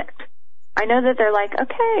something clicked. I know that they're like,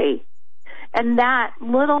 okay. And that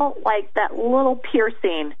little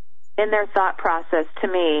piercing in their thought process to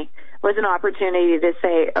me was an opportunity to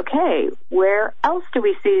say, okay, where else do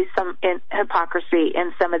we see some hypocrisy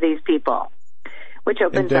in some of these people? Which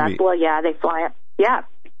opens Debbie, up, well, yeah, they fly up. Yeah.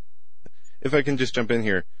 If I can just jump in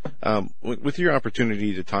here, with your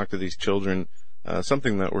opportunity to talk to these children,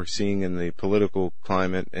 something that we're seeing in the political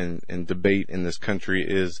climate and debate in this country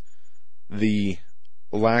is the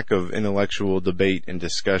lack of intellectual debate and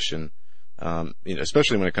discussion,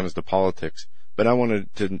 especially when it comes to politics. But I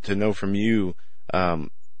wanted to know from you,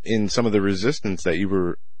 in some of the resistance that you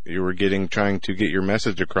were getting, trying to get your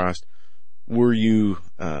message across,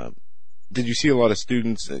 did you see a lot of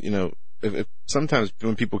students, if sometimes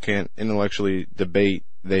when people can't intellectually debate,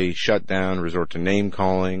 they shut down, resort to name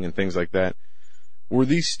calling and things like that. Were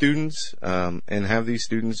these students, and have these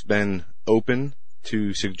students been open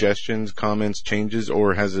to suggestions, comments, changes,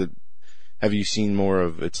 or have you seen more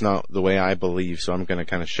of, it's not the way I believe, so I'm going to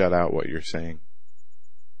kind of shut out what you're saying?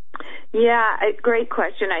 Yeah, great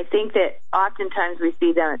question. I think that oftentimes we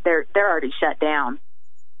see them, they're already shut down.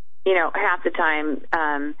 Half the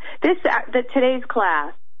time, today's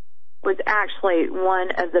class was actually one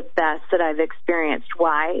of the best that I've experienced.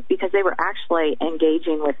 Why? Because they were actually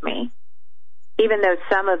engaging with me. Even though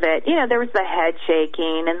some of it, there was the head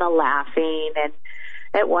shaking and the laughing, and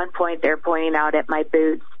at one point they're pointing out at my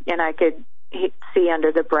boots, and I could see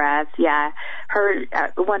under the breath, I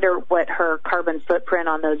wonder what her carbon footprint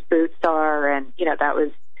on those boots are, and, that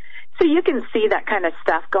was, so you can see that kind of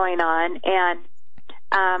stuff going on, and,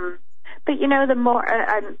 but the more,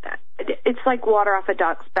 it's like water off a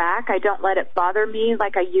duck's back. I don't let it bother me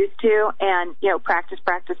like I used to, and, practice,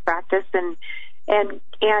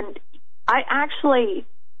 and I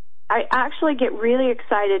actually get really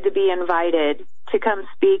excited to be invited to come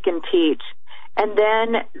speak and teach. And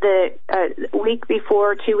then the week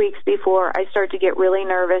before, 2 weeks before, I start to get really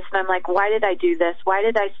nervous, and I'm like, why did I do this? Why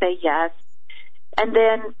did I say yes? And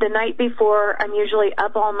then the night before, I'm usually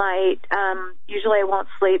up all night. Usually I won't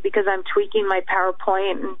sleep because I'm tweaking my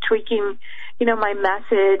PowerPoint and tweaking, my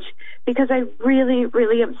message, because I really,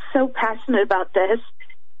 really am so passionate about this.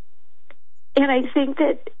 And I think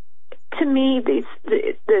that, to me, the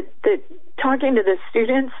talking to the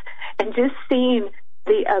students and just seeing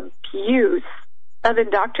the abuse of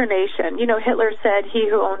indoctrination. Hitler said, he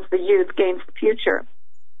who owns the youth gains the future.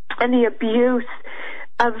 And the abuse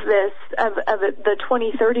of this, of the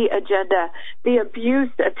 2030 agenda, the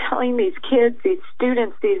abuse of telling these kids, these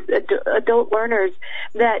students, these adult learners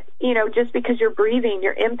that, just because you're breathing,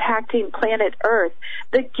 you're impacting planet Earth.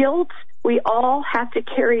 The guilt we all have to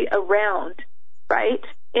carry around, right,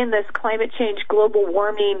 in this climate change, global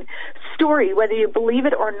warming story, whether you believe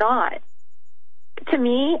it or not. To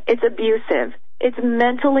me, it's abusive. It's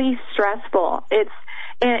mentally stressful.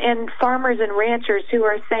 And farmers and ranchers who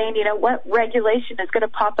are saying, what regulation is going to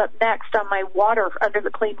pop up next on my water under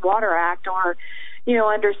the Clean Water Act, or,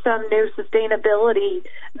 under some new sustainability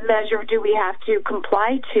measure do we have to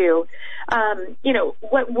comply to?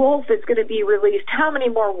 What wolf is going to be released? How many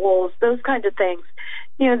more wolves? Those kinds of things.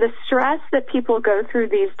 The stress that people go through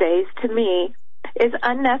these days, to me, is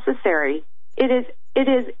unnecessary. It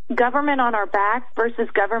is government on our back versus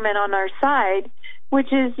government on our side,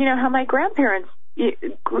 which is, how my grandparents,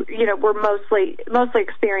 were mostly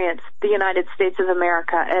experienced the United States of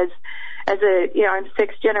America as I'm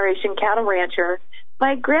sixth generation cattle rancher.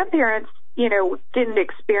 My grandparents, didn't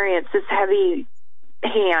experience this heavy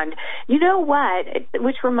hand. You know what?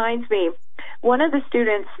 Which reminds me, one of the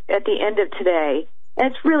students at the end of today,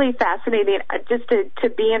 and it's really fascinating just to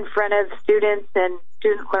be in front of students and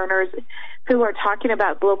student learners who are talking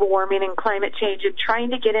about global warming and climate change and trying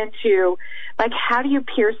to get into, like, how do you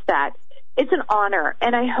pierce that? It's an honor,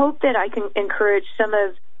 and I hope that I can encourage some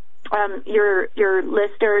of your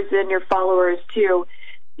listeners and your followers to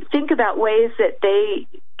think about ways that they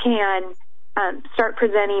can start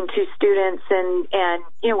presenting to students and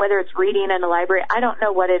whether it's reading in a library. I don't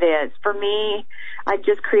know what it is. For me, I've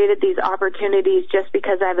just created these opportunities just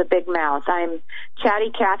because I have a big mouth. I'm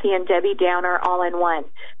Chatty Cathy and Debbie Downer all in one.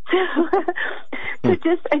 So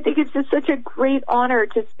I think it's just such a great honor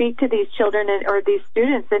to speak to these children or these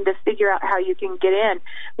students and to figure out how you can get in.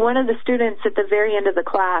 One of the students at the very end of the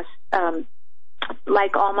class,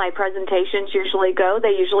 like all my presentations usually go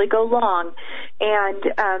long. And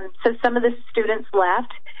so some of the students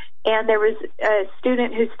left, and there was a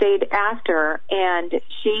student who stayed after, and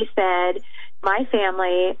she said, my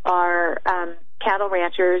family are cattle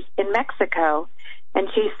ranchers in Mexico. And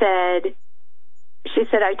she said,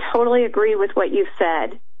 I totally agree with what you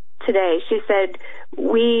said today. She said,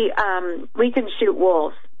 we can shoot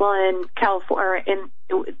wolves. Well, in California, in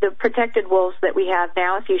the protected wolves that we have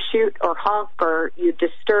now, if you shoot or honk or you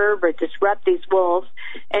disturb or disrupt these wolves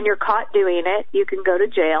and you're caught doing it, you can go to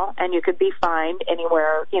jail and you could be fined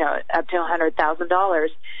anywhere, up to $100,000.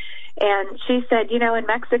 And she said, in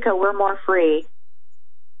Mexico, we're more free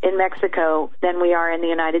in Mexico than we are in the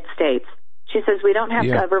United States. She says, we don't have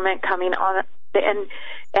government coming on.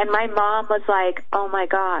 And my mom was like, oh my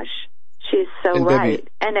gosh, she's so right. Debbie,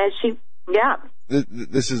 and as she,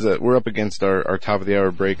 this is we're up against our top of the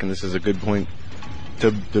hour break, and this is a good point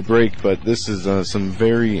to break, but this is some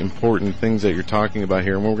very important things that you're talking about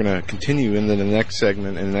here, and we're going to continue into the next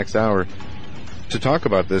segment in the next hour to talk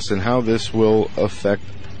about this and how this will affect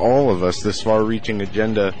all of us, this far-reaching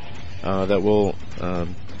agenda that will,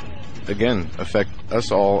 again, affect us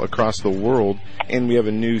all across the world. And we have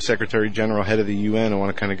a new Secretary General, head of the UN. I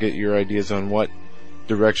want to kind of get your ideas on what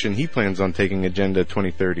direction he plans on taking Agenda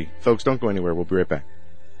 2030. Folks, don't go anywhere. We'll be right back.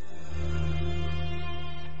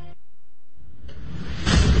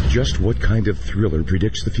 Just what kind of thriller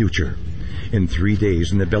predicts the future? In 3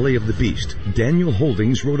 days in the belly of the beast, Daniel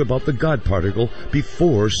Holdings wrote about the God particle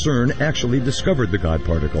before CERN actually discovered the God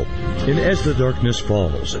particle. In As the Darkness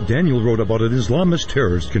Falls, Daniel wrote about an Islamist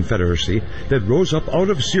terrorist confederacy that rose up out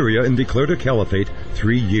of Syria and declared a caliphate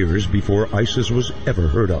 3 years before ISIS was ever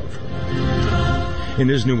heard of. In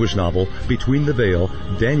his newest novel, Between the Veil,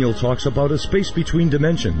 Daniel talks about a space between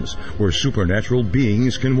dimensions where supernatural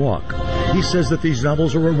beings can walk. He says that these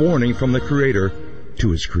novels are a warning from the Creator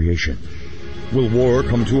to his creation. Will war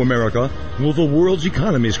come to America? Will the world's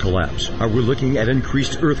economies collapse? Are we looking at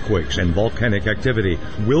increased earthquakes and volcanic activity?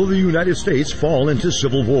 Will the United States fall into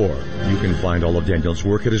civil war? You can find all of Daniel's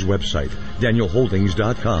work at his website,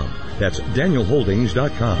 DanielHoldings.com. That's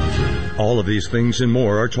DanielHoldings.com. All of these things and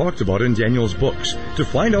more are talked about in Daniel's books. To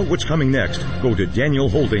find out what's coming next, go to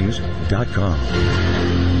DanielHoldings.com.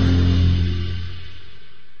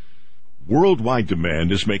 Worldwide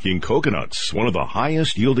demand is making coconuts one of the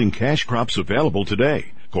highest yielding cash crops available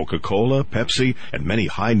today. Coca-Cola, Pepsi, and many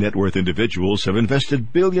high-net-worth individuals have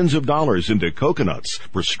invested billions of dollars into coconuts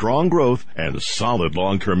for strong growth and solid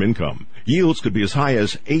long-term income. Yields could be as high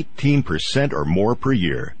as 18% or more per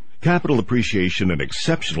year. Capital appreciation and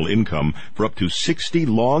exceptional income for up to 60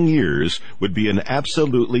 long years would be an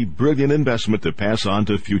absolutely brilliant investment to pass on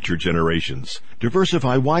to future generations.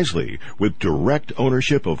 Diversify wisely with direct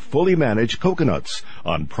ownership of fully managed coconuts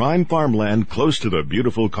on prime farmland close to the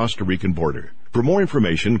beautiful Costa Rican border. For more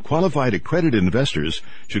information, qualified accredited investors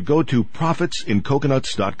should go to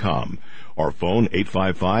profitsincoconuts.com or phone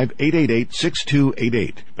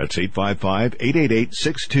 855-888-6288. That's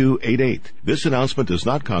 855-888-6288. This announcement does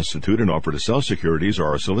not constitute an offer to sell securities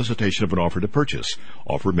or a solicitation of an offer to purchase.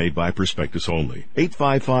 Offer made by prospectus only.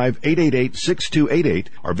 855-888-6288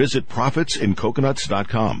 or visit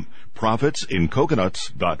profitsincoconuts.com.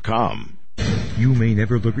 profitsincoconuts.com. You may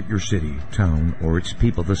never look at your city, town, or its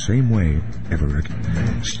people the same way ever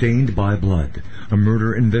again. Stained by Blood, a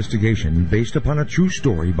murder investigation based upon a true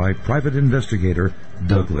story by private investigator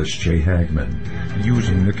Douglas J. Hagmann.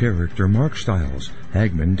 Using the character Mark Stiles,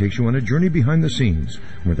 Hagmann takes you on a journey behind the scenes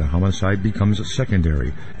where the homicide becomes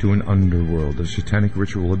secondary to an underworld of satanic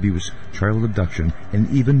ritual abuse, child abduction, and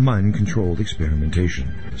even mind-controlled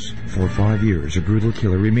experimentation. For 5 years, a brutal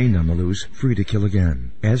killer remained on the loose, free to kill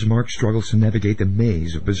again. As Mark struggles to navigate the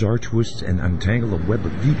maze of bizarre twists and untangle a web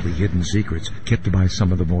of deeply hidden secrets kept by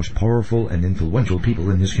some of the most powerful and influential people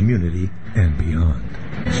in his community and beyond.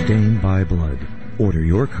 Stained by Blood. Order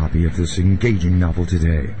your copy of this engaging novel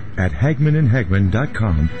today at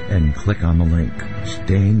HagmannandHagmann.com and click on the link.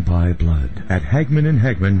 Stained by Blood at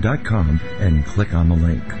HagmannandHagmann.com and click on the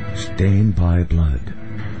link. Stained by Blood.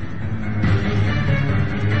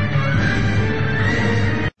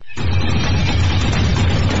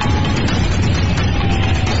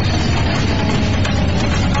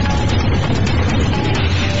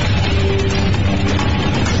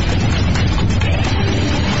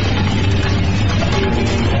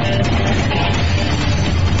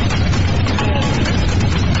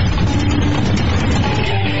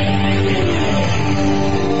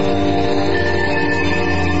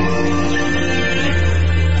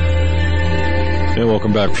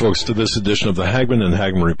 Welcome back, folks, to this edition of the Hagmann and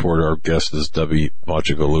Hagmann Report. Our guest is Debbie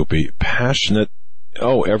Bacigalupi, passionate,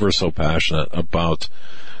 ever so passionate about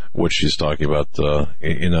what she's talking about. The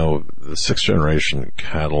sixth generation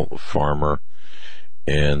cattle farmer,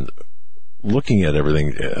 and looking at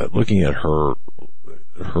everything, looking at her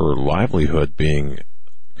livelihood being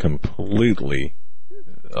completely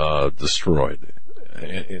destroyed.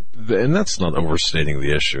 And that's not overstating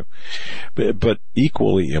the issue, but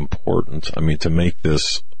equally important, to make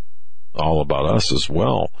this all about us as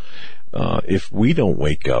well. If we don't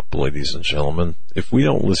wake up, ladies and gentlemen, if we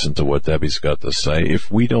don't listen to what Debbie's got to say, if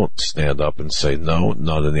we don't stand up and say, no,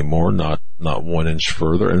 not anymore, not 1 inch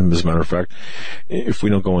further, and as a matter of fact, if we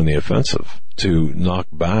don't go on the offensive to knock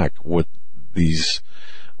back what these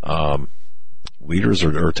leaders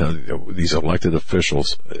or these elected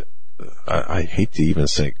officials, I hate to even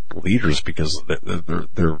say leaders, because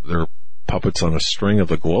they're puppets on a string of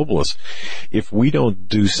the globalists. If we don't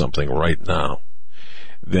do something right now,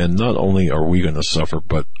 then not only are we going to suffer,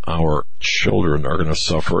 but our children are going to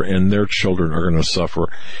suffer, and their children are going to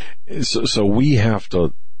suffer. So we have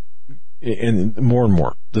to, and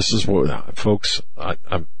more. This is what, folks,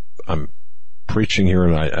 I'm preaching here,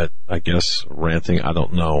 and I guess ranting. I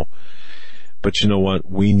don't know, but you know what?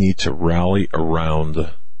 We need to rally around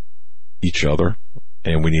each other,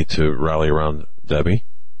 and we need to rally around Debbie.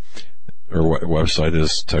 Her website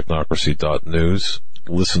is technocracy.news.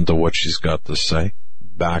 Listen to what she's got to say.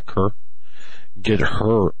 Back her. Get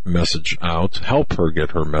her message out. Help her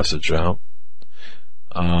get her message out.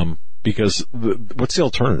 Because what's the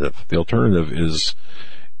alternative? The alternative is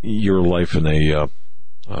your life in a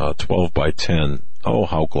 12 by 10. Oh,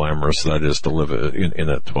 how glamorous that is to live in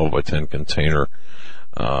a 12 by 10 container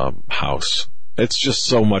house. It's just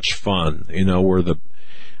so much fun, where there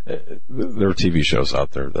are TV shows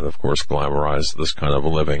out there that, of course, glamorize this kind of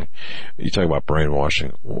living. You talk about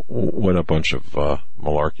brainwashing. What a bunch of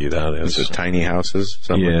malarkey that is. Is it tiny houses?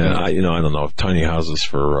 Yeah, I don't know. Tiny houses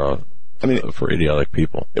for idiotic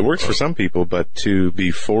people. It works for some people, but to be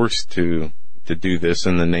forced to do this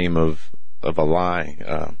in the name of a lie,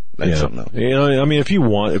 that's something else.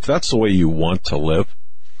 If that's the way you want to live,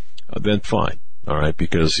 then fine. All right,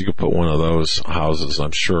 because you could put one of those houses, I'm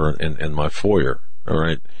sure, in my foyer. All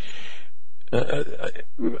right.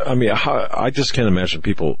 I just can't imagine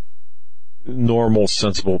people, normal,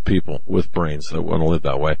 sensible people with brains that want to live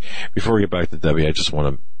that way. Before we get back to Debbie, I just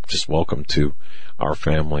want to welcome to our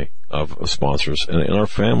family of sponsors and our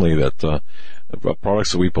family that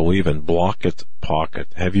products that we believe in. Block-It Pocket.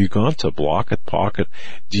 Have you gone to Block-It Pocket?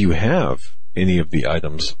 Do you have any of the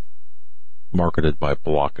items marketed by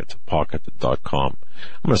blockitpocket.com?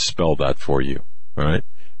 I'm going to spell that for you. All right.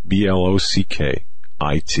 BLOCKIT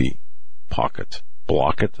Pocket.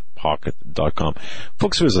 Blockitpocket.com.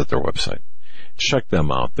 Folks, visit their website. Check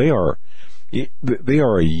them out. They are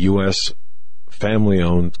a U.S.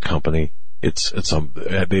 family-owned company.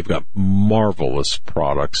 They've got marvelous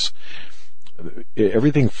products.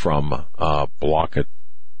 Everything from Block-It,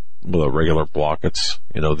 the regular Block-Its,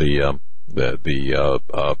 the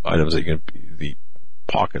items that the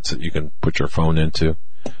pockets that you can put your phone into.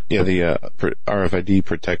 Yeah, the RFID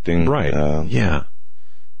protecting, right?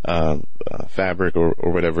 Fabric or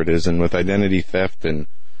whatever it is, and with identity theft and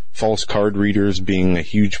false card readers being a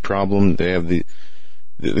huge problem, they have the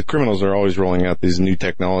criminals are always rolling out these new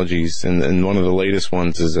technologies, and one of the latest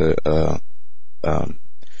ones is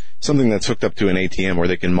something that's hooked up to an ATM where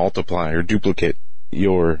they can multiply or duplicate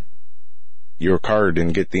your card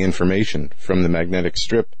and get the information from the magnetic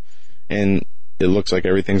strip, and it looks like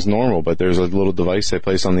everything's normal, but there's a little device they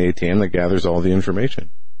place on the ATM that gathers all the information.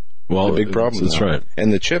 Well, it's a big problem. That's right.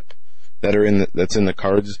 And the chip that's in the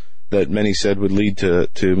cards that many said would lead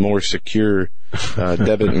to more secure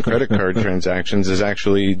debit and credit card transactions is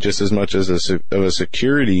actually just as much as a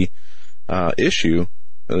security issue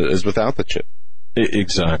as without the chip.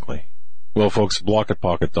 Exactly. Well, folks,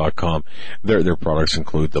 blockitpocket.com. Their products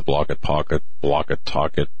include the Block-It Pocket, Block-It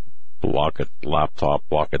Pocket, Block-It laptop,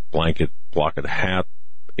 Block-It blanket, Block-It hat,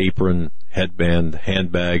 apron, headband,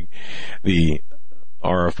 handbag, the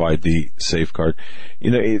RFID safeguard.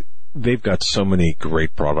 You know, they've got so many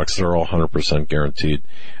great products. They're all 100% guaranteed.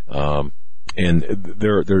 And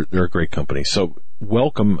they're a great company. So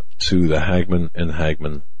welcome to the Hagmann and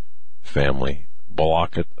Hagmann family.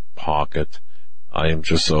 Block-It, Pocket. I am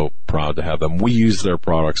just so proud to have them. We use their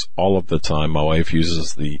products all of the time. My wife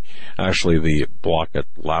uses the Block-It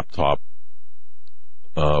laptop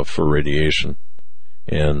for radiation,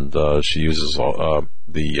 and she uses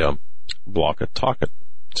the Block-It Talk-It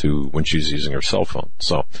when she's using her cell phone.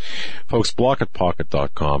 So, folks,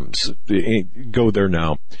 blockitpocket.com. Go there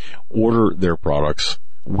now. Order their products.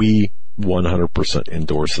 We 100%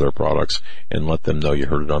 endorse their products, and let them know you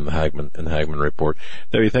heard it on the Hagmann and Hagmann Report.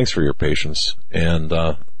 Debbie, thanks for your patience, and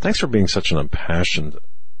thanks for being such an impassioned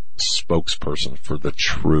spokesperson for the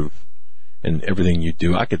truth and everything you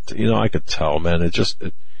do. I could tell, man.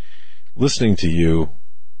 Listening to you,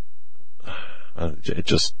 it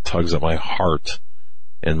just tugs at my heart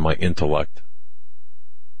and my intellect.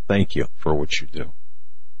 Thank you for what you do.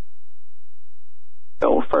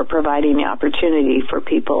 For providing the opportunity for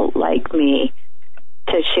people like me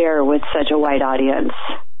to share with such a wide audience.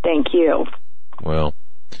 Thank you. Well,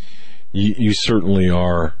 you certainly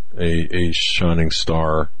are a shining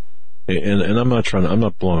star, and I'm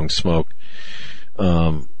not blowing smoke.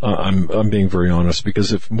 I'm being very honest,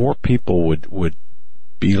 because if more people would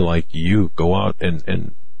be like you, go out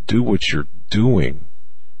and do what you're doing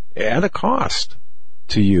at a cost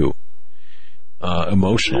to you,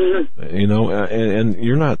 emotional, and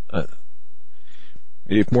you're not.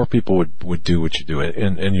 If more people would do what you do,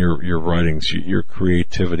 and your writings, your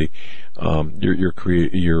creativity, your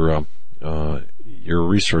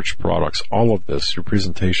research products, all of this, your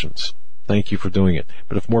presentations. Thank you for doing it.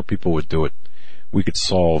 But if more people would do it, we could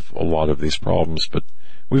solve a lot of these problems. But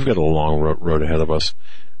we've got a long road ahead of us.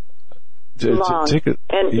 Long.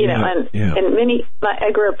 And many.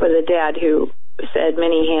 I grew up with a dad who said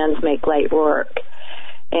many hands make light work,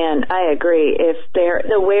 and I agree. If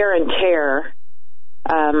the wear and tear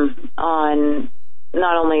on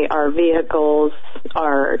not only our vehicles,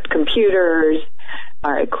 our computers,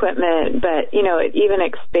 our equipment, but it even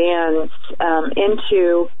expands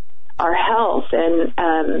into our health, and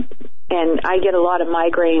I get a lot of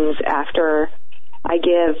migraines after I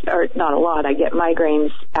give, or not a lot, I get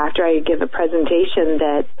migraines after I give a presentation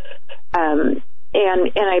that, and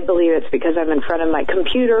I believe it's because I'm in front of my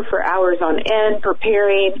computer for hours on end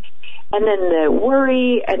preparing, and then the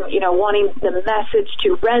worry and, wanting the message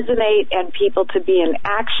to resonate and people to be in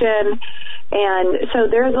action. And so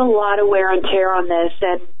there's a lot of wear and tear on this.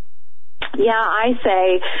 And yeah, I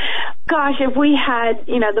say, gosh, if we had,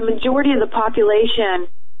 the majority of the population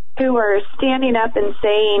who are standing up and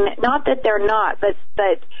saying, not that they're not, but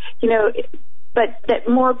that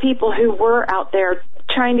more people who were out there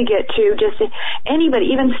trying to get to just anybody,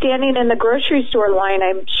 even standing in the grocery store line.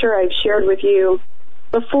 I'm sure I've shared with you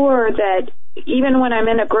before that even when I'm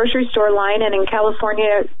in a grocery store line, and in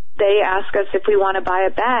California, they ask us if we want to buy a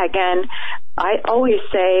bag, and I always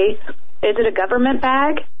say, is it a government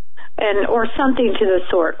bag? Or something to the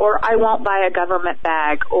sort, or I won't buy a government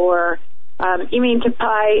bag, or you mean to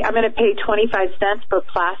buy, I'm going to pay 25 cents for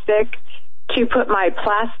plastic to put my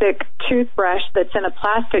plastic toothbrush that's in a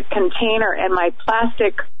plastic container and my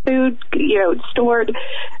plastic food, stored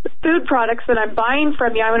food products that I'm buying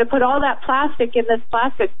from you. I'm going to put all that plastic in this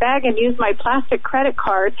plastic bag and use my plastic credit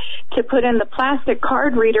card to put in the plastic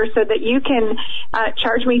card reader so that you can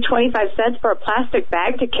charge me 25 cents for a plastic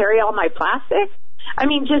bag to carry all my plastic. I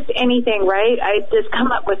mean, just anything, right? I just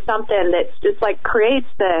come up with something that's just like creates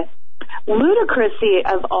the ludicrousy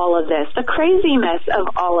of all of this, the craziness of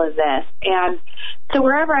all of this. And so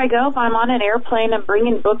wherever I go, if I'm on an airplane, I'm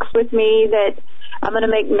bringing books with me that I'm going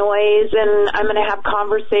to make noise, and I'm going to have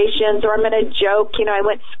conversations, or I'm going to joke.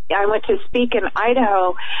 I went to speak in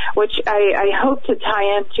Idaho, which I hope to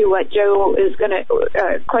tie into what Joe is going to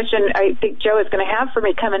question. I think Joe is going to have for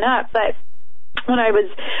me coming up, but when I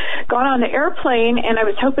got on the airplane and I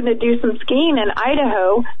was hoping to do some skiing in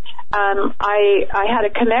Idaho, I had a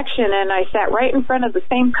connection, and I sat right in front of the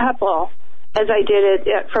same couple as I did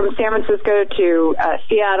it from San Francisco to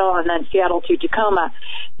Seattle, and then Seattle to Tacoma.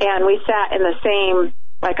 And we sat in the same,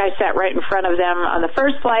 like I sat right in front of them on the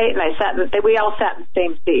first flight, and we all sat in the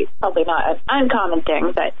same seat. Probably not an uncommon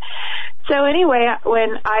thing, but so anyway,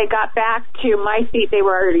 when I got back to my seat, they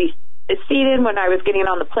were already seated. When I was getting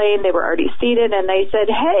on the plane, they were already seated, and they said,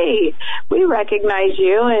 "Hey, we recognize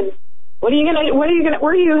you, and where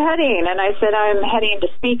are you heading?" And I said, "I'm heading to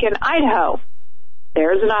speak in Idaho."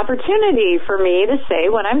 there's an opportunity for me to say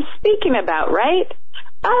what I'm speaking about, right?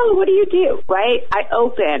 Oh, what do you do, right? I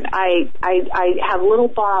open. I have little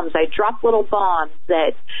bombs. I drop little bombs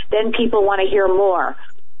that then people want to hear more.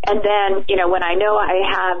 And then, when I know I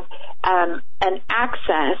have an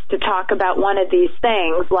access to talk about one of these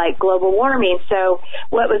things like global warming. So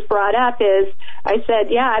what was brought up is I said,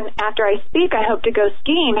 yeah, and after I speak, I hope to go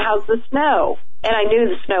skiing. How's the snow? And I knew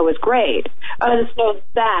the snow was great. Oh, the snow's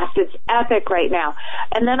vast. It's epic right now.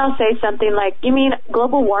 And then I'll say something like, you mean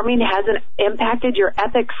global warming hasn't impacted your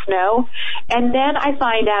epic snow? And then I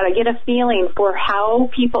find out, I get a feeling for how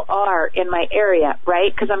people are in my area, right?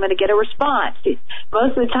 Because I'm going to get a response.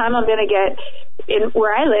 Most of the time I'm going to get,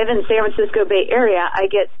 where I live in San Francisco Bay Area, I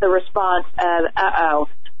get the response of,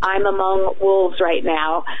 I'm among wolves right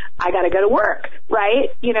now. I got to go to work, right?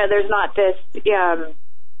 There's not this,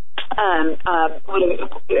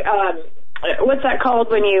 what's that called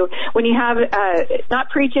when you have not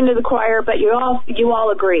preaching to the choir, but you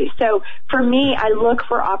all agree. So for me, I look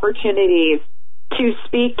for opportunities to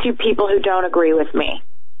speak to people who don't agree with me,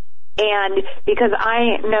 and because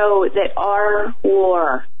I know that our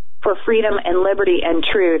war for freedom and liberty and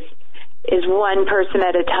truth is one person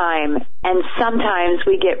at a time, and sometimes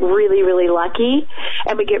we get really, really lucky,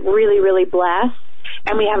 and we get really, really blessed,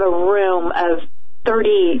 and we have a room of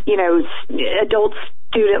 30, adult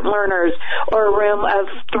student learners, or a room of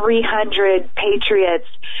 300 patriots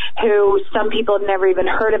who some people have never even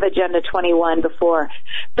heard of Agenda 21 before.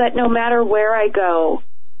 But no matter where I go,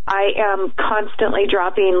 I am constantly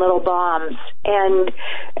dropping little bombs and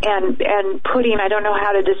putting, I don't know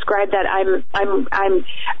how to describe that.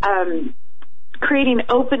 I'm creating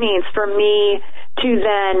openings for me to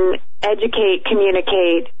then educate,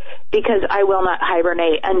 communicate, because I will not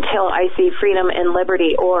hibernate until I see freedom and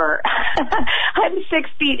liberty, or I'm 6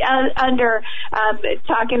 feet under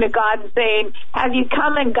talking to God and saying, have you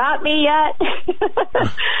come and got me yet?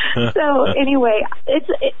 So anyway,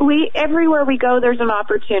 everywhere we go, there's an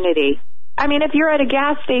opportunity. I mean, if you're at a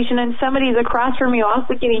gas station and somebody's across from you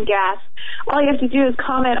also getting gas, all you have to do is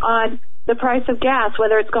comment on the price of gas,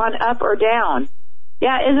 whether it's gone up or down.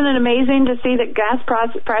 Yeah, isn't it amazing to see that gas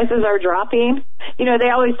prices are dropping? They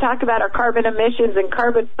always talk about our carbon emissions and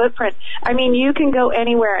carbon footprint. I mean, you can go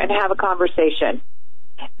anywhere and have a conversation.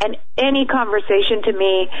 And any conversation to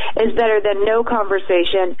me is better than no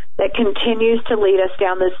conversation that continues to lead us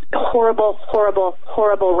down this horrible, horrible,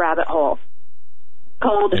 horrible rabbit hole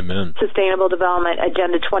called Amen. Sustainable Development,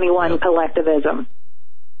 Agenda 21 collectivism.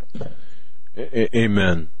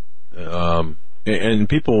 Amen. And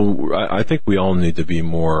people, I think we all need to be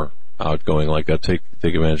more outgoing like that. Take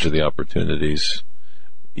advantage of the opportunities,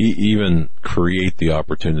 even create the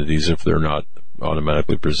opportunities if they're not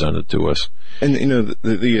automatically presented to us. And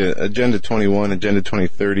the Agenda 21, Agenda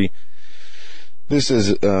 2030. This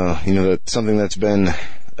is that's something that's been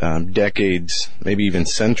decades, maybe even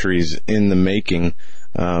centuries in the making.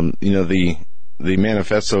 The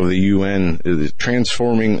manifesto of the UN is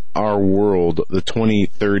transforming our world, the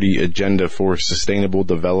 2030 Agenda for Sustainable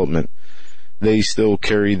Development. They still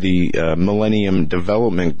carry the Millennium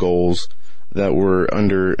Development Goals that were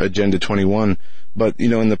under Agenda 21. But,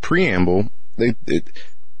 in the preamble,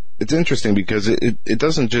 it's interesting because it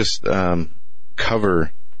doesn't just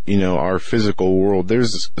cover, our physical world.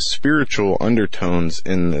 There's spiritual undertones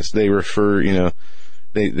in this. They refer,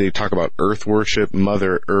 they talk about earth worship,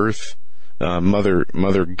 Mother Earth,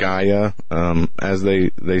 Mother Gaia, as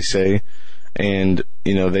they say, and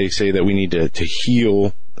they say that we need to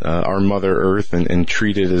heal our Mother Earth and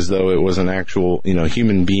treat it as though it was an actual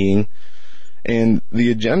human being. And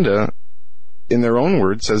the agenda, in their own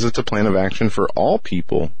words, says it's a plan of action for all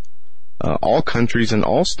people, all countries, and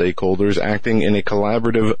all stakeholders acting in a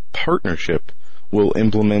collaborative partnership will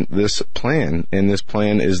implement this plan, and this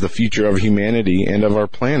plan is the future of humanity and of our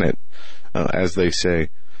planet, as they say.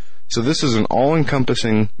 So this is an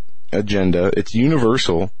all-encompassing agenda. It's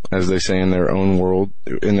universal, as they say in their own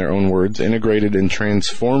words, integrated and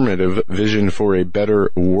transformative vision for a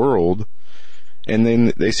better world. And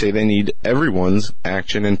then they say they need everyone's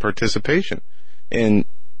action and participation. And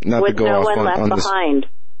not to go off on this. With no one left behind.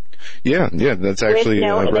 Yeah, that's actually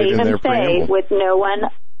right in their preamble. With no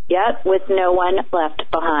one left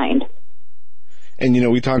behind.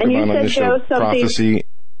 And we talked about on this show prophecy.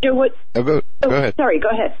 Go ahead. Sorry, go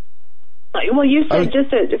ahead. Well, you said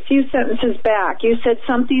just a few sentences back, you said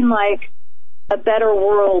something like a better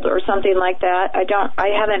world or something like that. I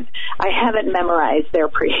haven't memorized their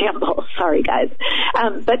preamble. Sorry, guys.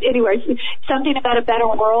 But anyways, something about a better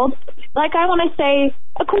world. Like, I want to say,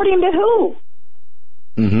 according to who?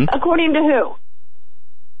 Mm-hmm. According to who?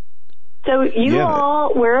 So you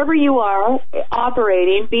all, wherever you are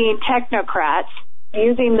operating, being technocrats,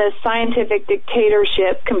 using this scientific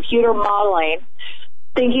dictatorship, computer modeling,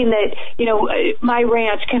 thinking that, my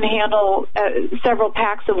ranch can handle several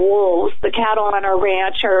packs of wolves. The cattle on our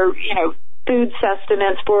ranch are, food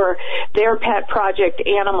sustenance for their pet project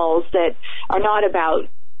animals that are not about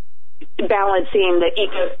balancing the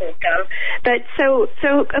ecosystem. But so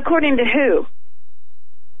according to who?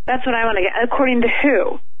 That's what I want to get. According to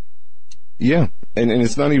who? Yeah. And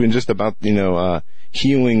it's not even just about,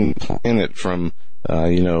 healing the planet from,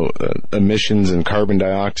 emissions and carbon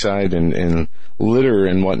dioxide and litter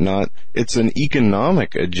and whatnot. It's an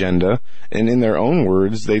economic agenda. And in their own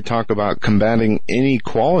words, they talk about combating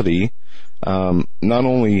inequality, not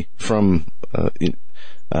only from,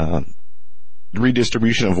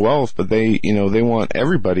 redistribution of wealth, but they want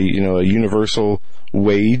everybody, a universal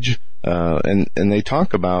wage, and they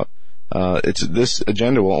talk about, this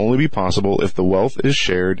agenda will only be possible if the wealth is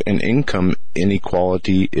shared and income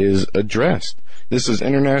inequality is addressed. This is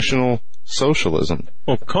international socialism.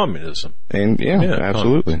 Well, communism. And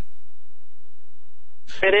absolutely.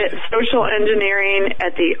 It is social engineering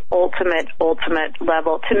at the ultimate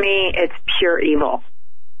level. To me, it's pure evil.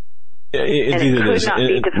 It could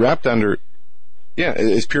not be wrapped under. Yeah,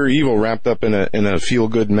 it's pure evil wrapped up in a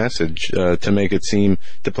feel-good message to make it seem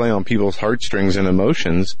to play on people's heartstrings and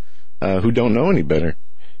emotions who don't know any better.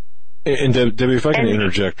 And Debbie, if I can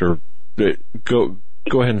interject, or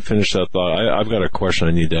go ahead and finish that thought. I've got a question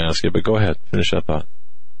I need to ask you, but go ahead, finish that thought.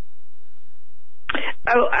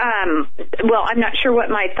 Oh, well, I'm not sure what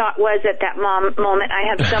my thought was at that moment. I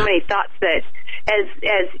have so many thoughts that, as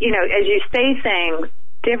you say things,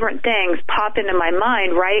 different things pop into my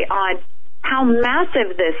mind, right, on how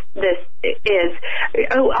massive this is.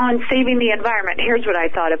 On saving the environment, here's what I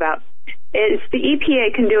thought about. Is the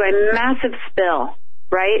EPA can do a massive spill,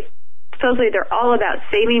 right? Supposedly they're all about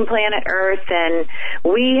saving planet Earth, and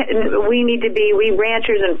we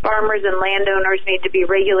ranchers and farmers and landowners need to be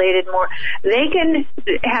regulated more. They can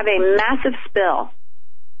have a massive spill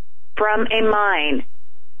from a mine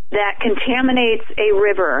that contaminates a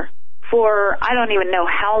river for I don't even know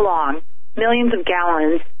how long, millions of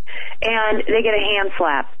gallons, and they get a hand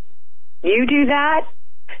slap. You do that,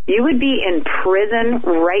 you would be in prison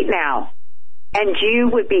right now. And you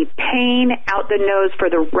would be paying out the nose for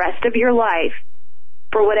the rest of your life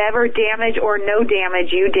for whatever damage or no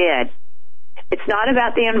damage you did. It's not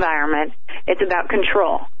about the environment. It's about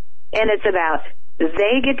control. And it's about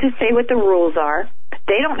they get to say what the rules are.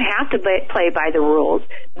 They don't have to play by the rules,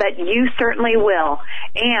 but you certainly will.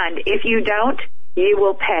 And if you don't, you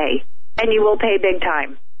will pay. And you will pay big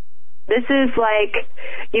time. This is like,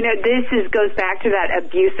 goes back to that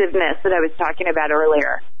abusiveness that I was talking about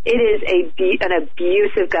earlier. It is an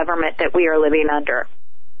abusive government that we are living under.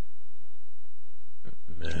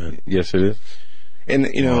 Man. Yes, it is. And,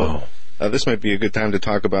 this might be a good time to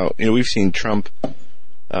talk about, we've seen Trump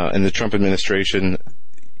and the Trump administration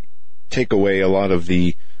take away a lot of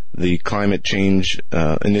the climate change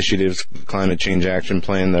initiatives, climate change action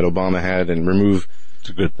plan that Obama had, and remove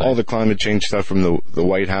all the climate change stuff from the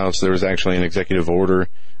White House. There was actually an executive order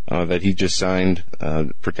that he just signed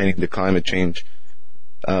pertaining to climate change.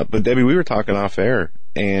 But Debbie, we were talking off air,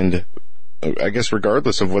 and I guess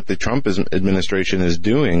regardless of what the Trump administration is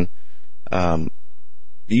doing,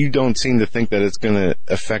 you don't seem to think that it's going to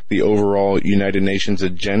affect the overall United Nations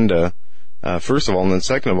agenda, first of all, and then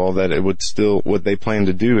second of all, that it would still, what they plan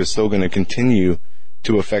to do is still going to continue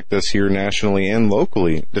to affect us here nationally and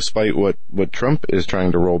locally, despite what Trump is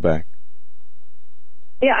trying to roll back.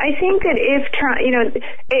 Yeah, I think that if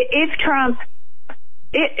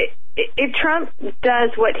Trump does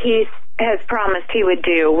what he has promised he would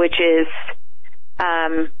do, which is,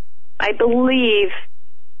 I believe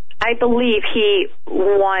he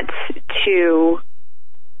wants to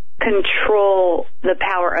control the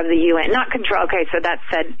power of the UN. Not control. Okay, so that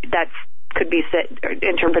could be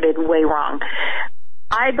interpreted way wrong.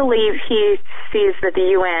 I believe he sees that the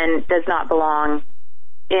UN does not belong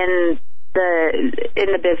in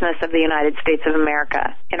the business of the United States of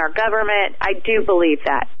America, in our government. I do believe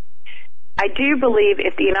that. I do believe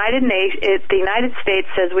if the United States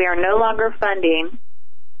says we are no longer funding,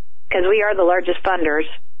 because we are the largest funders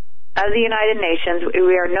of the United Nations,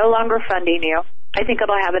 we are no longer funding you, I think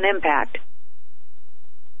it'll have an impact.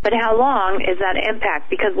 But how long is that impact?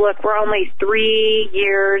 Because look, we're only 3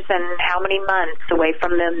 years and how many months away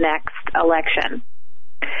from the next election.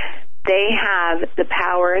 They have the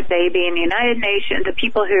power, they being the United Nations, the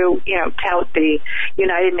people who, tout the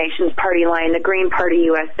United Nations party line, the Green Party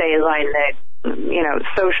USA line, the,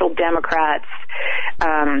 Social Democrats,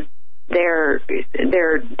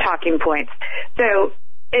 their talking points. So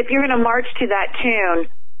if you're going to march to that tune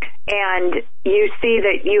and you see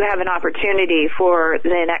that you have an opportunity for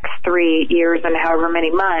the next 3 years and however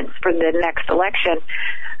many months for the next election,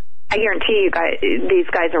 I guarantee you guys, these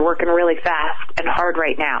guys are working really fast and hard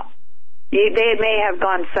right now. They may have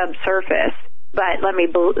gone subsurface, but let me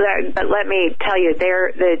tell you,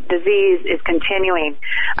 the disease is continuing.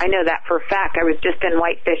 I know that for a fact. I was just in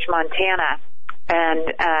Whitefish, Montana,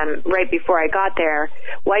 and right before I got there,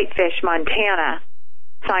 Whitefish, Montana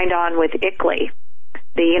signed on with ICLEI,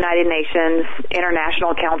 the United Nations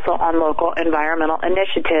International Council on Local Environmental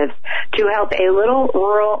Initiatives, to help a little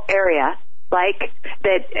rural area like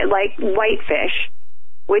Whitefish,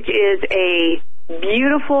 which is a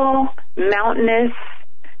beautiful mountainous,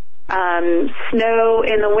 snow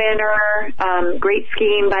in the winter, great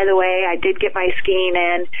skiing, by the way. I did get my skiing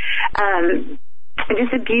in.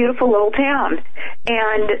 Just a beautiful little town.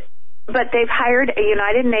 But they've hired a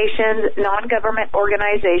United Nations non-government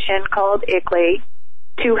organization called ICLEI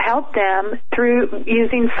to help them through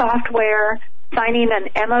using software, signing an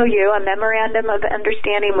MOU, a memorandum of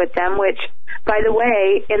understanding with them, which, by the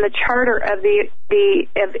way, in the charter of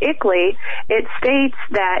of ICLEI, it states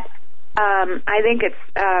that I think it's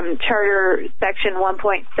Charter Section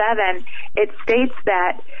 1.7. It states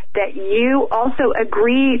that you also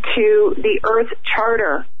agree to the Earth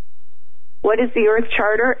Charter. What is the Earth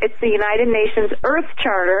Charter? It's the United Nations Earth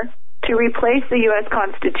Charter to replace the U.S.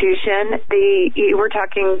 Constitution. We're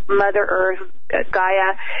talking Mother Earth,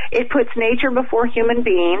 Gaia. It puts nature before human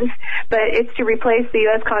beings, but it's to replace the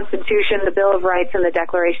U.S. Constitution, the Bill of Rights, and the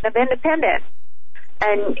Declaration of Independence.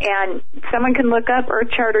 And someone can look up Earth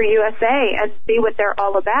Charter USA and see what they're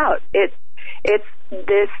all about. It's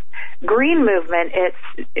this green movement.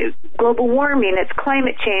 It's global warming. It's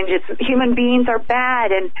climate change. It's human beings are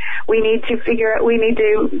bad, and we need to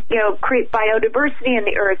create biodiversity in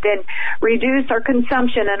the earth and reduce our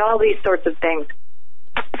consumption and all these sorts of things.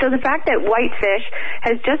 So the fact that Whitefish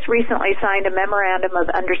has just recently signed a memorandum of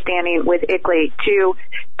understanding with ICLEI to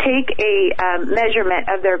take a measurement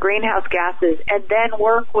of their greenhouse gases and then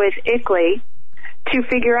work with ICLEI to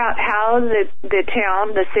figure out how the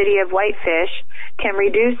town, the city of Whitefish, can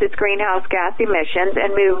reduce its greenhouse gas emissions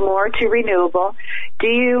and move more to renewable. Do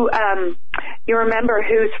you remember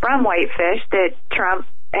who's from Whitefish that Trump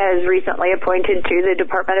has recently appointed to the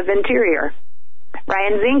Department of Interior?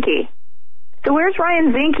 Ryan Zinke. So where's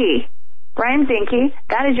Ryan Zinke? Ryan Zinke,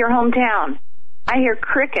 that is your hometown. I hear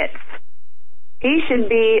crickets. He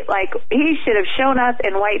should have shown up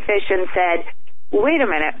in Whitefish and said, wait a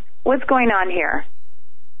minute, what's going on here?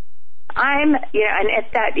 And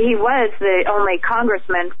it's that he was the only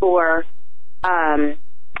congressman for Montana,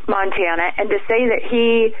 and to say that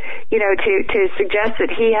he, to suggest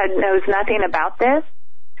that he knows nothing about this.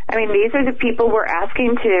 I mean, these are the people we're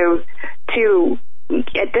asking to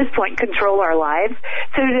at this point control our lives.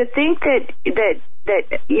 So to think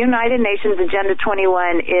that United Nations Agenda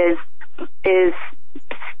 21 is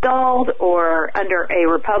stalled or under a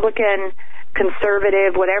Republican,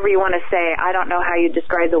 conservative, whatever you want to say, I don't know how you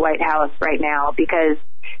describe the White House right now, because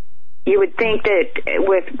you would think that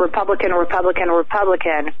with Republican,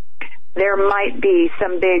 there might be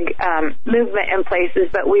some big movement in places,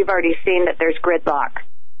 but we've already seen that there's gridlock.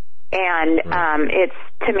 And it's,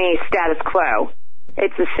 to me, status quo.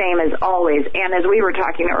 It's the same as always. And as we were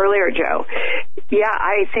talking earlier, Joe, yeah,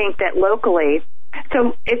 I think that locally,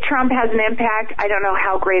 so if Trump has an impact, I don't know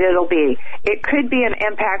how great it'll be. It could be an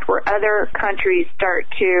impact where other countries start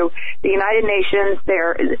to, the United Nations,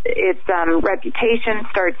 its reputation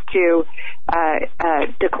starts to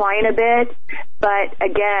decline a bit. But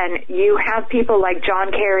again, you have people like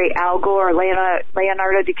John Kerry, Al Gore,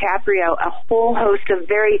 Leonardo DiCaprio, a whole host of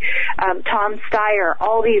Tom Steyer,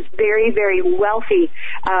 all these very, very wealthy,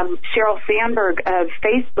 Sheryl Sandberg of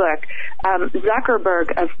Facebook,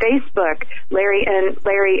 Zuckerberg of Facebook, Larry and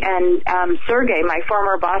Sergey, my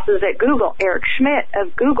former bosses at Google, Eric Schmidt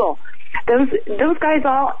of Google. Those guys,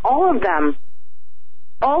 all of them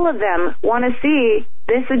want to see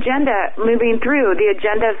this agenda moving through, the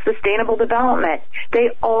agenda of sustainable development. They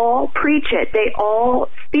all preach it. They all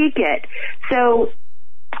speak it. So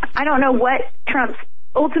I don't know what Trump's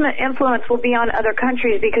ultimate influence will be on other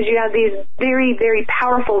countries, because you have these very, very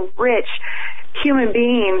powerful, rich human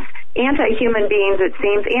beings, anti-human beings, it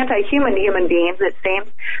seems, anti-human human beings, it seems,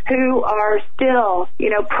 who are still,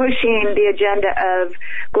 pushing the agenda of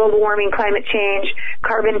global warming, climate change,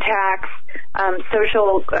 carbon tax, the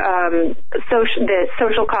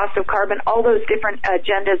social cost of carbon, all those different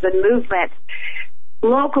agendas and movements.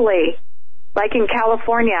 Locally, like in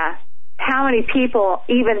California, how many people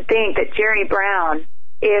even think that Jerry Brown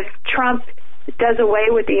if Trump does away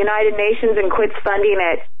with the United Nations and quits funding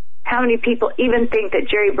it, how many people even think that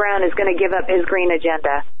Jerry Brown is going to give up his green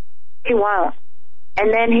agenda? He won't.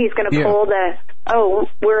 And then he's going to pull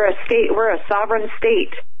we're a sovereign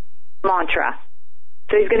state mantra.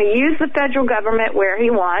 So he's going to use the federal government where he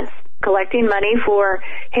wants, collecting money for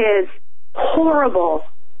his horrible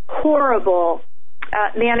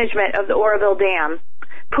management of the Oroville Dam,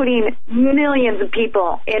 putting millions of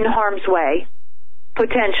people in harm's way,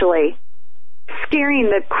 potentially, scaring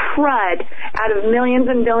the crud out of millions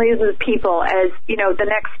and millions of people as, the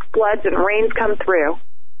next floods and rains come through.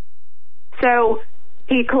 So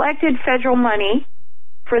he collected federal money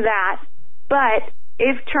for that, but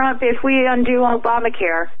if we undo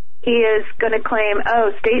Obamacare, he is going to claim,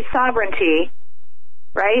 state sovereignty,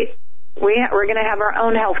 right? We're going to have our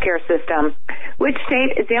own healthcare system. Which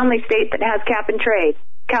state is the only state that has cap and trade?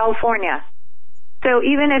 California. So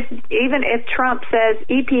even if Trump says,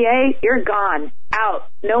 EPA, you're gone, out,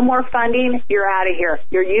 no more funding, you're out of here.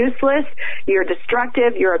 You're useless, you're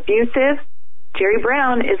destructive, you're abusive. Jerry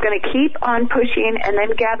Brown is going to keep on pushing, and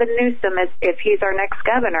then Gavin Newsom, if he's our next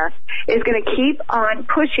governor, is going to keep on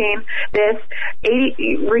pushing this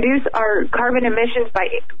reduce our carbon emissions by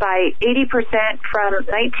 80% from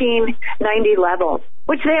 1990 levels,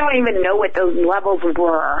 which they don't even know what those levels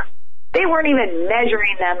were. They weren't even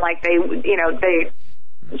measuring them like they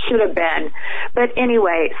should have been. But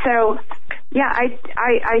anyway, so yeah,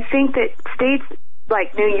 I think that states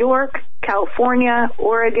like New York, California,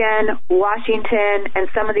 Oregon, Washington, and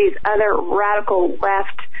some of these other radical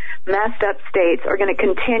left messed up states are going to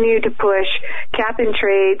continue to push cap and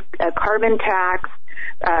trade, a carbon tax,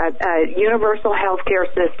 a universal health care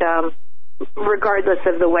system, regardless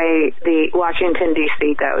of the way the Washington,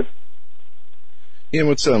 D.C. goes.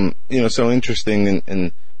 What's so interesting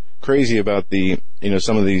and crazy about the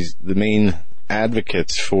main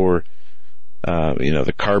advocates for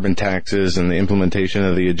the carbon taxes and the implementation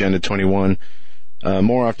of the Agenda 21,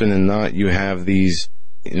 more often than not, you have these,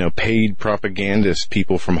 paid propagandist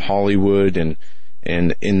people from Hollywood and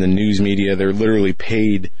in the news media. They're literally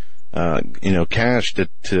paid, cash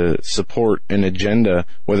to support an agenda,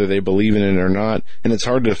 whether they believe in it or not. And it's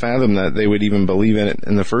hard to fathom that they would even believe in it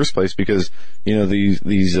in the first place because,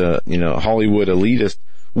 these Hollywood elitists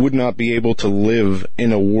would not be able to live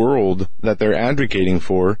in a world that they're advocating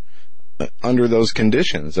for under those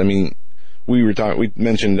conditions. I mean, we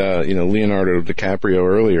mentioned, Leonardo DiCaprio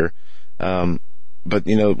earlier. But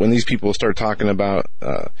when these people start talking about,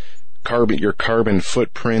 your carbon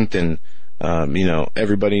footprint and,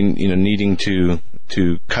 everybody, needing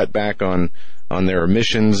to cut back on their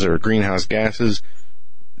emissions or greenhouse gases,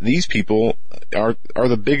 these people are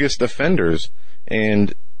the biggest offenders.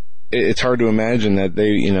 And it's hard to imagine that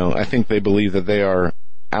I think they believe that they are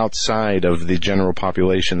outside of the general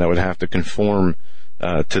population that would have to conform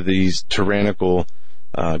to these tyrannical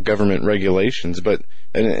government regulations. But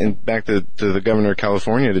and back to the governor of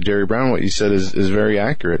California, to Jerry Brown, what you said is very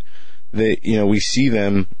accurate. We see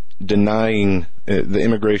them denying the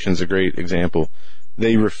immigration's a great example.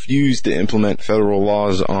 They refuse to implement federal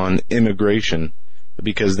laws on immigration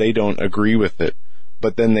because they don't agree with it.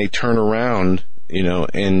 But then they turn around,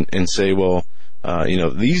 and say, well,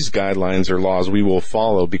 these guidelines or laws we will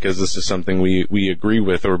follow because this is something we agree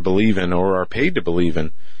with or believe in or are paid to believe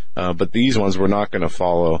in. But these ones we're not going to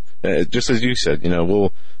follow. Just as you said,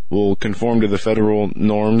 we'll conform to the federal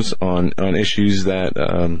norms on issues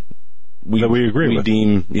that we agree with.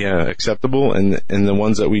 Deem acceptable, and the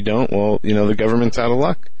ones that we don't, well, the government's out of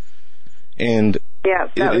luck. And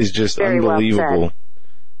it is just unbelievable. Well,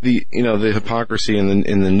 the hypocrisy in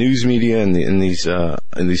the news media and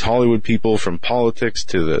these Hollywood people, from politics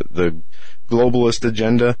to the globalist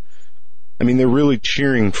agenda. I mean, they're really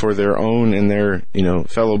cheering for their own and their,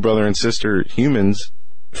 fellow brother and sister humans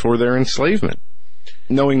for their enslavement,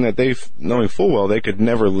 knowing full well they could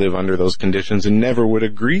never live under those conditions and never would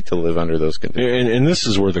agree to live under those conditions. And this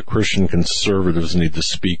is where the Christian conservatives need to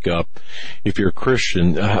speak up. If you're a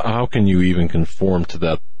Christian, how can you even conform to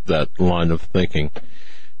that line of thinking?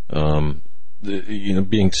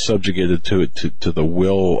 Being subjugated to the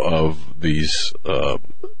will of these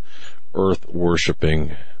earth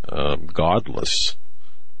worshipping godless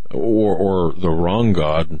or the wrong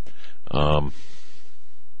God.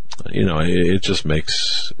 It just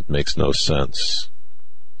makes no sense.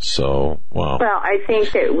 So, wow. Well, I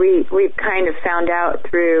think that we've kind of found out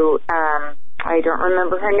through I don't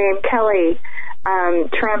remember her name, Kelly,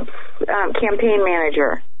 Trump's campaign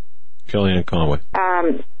manager, Kellyanne Conway.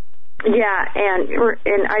 Yeah, and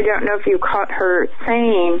I don't know if you caught her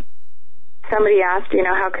saying somebody asked,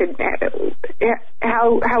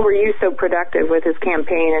 how were you so productive with his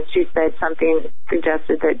campaign? And she said something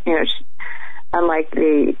suggested that, unlike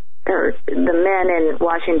the men in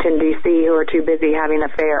Washington, D.C. who are too busy having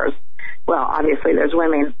affairs. Well, obviously there's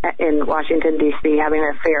women in Washington, D.C. having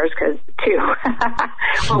affairs too.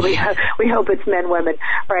 Well, we hope it's men, women,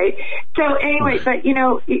 right? So anyway, but,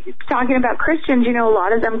 talking about Christians, a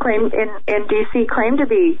lot of them in D.C. claim to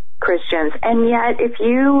be Christians. And yet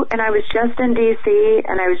and I was just in D.C.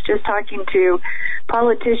 and I was just talking to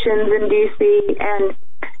politicians in D.C. and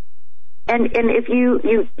if you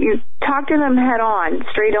talk to them head on,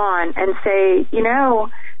 straight on, and say, you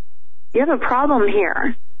have a problem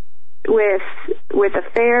here with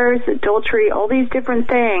affairs, adultery, all these different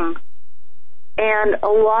things. And a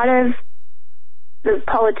lot of the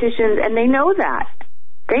politicians, and they know that.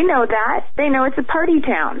 They know it's a party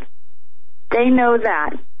town. They know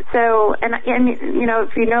that. So, and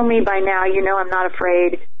if you know me by now, I'm not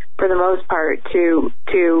afraid, for the most part,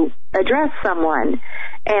 to address someone.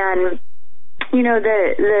 And,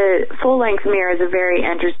 the full-length mirror is a very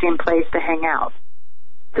interesting place to hang out.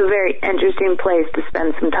 It's a very interesting place to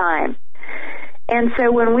spend some time. And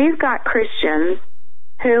so when we've got Christians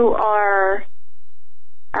who are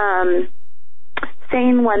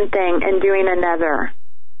saying one thing and doing another,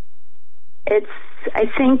 I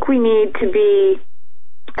think we need to be,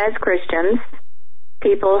 as Christians,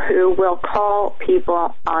 people who will call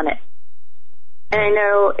people on it. And I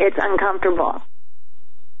know it's uncomfortable.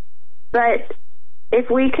 But if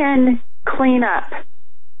we can clean up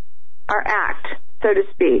our act, so to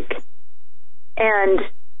speak, and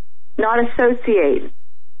not associate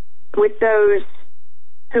with those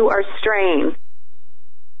who are straying,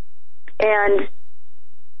 and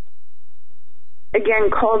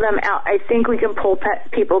again, call them out, I think we can pull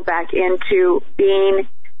people back into being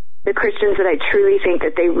the Christians that I truly think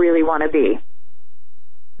that they really want to be.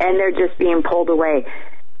 And they're just being pulled away.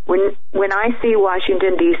 When I see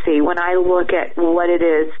Washington, D.C., when I look at what it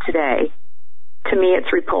is today, to me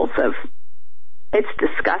it's repulsive. It's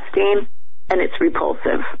disgusting, and it's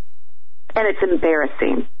repulsive, and it's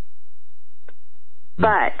embarrassing.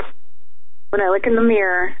 But when I look in the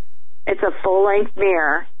mirror, it's a full-length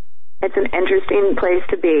mirror. It's an interesting place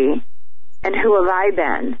to be. And who have I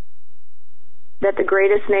been? That the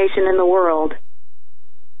greatest nation in the world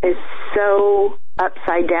is so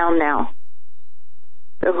upside down now.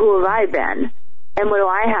 So who have I been? And what do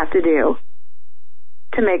I have to do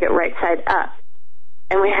to make it right side up?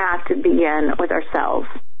 And we have to begin with ourselves.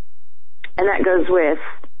 And that goes with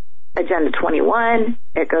Agenda 21.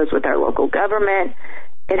 It goes with our local government.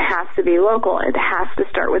 It has to be local. It has to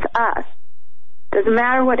start with us. Doesn't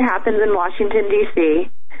matter what happens in Washington, D.C.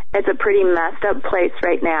 It's a pretty messed up place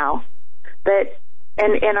right now. But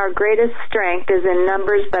and our greatest strength is in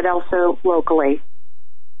numbers, but also locally.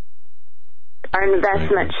 Our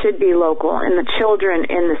investment should be local, in the children,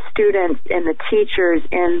 in the students, in the teachers,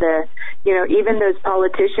 in the, even those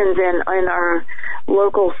politicians in our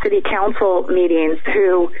local city council meetings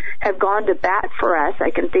who have gone to bat for us.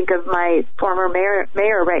 I can think of my former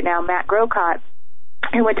mayor right now, Matt Grocott,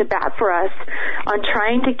 who went to bat for us on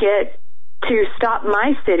trying to stop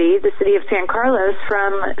my city, the city of San Carlos,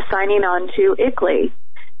 from signing on to ICLEI.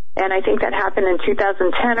 And I think that happened in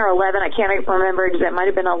 2010 or 11. I can't remember. It might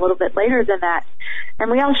have been a little bit later than that.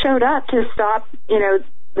 And we all showed up to stop,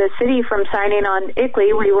 the city from signing on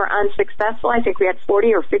ICLEI. We were unsuccessful. I think we had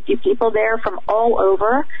 40 or 50 people there from all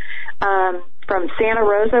over, from Santa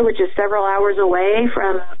Rosa, which is several hours away,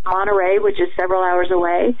 from Monterey, which is several hours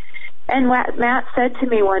away. And what Matt said to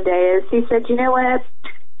me one day is, he said, you know what?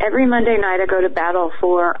 Every Monday night I go to battle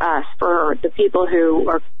for us, for the people who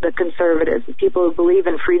are the conservatives, the people who believe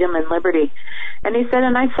in freedom and liberty. And he said,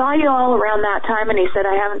 and I saw you all around that time, and he said,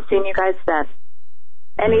 I haven't seen you guys since.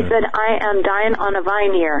 And he said, I am dying on a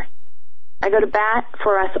vine here. I go to bat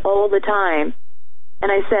for us all the time.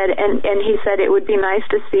 And I said, and he said, it would be nice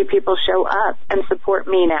to see people show up and support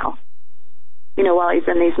me now, while he's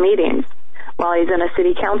in these meetings, while he's in a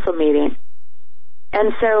city council meeting.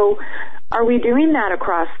 And so, are we doing that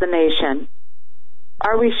across the nation?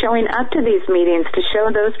 Are we showing up to these meetings to show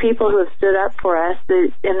those people who have stood up for us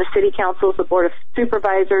in the city councils, the board of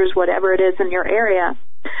supervisors, whatever it is in your area?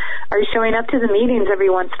 Are you showing up to the meetings every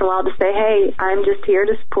once in a while to say, hey, I'm just here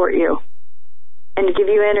to support you and to give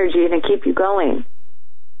you energy and to keep you going?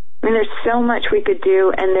 I mean, there's so much we could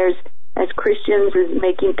do, and there's, as Christians, is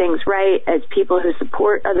making things right, as people who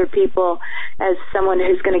support other people, as someone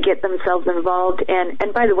who's going to get themselves involved. And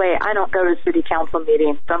by the way, I don't go to city council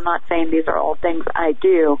meetings, so I'm not saying these are all things I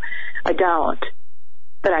do. I don't.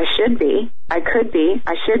 But I should be. I could be.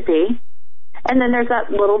 I should be. And then there's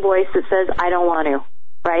that little voice that says, I don't want to,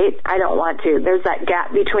 right? I don't want to. There's that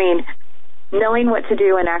gap between knowing what to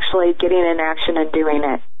do and actually getting in action and doing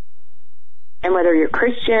it. And whether you're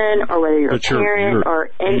Christian or whether you're a parent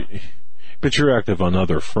But you're active on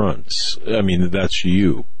other fronts. I mean, that's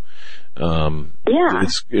you.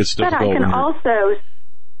 It's difficult. But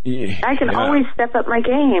I can always step up my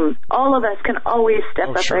game. All of us can always step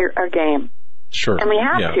up our game. Sure. And we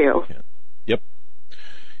have to.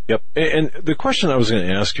 Yep. And the question I was going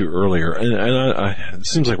to ask you earlier, and it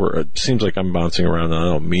seems like I'm bouncing around, and I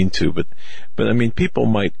don't mean to, but I mean, people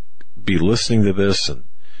might be listening to this and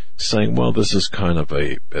saying, well, this is kind of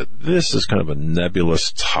a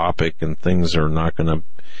nebulous topic, and things are not going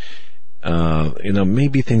to,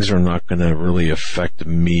 maybe things are not going to really affect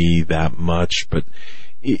me that much. But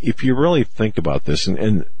if you really think about this,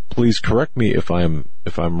 and please correct me if I'm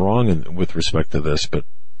wrong with respect to this, but,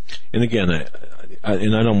 and again, I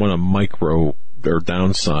don't want to micro or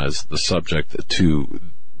downsize the subject to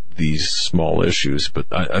these small issues, but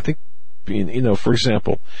I think, for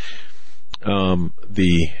example,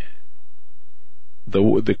 the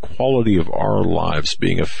quality of our lives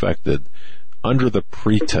being affected under the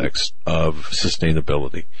pretext of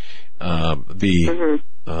sustainability. I'm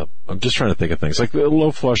just trying to think of things like the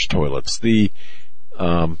low flush toilets,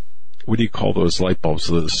 what do you call those light bulbs?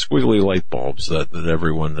 The squiggly light bulbs that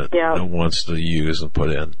everyone wants to use and put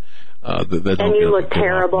in. And you look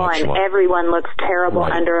terrible, and everyone looks terrible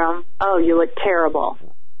under them. Oh, you look terrible,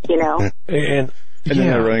 And then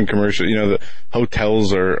they're running commercials. The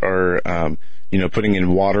hotels are putting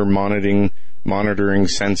in water monitoring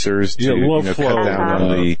sensors to cut down on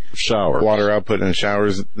the shower water output in the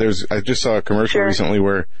showers. I just saw a commercial recently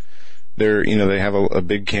where they have a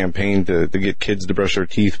big campaign to get kids to brush their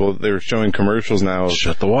teeth. Well, they're showing commercials now.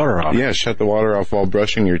 Shut the water off. Yeah, shut the water off while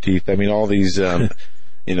brushing your teeth. I mean, all these, not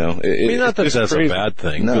that that's a bad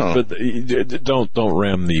thing, but don't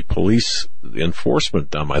ram the police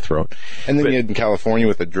enforcement down my throat. And then in California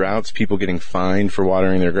with the droughts, people getting fined for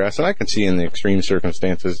watering their grass. And I can see in the extreme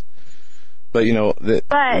circumstances, but they make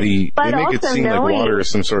it seem like water is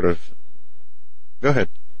some sort of. Go ahead.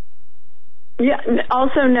 Yeah,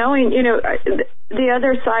 also knowing, the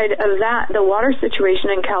other side of that, the water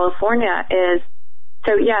situation in California is,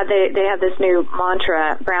 they have this new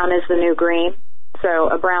mantra, brown is the new green. So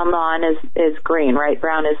a brown lawn is green, right?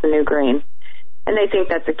 Brown is the new green. And they think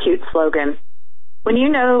that's a cute slogan. When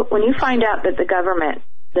you find out that the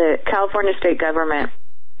California state government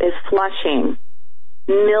is flushing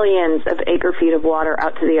millions of acre feet of water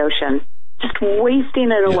out to the ocean, just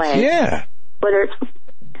wasting it away. Yeah. Whether it's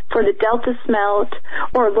for the Delta smelt,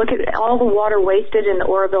 or look at all the water wasted in the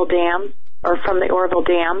Oroville Dam, or from the Oroville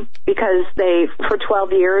Dam, because they, for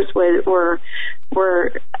 12 years, were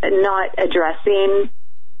not addressing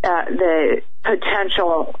the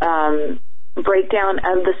potential breakdown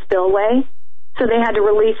of the spillway. So they had to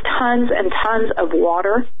release tons and tons of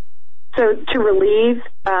water. So to relieve,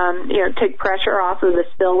 take pressure off of the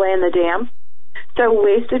spillway in the dam. So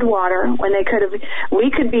wasted water when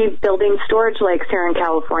we could be building storage lakes here in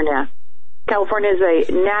California. California is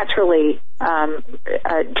a naturally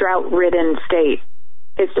drought-ridden state.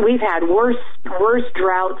 We've had worse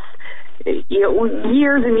droughts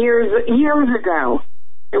years and years ago.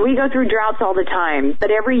 And we go through droughts all the time, but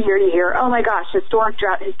every year you hear, oh my gosh, historic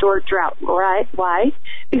drought. Right? Why?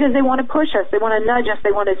 Because they want to push us, they want to nudge us,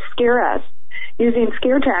 they want to scare us, using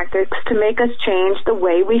scare tactics to make us change the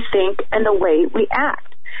way we think and the way we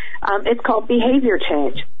act. It's called behavior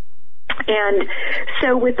change. And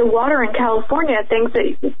so with the water in California, things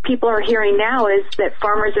that people are hearing now is that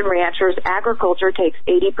farmers and ranchers, agriculture takes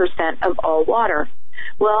 80% of all water.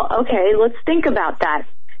 Well, okay, let's think about that.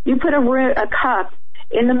 You put a cup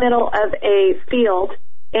in the middle of a field,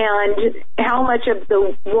 and how much of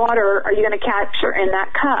the water are you going to capture in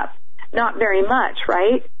that cup? Not very much,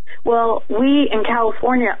 right? Well, we in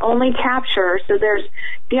California only capture, so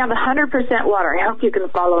you have 100% water. I hope you can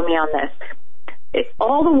follow me on this.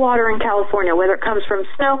 All the water in California, whether it comes from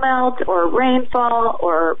snowmelt or rainfall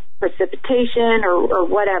or precipitation or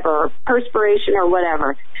whatever, perspiration or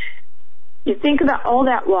whatever, you think about all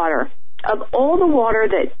that water. Of all the water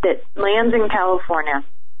that lands in California,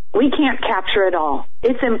 we can't capture it all.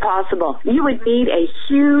 It's impossible. You would need a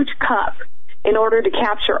huge cup in order to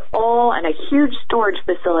capture all, and a huge storage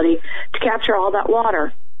facility to capture all that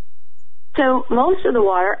water. So most of the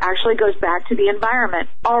water actually goes back to the environment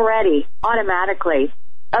already, automatically.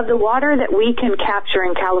 Of the water that we can capture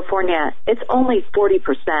in California, it's only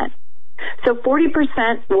 40%. So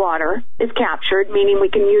 40% water is captured, meaning we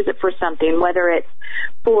can use it for something, whether it's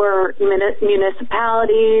for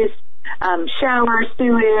municipalities, shower,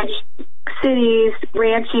 sewage, cities,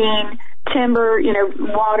 ranching, timber,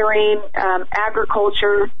 watering,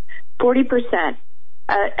 agriculture, 40%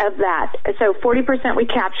 of that. So 40% we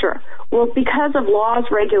capture. Well, because of laws,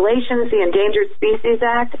 regulations, the Endangered Species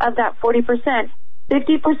Act, of that 40%,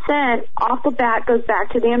 50% off the bat goes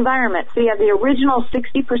back to the environment. So you have the original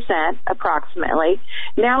 60% approximately.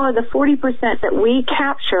 Now of the 40% that we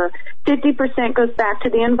capture, 50% goes back to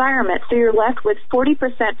the environment. So you're left with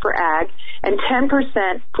 40% for ag and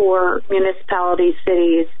 10% for municipalities,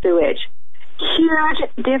 cities, sewage. Huge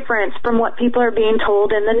difference from what people are being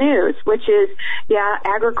told in the news, which is,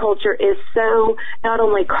 agriculture is so not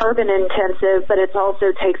only carbon intensive, but it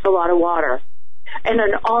also takes a lot of water. And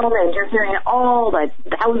an almond, you're hearing all the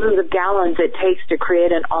thousands of gallons it takes to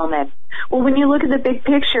create an almond. Well, when you look at the big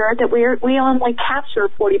picture, that we only capture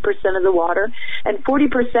 40% of the water, and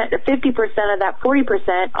 40% to 50% of that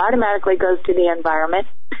 40% automatically goes to the environment.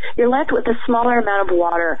 You're left with a smaller amount of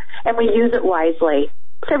water, and we use it wisely.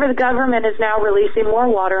 Except for the government is now releasing more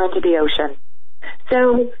water into the ocean.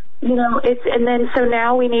 So,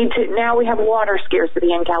 now we have water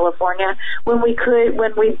scarcity in California when we've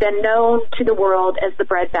been known to the world as the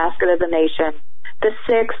breadbasket of the nation, the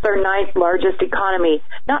 6th or 9th largest economy,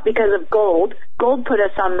 not because of gold. Gold put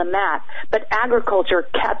us on the map, but agriculture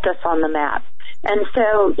kept us on the map. And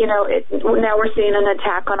so, now we're seeing an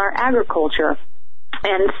attack on our agriculture.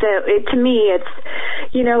 And so, to me, it's,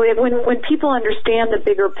 when people understand the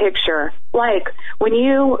bigger picture, like when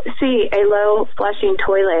you see a low flushing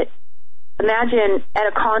toilet, imagine at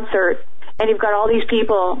a concert and you've got all these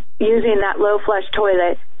people using that low flush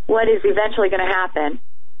toilet, what is eventually going to happen?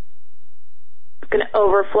 It's going to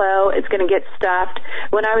overflow. It's going to get stuffed.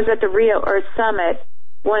 When I was at the Rio Earth Summit,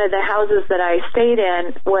 one of the houses that I stayed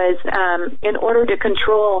in was, in order to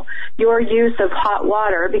control your use of hot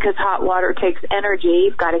water, because hot water takes energy,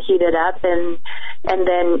 you've got to heat it up and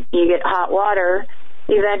then you get hot water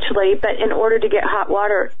eventually. But in order to get hot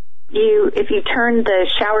water, if you turned the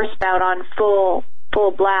shower spout on full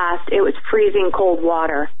blast, it was freezing cold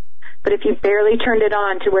water. But if you barely turned it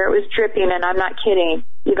on to where it was dripping, and I'm not kidding,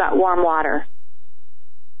 you got warm water.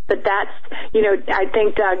 But that's, I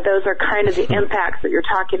think, Doug, those are kind of the impacts that you're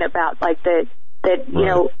talking about, like that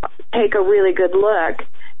take a really good look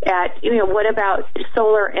at, what about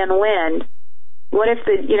solar and wind? What if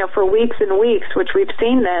for weeks and weeks, which we've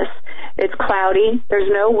seen this, it's cloudy, there's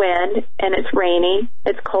no wind, and it's rainy,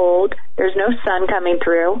 it's cold, there's no sun coming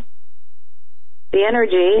through. The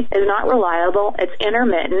energy is not reliable, it's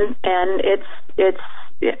intermittent, and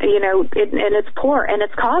it's poor, and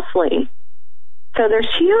it's costly. So there's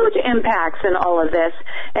huge impacts in all of this,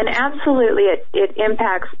 and absolutely it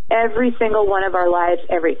impacts every single one of our lives,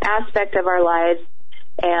 every aspect of our lives,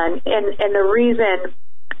 and the reason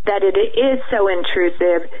that it is so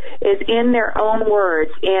intrusive is in their own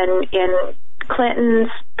words. In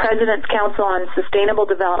Clinton's President's Council on Sustainable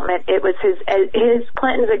Development, it was his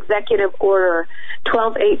Clinton's Executive Order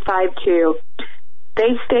 12852.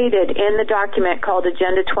 They stated in the document called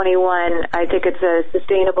Agenda 21, I think it's a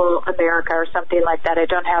Sustainable America or something like that. I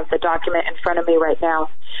don't have the document in front of me right now.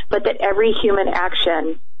 But that every human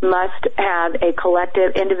action must have a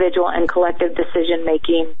collective, individual and collective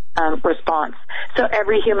decision-making response. So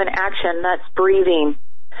every human action, that's breathing.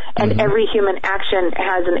 And every human action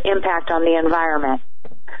has an impact on the environment.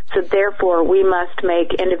 So therefore, we must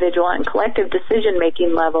make individual and collective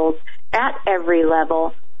decision-making levels at every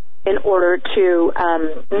level in order to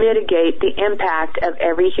mitigate the impact of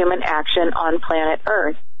every human action on planet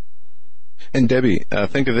Earth. And Debbie,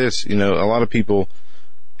 think of this, a lot of people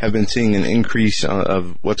have been seeing an increase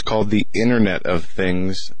of what's called the Internet of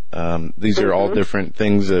Things. These are all different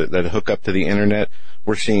things that hook up to the Internet.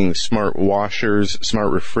 We're seeing smart washers,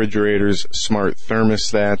 smart refrigerators, smart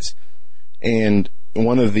thermostats. And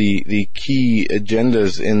one of the key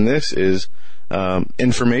agendas in this is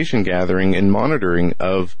information gathering and monitoring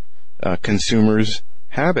of consumers'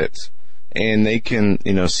 habits. And they can,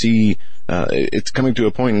 see, it's coming to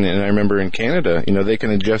a point, and I remember in Canada, they can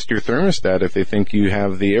adjust your thermostat if they think you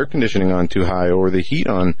have the air conditioning on too high or the heat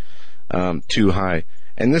on too high.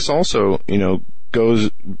 And this also, goes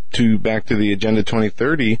back to the Agenda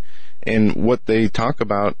 2030 and what they talk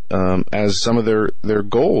about as some of their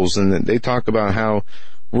goals. And they talk about how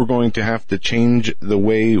we're going to have to change the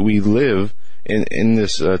way we live. In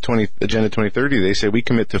this Agenda 2030, they say we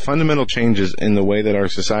commit to fundamental changes in the way that our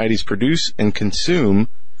societies produce and consume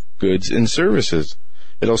goods and services.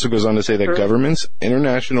 It also goes on to say that governments,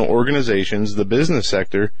 international organizations, the business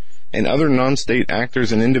sector, and other non-state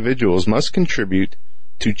actors and individuals must contribute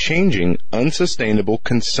to changing unsustainable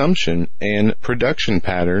consumption and production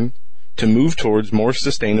pattern to move towards more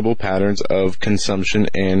sustainable patterns of consumption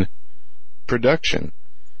and production.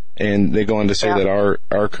 And they go on to say that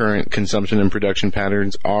our current consumption and production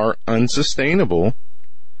patterns are unsustainable,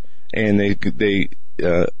 and they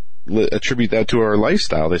attribute that to our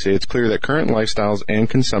lifestyle. They say it's clear that current lifestyles and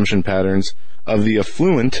consumption patterns of the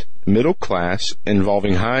affluent middle class,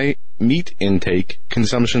 involving high meat intake,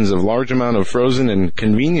 consumptions of large amount of frozen and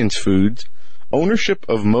convenience foods, ownership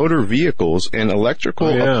of motor vehicles and electrical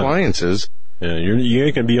appliances, you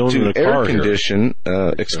ain't gonna be owning a car air condition,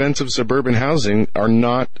 expensive suburban housing are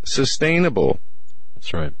not sustainable.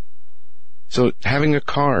 That's right. So having a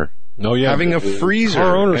car, having a freezer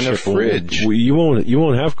and a fridge, you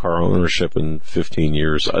won't have car ownership in 15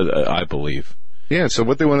 years, I believe. Yeah, so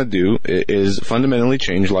what they want to do is fundamentally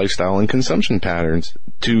change lifestyle and consumption patterns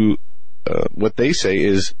to what they say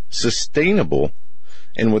is sustainable.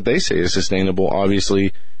 And what they say is sustainable,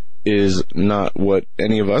 obviously, is not what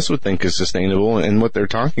any of us would think is sustainable. And what they're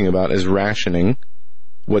talking about is rationing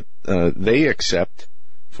what they accept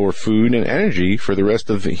for food and energy for the rest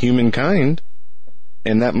of humankind.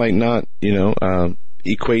 And that might not,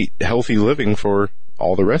 equate healthy living for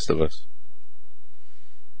all the rest of us.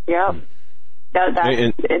 Yeah.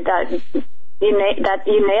 You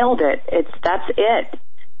nailed it. That's it.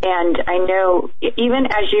 And I know even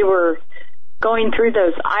as you were going through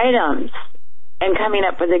those items and coming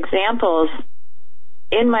up with examples,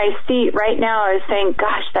 in my seat right now I was saying,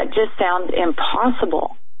 gosh, that just sounds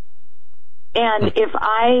impossible. And if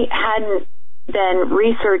I hadn't been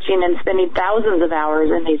researching and spending thousands of hours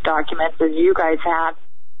in these documents, as you guys have,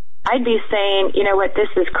 I'd be saying, you know what, this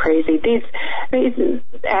is crazy. These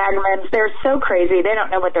Hagmanns, they're so crazy, they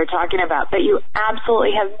don't know what they're talking about. But you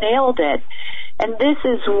absolutely have nailed it. And this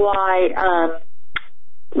is why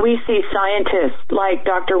we see scientists like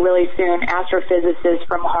Dr. Willie Soon, astrophysicist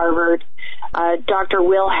from Harvard, Dr.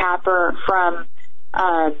 Will Happer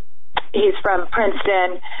he's from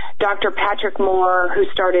Princeton, Dr. Patrick Moore, who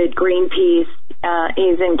started Greenpeace,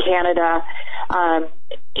 he's in Canada,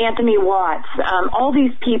 Anthony Watts, all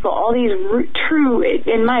these people, all these true,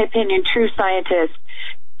 in my opinion, true scientists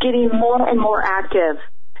getting more and more active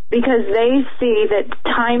because they see that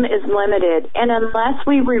time is limited. And unless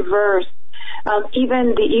we reverse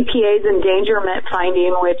even the EPA's endangerment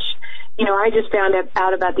finding, which, I just found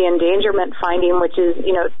out about the endangerment finding, which is,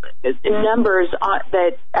 numbers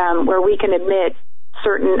that where we can emit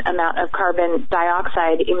certain amount of carbon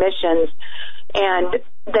dioxide emissions, and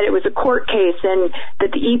that it was a court case, and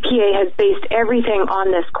that the EPA has based everything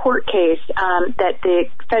on this court case that the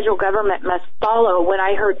federal government must follow. When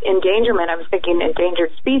I heard endangerment, I was thinking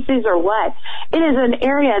endangered species or what? It is an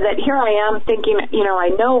area that here I am thinking, I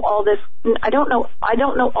know all this. I don't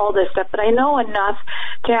know all this stuff, but I know enough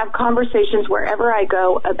to have conversations wherever I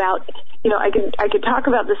go about. I could talk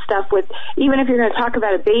about this stuff with, even if you're going to talk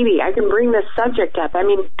about a baby, I can bring this subject up. I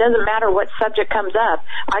mean, it doesn't matter what subject comes up.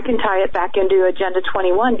 I can tie it back into Agenda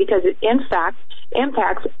 21 because it, in fact,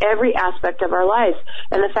 impacts every aspect of our lives.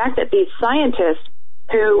 And the fact that these scientists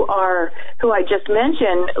who I just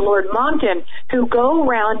mentioned, Lord Monckton, who go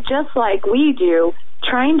around just like we do,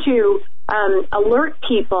 trying to alert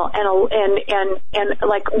people and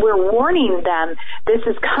like we're warning them, this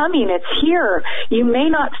is coming, it's here. You may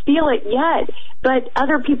not feel it yet, but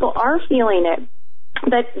other people are feeling it.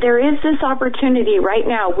 But there is this opportunity right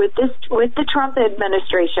now with the Trump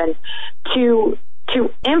administration to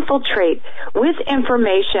infiltrate with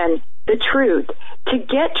information the truth, to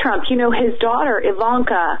get Trump. His daughter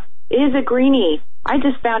Ivanka is a greenie. I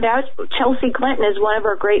just found out Chelsea Clinton is one of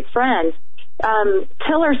her great friends.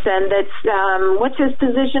 Tillerson, that's what's his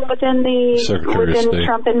position within the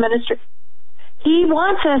Trump administration? He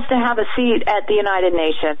wants us to have a seat at the United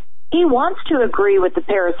Nations. He wants to agree with the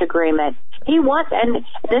Paris Agreement. And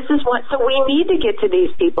this is what. So we need to get to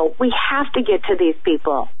these people. We have to get to these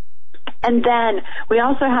people. And then we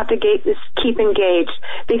also have to keep engaged,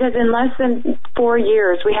 because in less than 4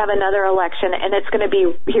 years we have another election, and it's going to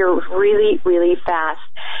be here really, really fast.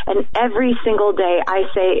 And every single day, I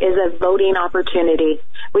say, is a voting opportunity.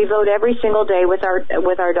 We vote every single day with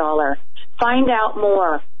our dollar. Find out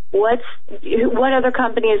more. What other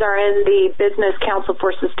companies are in the Business Council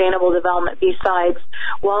for Sustainable Development besides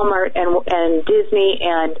Walmart and Disney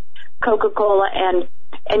and Coca-Cola,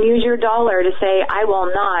 and use your dollar to say, I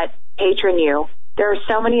will not patron you. There are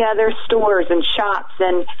so many other stores and shops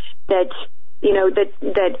and that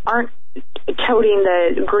aren't toting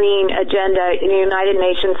the green agenda in the United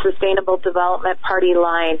Nations Sustainable Development Party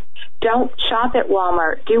line. Don't shop at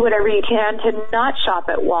Walmart. Do whatever you can to not shop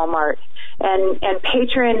at Walmart, and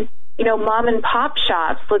patron mom and pop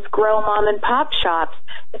shops. Let's grow mom and pop shops.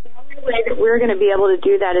 But the only way that we're going to be able to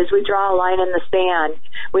do that is we draw a line in the sand.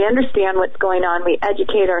 We understand what's going on. We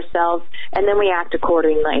educate ourselves, and then we act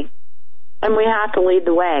accordingly. And we have to lead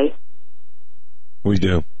the way. We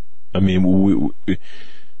do. I mean,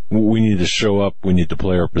 we need to show up. We need to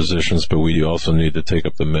play our positions, but we also need to take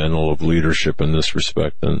up the mantle of leadership in this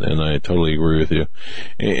respect. And I totally agree with you.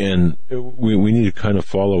 And we need to kind of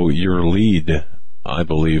follow your lead, I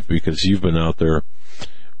believe, because you've been out there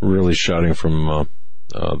really shouting from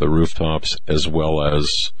the rooftops as well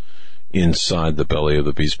as inside the belly of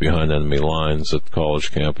the beast behind enemy lines at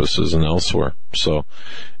college campuses and elsewhere. So,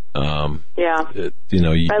 I love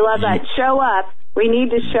that. Show up. We need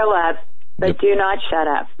to show up, but do not shut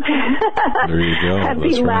up. There you go. And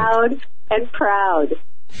be loud and proud.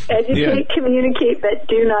 Educate, communicate, but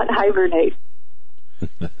do not hibernate.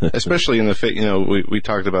 Especially in the, we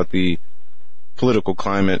talked about the political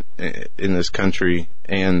climate in this country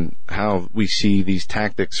and how we see these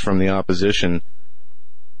tactics from the opposition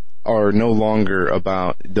are no longer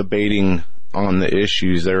about debating on the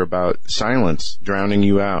issues. They're about silence, drowning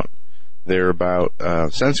you out. They're about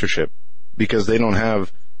censorship because they don't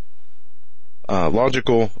have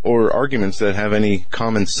logical or arguments that have any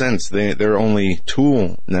common sense. Their only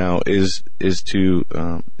tool now is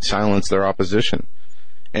to silence their opposition,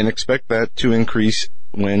 and expect that to increase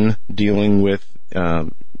when dealing with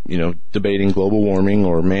debating global warming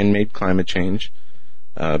or man-made climate change,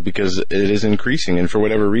 because it is increasing. And for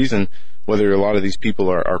whatever reason, whether a lot of these people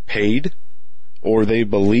are paid or they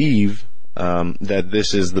believe that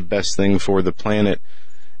this is the best thing for the planet.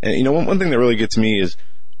 And one thing that really gets me is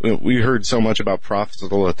we heard so much about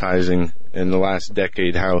proselytizing in the last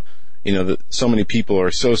decade, how so many people are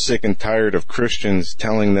so sick and tired of Christians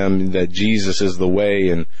telling them that Jesus is the way,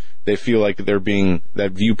 and they feel like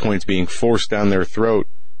that viewpoint's being forced down their throat.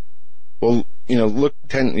 Well, look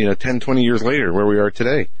 10, 20 years later where we are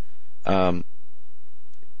today. And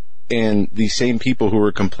these same people who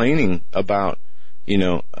were complaining about,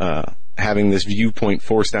 having this viewpoint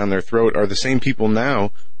forced down their throat are the same people now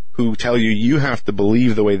who tell you have to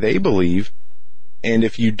believe the way they believe. And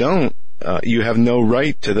if you don't, you have no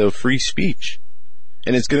right to the free speech.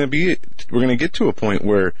 And we're going to get to a point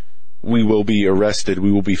where we will be arrested,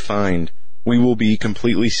 we will be fined, we will be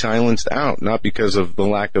completely silenced out, not because of the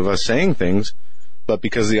lack of us saying things, but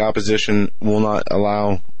because the opposition will not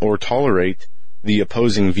allow or tolerate the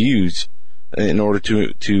opposing views in order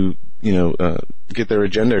to get their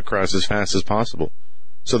agenda across as fast as possible.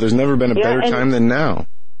 So there's never been a better time than now.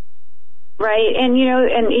 Right, and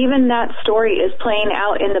and even that story is playing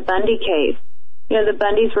out in the Bundy case. The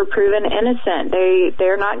Bundys were proven innocent.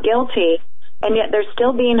 They're not guilty, and yet they're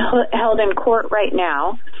still being held in court right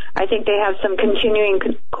now. I think they have some continuing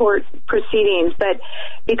court proceedings, but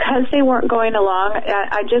because they weren't going along,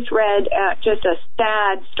 I just read just a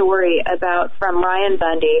sad story from Ryan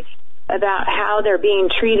Bundy about how they're being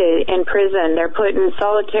treated in prison. They're put in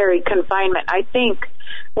solitary confinement. I think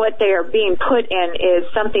what they are being put in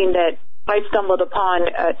is something that I stumbled upon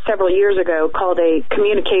several years ago called a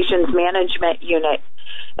communications management unit,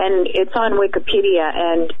 and it's on Wikipedia,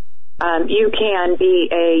 and you can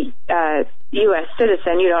be a U.S.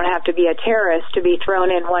 citizen. You don't have to be a terrorist to be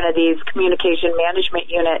thrown in one of these communication management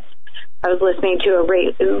units. I was listening to a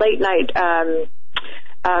late night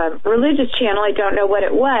religious channel. I don't know what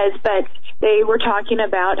it was, but they were talking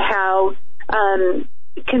about how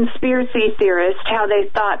conspiracy theorists, how they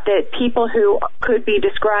thought that people who could be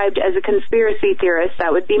described as a conspiracy theorist,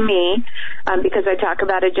 that would be me, because I talk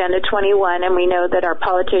about Agenda 21, and we know that our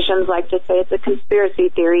politicians like to say it's a conspiracy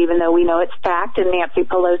theory, even though we know it's fact, and Nancy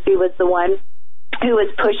Pelosi was the one who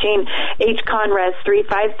was pushing HCONRES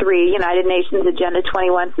 353, United Nations Agenda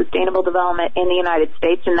 21, Sustainable Development in the United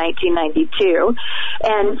States in 1992.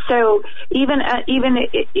 And so even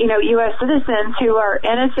U.S. citizens who are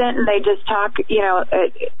innocent and they just talk,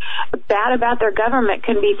 bad about their government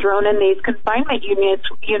can be thrown in these confinement units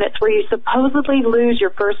where you supposedly lose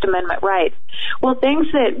your First Amendment rights. Well,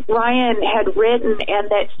 things that Ryan had written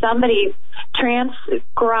and that somebody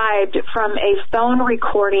transcribed from a phone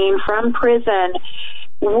recording from prison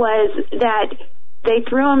was that they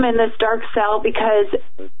threw him in this dark cell because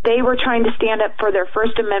they were trying to stand up for their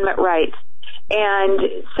First Amendment rights.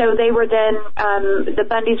 And so they were then, the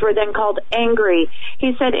Bundys were then called angry.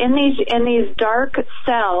 He said in these dark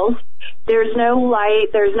cells, there's no light,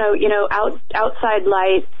 there's no, outside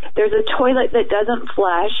light, there's a toilet that doesn't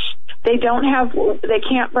flush. They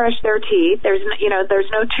can't brush their teeth. There's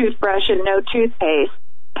no toothbrush and no toothpaste.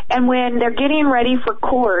 And when they're getting ready for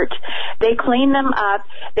court, they clean them up,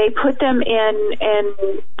 they put them in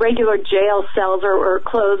regular jail cells or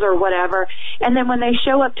clothes or whatever, and then when they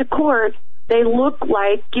show up to court, they look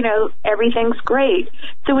like, everything's great.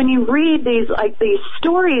 So when you read these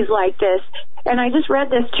stories like this, and I just read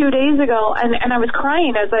this 2 days ago, and I was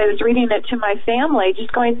crying as I was reading it to my family,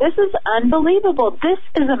 just going, this is unbelievable. This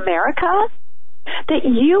is America? That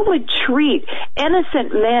you would treat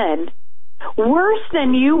innocent men worse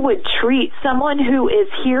than you would treat someone who is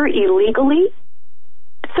here illegally?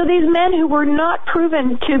 So these men who were not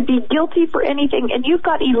proven to be guilty for anything, and you've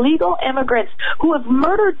got illegal immigrants who have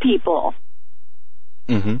murdered people.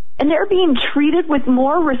 Mm-hmm. And they're being treated with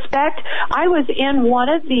more respect. I was in one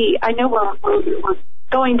of the, I know we're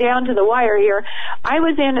going down to the wire here. I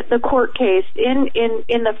was in the court case in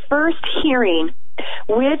the first hearing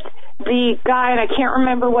with the guy, and I can't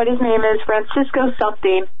remember what his name is, Francisco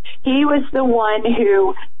something. He was the one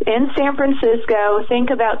who, in San Francisco, think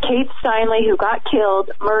about Kate Steinle, who got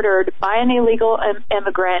killed, murdered by an illegal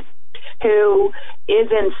immigrant who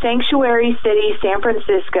is in Sanctuary City, San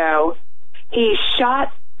Francisco. He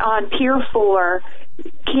shot on Pier 4.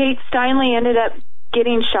 Kate Steinle ended up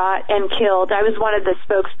getting shot and killed. I was one of the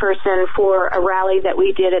spokesperson for a rally that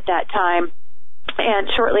we did at that time. And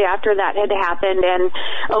shortly after that had happened, and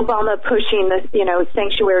Obama pushing the,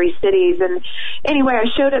 sanctuary cities. And anyway, I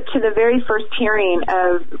showed up to the very first hearing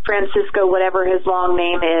of Francisco, whatever his long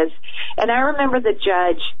name is. And I remember the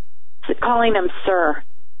judge calling him sir.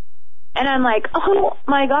 And I'm like, oh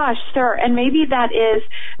my gosh, sir. And maybe that is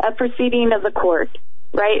a proceeding of the court,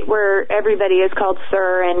 right? Where everybody is called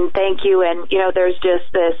sir and thank you. And, there's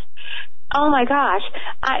just this, oh my gosh.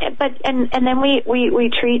 And then we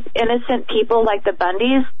treat innocent people like the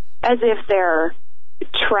Bundys as if they're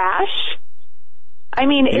trash. I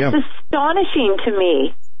mean, it's astonishing to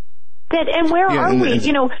me that, and where are we?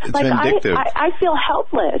 I feel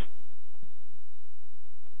helpless.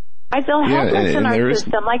 I feel helpless in our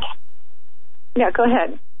system. Go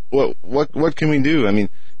ahead. Well, what can we do? I mean,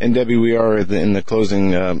 and Debbie, we are in the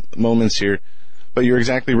closing moments here. But you're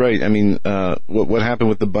exactly right. I mean, what happened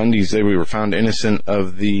with the Bundys? They were found innocent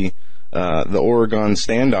of the Oregon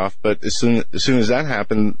standoff. But as soon as that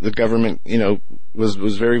happened, the government,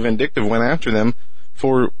 was very vindictive, went after them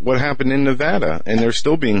for what happened in Nevada, and they're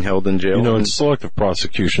still being held in jail. It's selective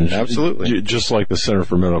prosecution. Absolutely. Just like the Center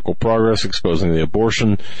for Medical Progress exposing the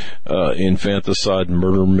abortion, infanticide,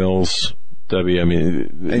 murder mills. Debbie, I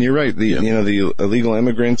mean, and you're right. The illegal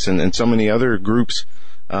immigrants and so many other groups.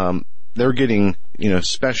 They're getting,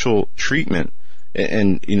 special treatment.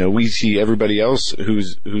 And, we see everybody else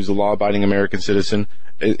who's a law-abiding American citizen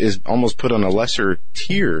is almost put on a lesser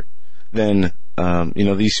tier than,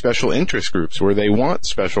 these special interest groups where they want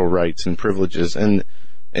special rights and privileges. And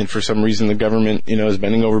for some reason the government, is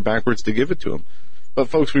bending over backwards to give it to them. But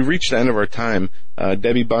folks, we've reached the end of our time.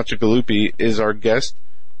 Debbie Bacigalupi is our guest,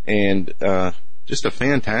 and, just a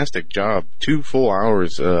fantastic job. 2 full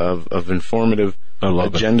hours of informative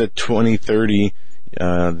Agenda 2030,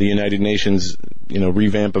 the United Nations,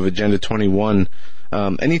 revamp of Agenda 21.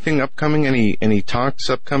 Anything upcoming? Any talks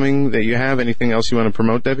upcoming that you have? Anything else you want to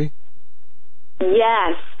promote, Debbie?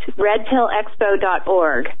 Yes,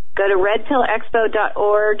 redpillexpo.org. Go to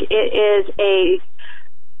redpillexpo.org. It is a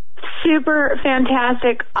super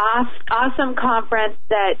fantastic, awesome conference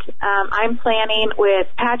that I'm planning with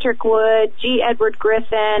Patrick Wood, G. Edward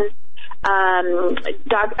Griffin,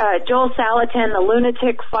 Joel Salatin, the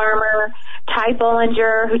lunatic farmer, Ty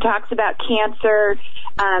Bollinger, who talks about cancer,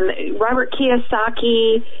 Robert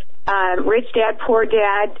Kiyosaki, Rich Dad, Poor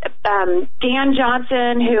Dad, Dan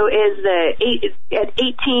Johnson, who is at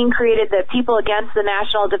 18 created the People Against the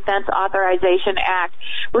National Defense Authorization Act.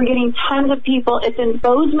 We're getting tons of people. It's in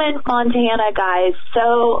Bozeman, Montana, guys.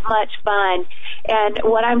 So much fun. And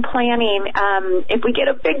what I'm planning, if we get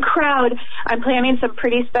a big crowd, I'm planning some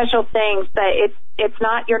pretty special things, but it's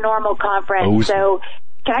not your normal conference. So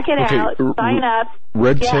check it out. Sign up.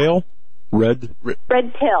 Red tail? Red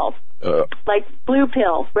pill. Like blue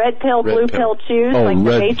pill. Red pill, blue pill choose, like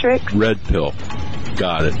the Matrix. Red pill.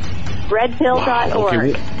 Got it. Redpill.org. Wow,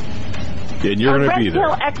 okay. And you're going to be there.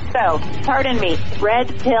 Red Pill Expo. Pardon me.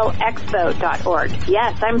 Redpillexpo.org.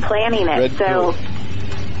 Yes, I'm planning it. All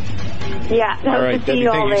right, Debbie,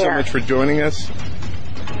 thank you so much for joining us.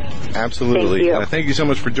 Absolutely. Thank you so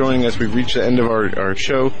much for joining us. We've reached the end of our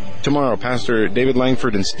show. Tomorrow, Pastor David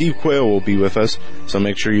Langford and Steve Quayle will be with us, so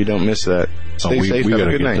make sure you don't miss that. Stay safe. We Have got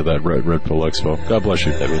a to good get night. to that Red Pill Expo. God bless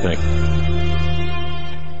you, Debbie. Thank you.